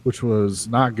 which was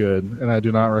not good, and I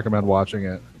do not recommend watching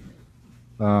it.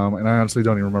 And I honestly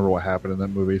don't even remember what happened in that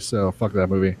movie, so fuck that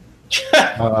movie.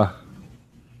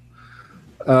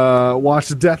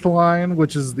 Watched Deathline,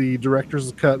 which is the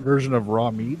director's cut version of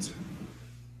Raw Meat.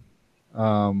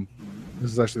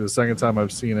 This is actually the second time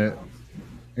I've seen it,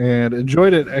 and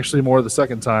enjoyed it actually more the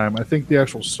second time. I think the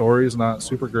actual story is not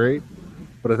super great,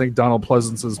 but I think Donald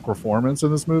Pleasance's performance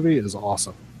in this movie is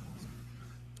awesome.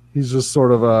 He's just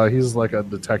sort of he's like a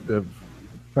detective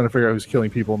trying to figure out who's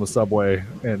killing people in the subway,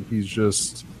 and he's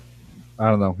just, I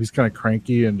don't know, he's kind of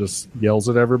cranky and just yells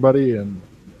at everybody, and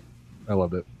I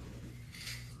loved it.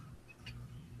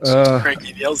 Cranky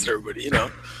and yells at everybody, you know.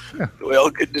 Yeah. The way all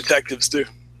good detectives do.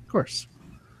 Of course.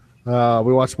 We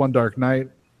watched One Dark Night.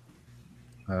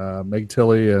 Meg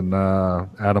Tilly and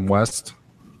Adam West.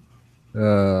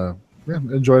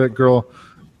 Enjoyed it, girl.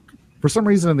 For some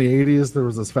reason in the 80s, there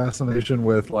was this fascination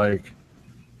with like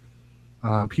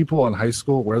people in high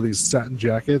school wear these satin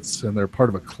jackets and they're part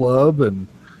of a club. And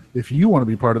if you want to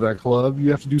be part of that club,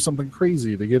 you have to do something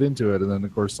crazy to get into it. And then,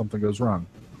 of course, something goes wrong.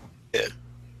 Yeah.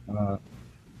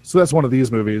 So that's one of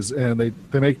these movies. And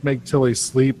they make Meg Tilly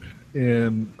sleep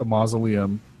in a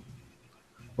mausoleum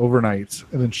overnight.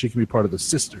 And then she can be part of the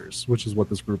Sisters, which is what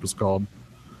this group is called.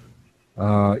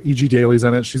 E.G. Daly's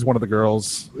in it. She's one of the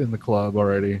girls in the club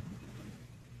already.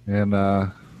 And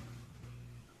and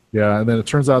then it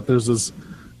turns out there's this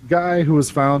guy who was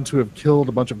found to have killed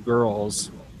a bunch of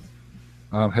girls,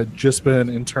 had just been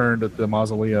interned at the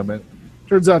mausoleum. It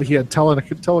turns out he had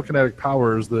telekinetic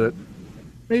powers that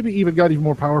maybe got even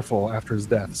more powerful after his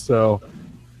death. So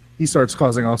he starts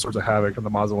causing all sorts of havoc in the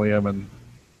mausoleum and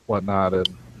whatnot. And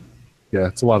yeah,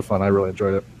 it's a lot of fun. I really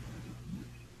enjoyed it.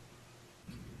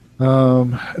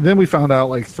 Then we found out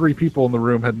like 3 people in the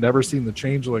room had never seen The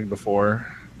Changeling before.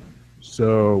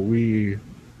 So we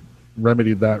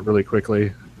remedied that really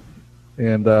quickly.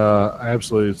 And I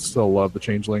absolutely still love The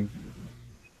Changeling.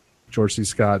 George C.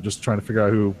 Scott just trying to figure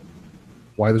out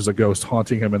why there's a ghost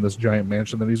haunting him in this giant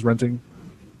mansion that he's renting.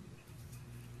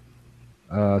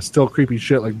 Still creepy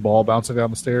shit like Ball bouncing down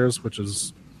the stairs, which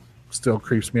is still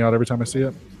creeps me out every time I see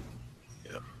it.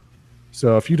 Yeah.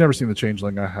 So if you've never seen The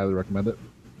Changeling, I highly recommend it.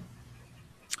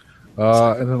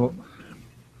 And then, what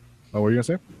were you gonna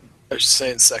say? I was just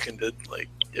saying, seconded. Like,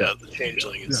 yeah, The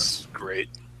Changeling is great.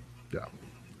 Yeah.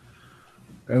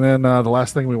 And then the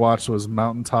last thing we watched was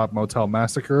Mountaintop Motel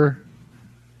Massacre,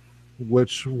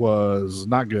 which was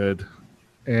not good.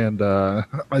 And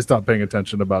I stopped paying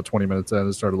attention about 20 minutes in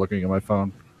and started looking at my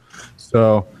phone.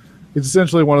 So it's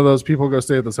essentially one of those people go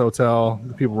stay at this hotel.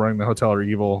 The people running the hotel are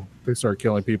evil. They start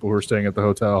killing people who are staying at the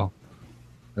hotel.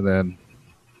 And then,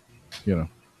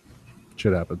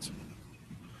 shit happens.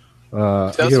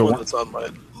 That's the one that's on my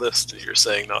list that you're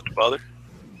saying not to bother.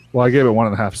 Well, I gave it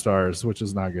 1.5 stars, which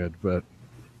is not good, but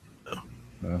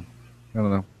I don't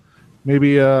know.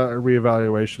 Maybe a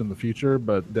reevaluation in the future,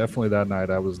 but definitely that night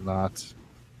I was not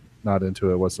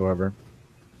into it whatsoever.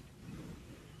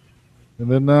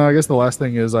 And then I guess the last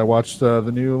thing is I watched the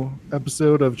new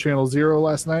episode of Channel Zero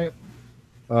last night.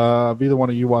 Have either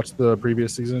one of you watched the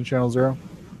previous season of Channel Zero?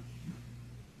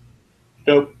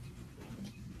 Nope.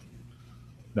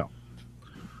 No.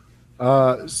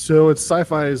 So it's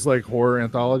Sci-Fi's like horror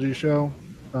anthology show.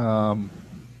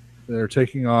 They're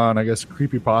taking on, I guess,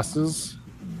 creepypastas.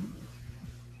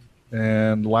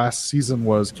 And last season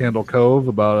was Candle Cove,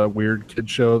 about a weird kid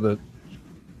show that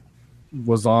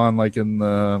was on like in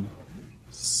the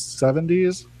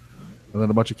 70s. And then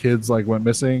a bunch of kids like went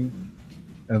missing.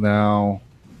 And now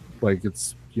like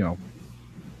it's,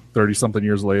 30 something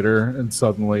years later, and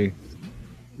suddenly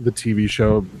the TV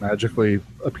show magically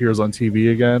appears on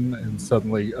TV again, and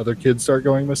suddenly other kids start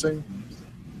going missing.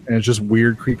 And it's just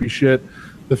weird, creepy shit.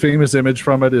 The famous image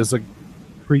from it is a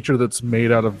creature that's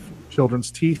made out of children's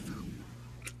teeth.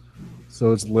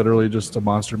 So it's literally just a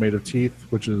monster made of teeth,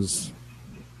 which is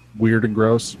weird and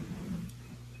gross.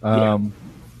 That's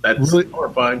really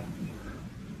horrifying.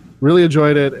 Really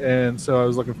enjoyed it, and so I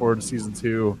was looking forward to season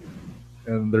 2.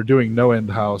 And they're doing No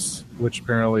End House, which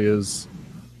apparently is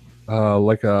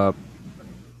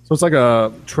it's like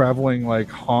a traveling like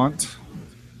haunt,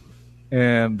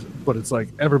 but it's like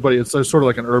everybody. It's sort of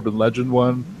like an urban legend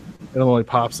one. It only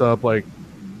pops up like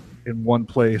in one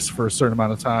place for a certain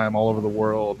amount of time all over the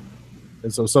world.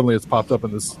 And so suddenly it's popped up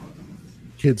in this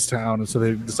kid's town, and so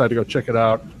they decide to go check it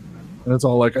out. And it's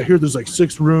all like, I hear there's like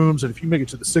 6 rooms, and if you make it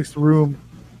to the 6th room,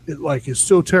 it like is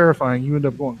so terrifying you end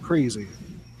up going crazy.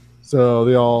 So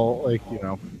they all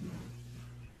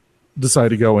decide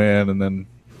to go in, and then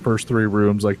first 3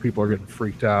 rooms, like people are getting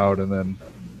freaked out, and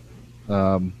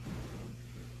then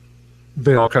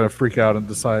they all kind of freak out and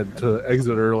decide to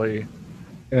exit early.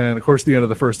 And of course, the end of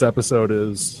the first episode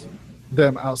is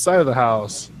them outside of the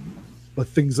house, but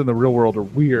things in the real world are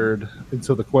weird. And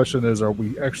so the question is, are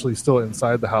we actually still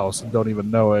inside the house and don't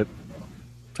even know it?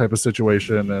 Type of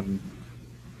situation. And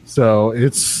so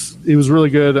it was really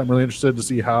good. I'm really interested to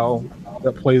see how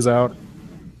that plays out.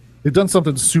 They've done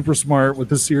something super smart with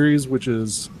this series, which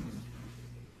is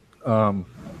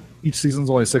each season's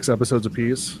only 6 episodes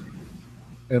apiece,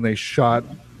 and they shot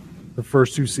the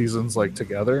first 2 seasons like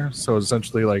together. So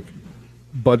essentially, like,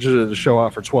 budgeted to show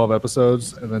out for 12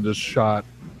 episodes, and then just shot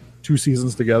 2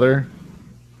 seasons together.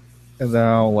 And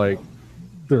now, like,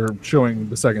 they're showing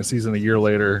the second season a year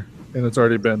later, and it's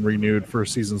already been renewed for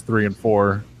seasons 3 and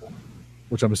 4,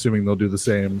 which I'm assuming they'll do the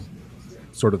same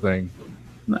sort of thing.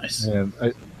 Nice. And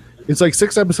it's like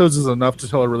 6 episodes is enough to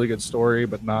tell a really good story,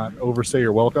 but not overstay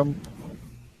your welcome.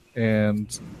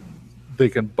 And they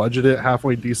can budget it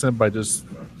halfway decent by just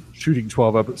shooting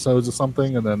 12 episodes of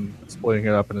something and then splitting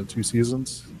it up into 2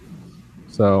 seasons.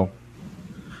 So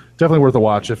definitely worth a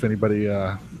watch if anybody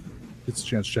gets a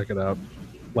chance to check it out.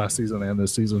 Last season and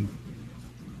this season.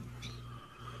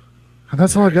 And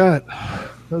that's all I got.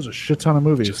 That was a shit ton of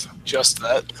movies. Just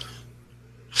that.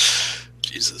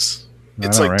 Jesus.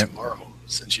 It's know, like right? tomorrow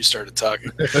since you started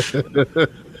talking.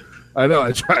 I know.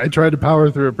 I tried to power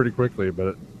through it pretty quickly,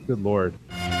 but good Lord.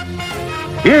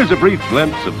 Here's a brief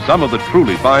glimpse of some of the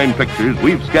truly fine pictures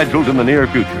we've scheduled in the near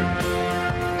future.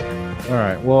 All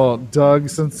right. Well, Doug,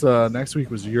 since next week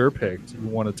was your pick, do you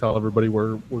want to tell everybody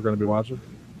where we're going to be watching?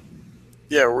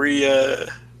 Yeah, we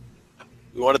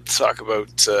wanted to talk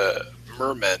about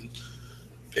mermen,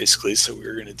 basically. So we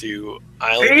were going to do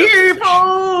Island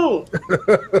People!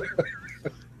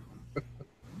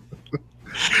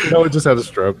 No, it just had a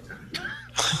stroke.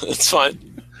 It's fine.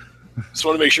 Just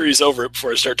want to make sure he's over it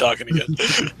before I start talking again.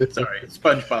 Sorry,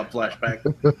 SpongeBob flashback.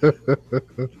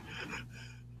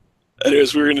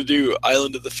 Anyways, we were going to do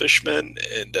Island of the Fishmen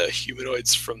and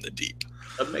Humanoids from the Deep.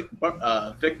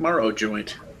 A Vic Morrow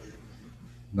joint.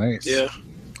 Nice. Yeah.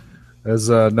 As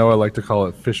Noah liked to call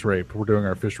it, fish rape. We're doing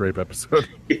our fish rape episode.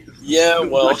 Yeah,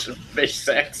 well, Bunch of fish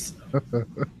sex.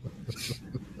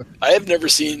 I have never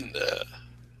seen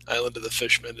Island of the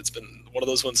Fishmen. It's been one of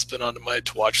those ones that's been on my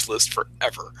to-watch list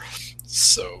forever.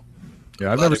 So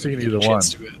Yeah, I've never seen either one.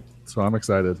 So I'm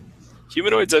excited.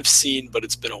 Humanoids I've seen, but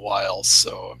it's been a while,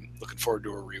 so I'm looking forward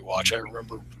to a rewatch. I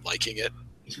remember liking it,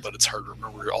 but it's hard to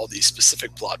remember all these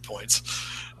specific plot points.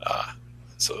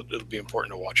 So it'll be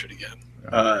important to watch it again.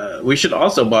 We should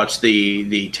also watch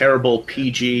the terrible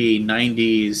PG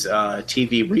 90s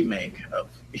TV remake of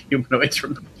Humanoids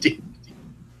from the Deep.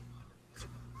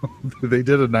 They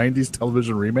did a 90s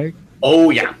television remake? Oh,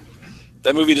 yeah.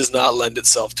 That movie does not lend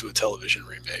itself to a television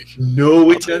remake.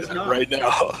 No, it does not. Right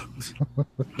now.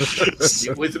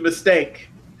 It was a mistake.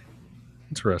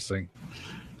 Interesting.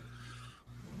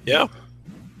 Yeah.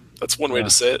 That's one way to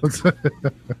say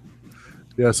it.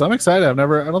 Yeah, so I'm excited. I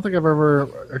don't think I've ever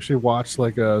actually watched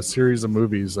like a series of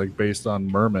movies like based on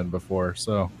mermen before.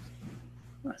 So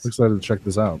Nice. I'm excited to check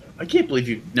this out. I can't believe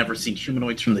you've never seen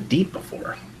Humanoids from the Deep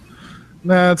before.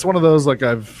 Nah, it's one of those like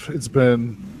it's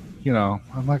been,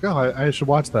 I'm like, oh, I should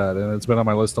watch that, and it's been on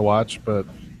my list to watch, but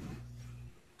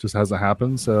just hasn't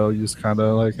happened. So you just kind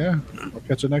of like, I'll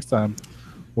catch it next time.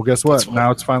 Well, guess what? Now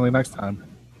it's finally next time.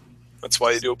 That's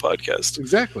why you do a podcast.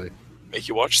 Exactly. Make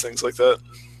you watch things like that.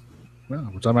 Yeah,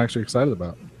 which I'm actually excited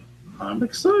about. I'm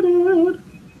excited.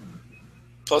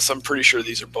 Plus, I'm pretty sure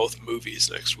these are both movies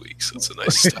next week, so it's a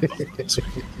nice step up.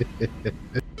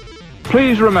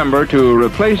 Please remember to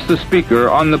replace the speaker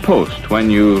on the post when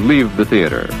you leave the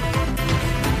theater.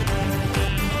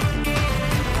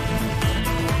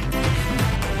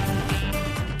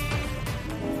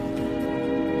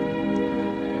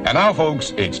 And now,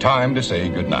 folks, it's time to say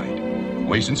goodnight.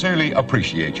 We sincerely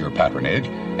appreciate your patronage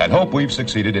and hope we've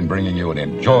succeeded in bringing you an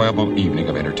enjoyable evening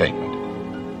of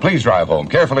entertainment. Please drive home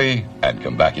carefully and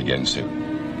come back again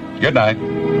soon. Good night.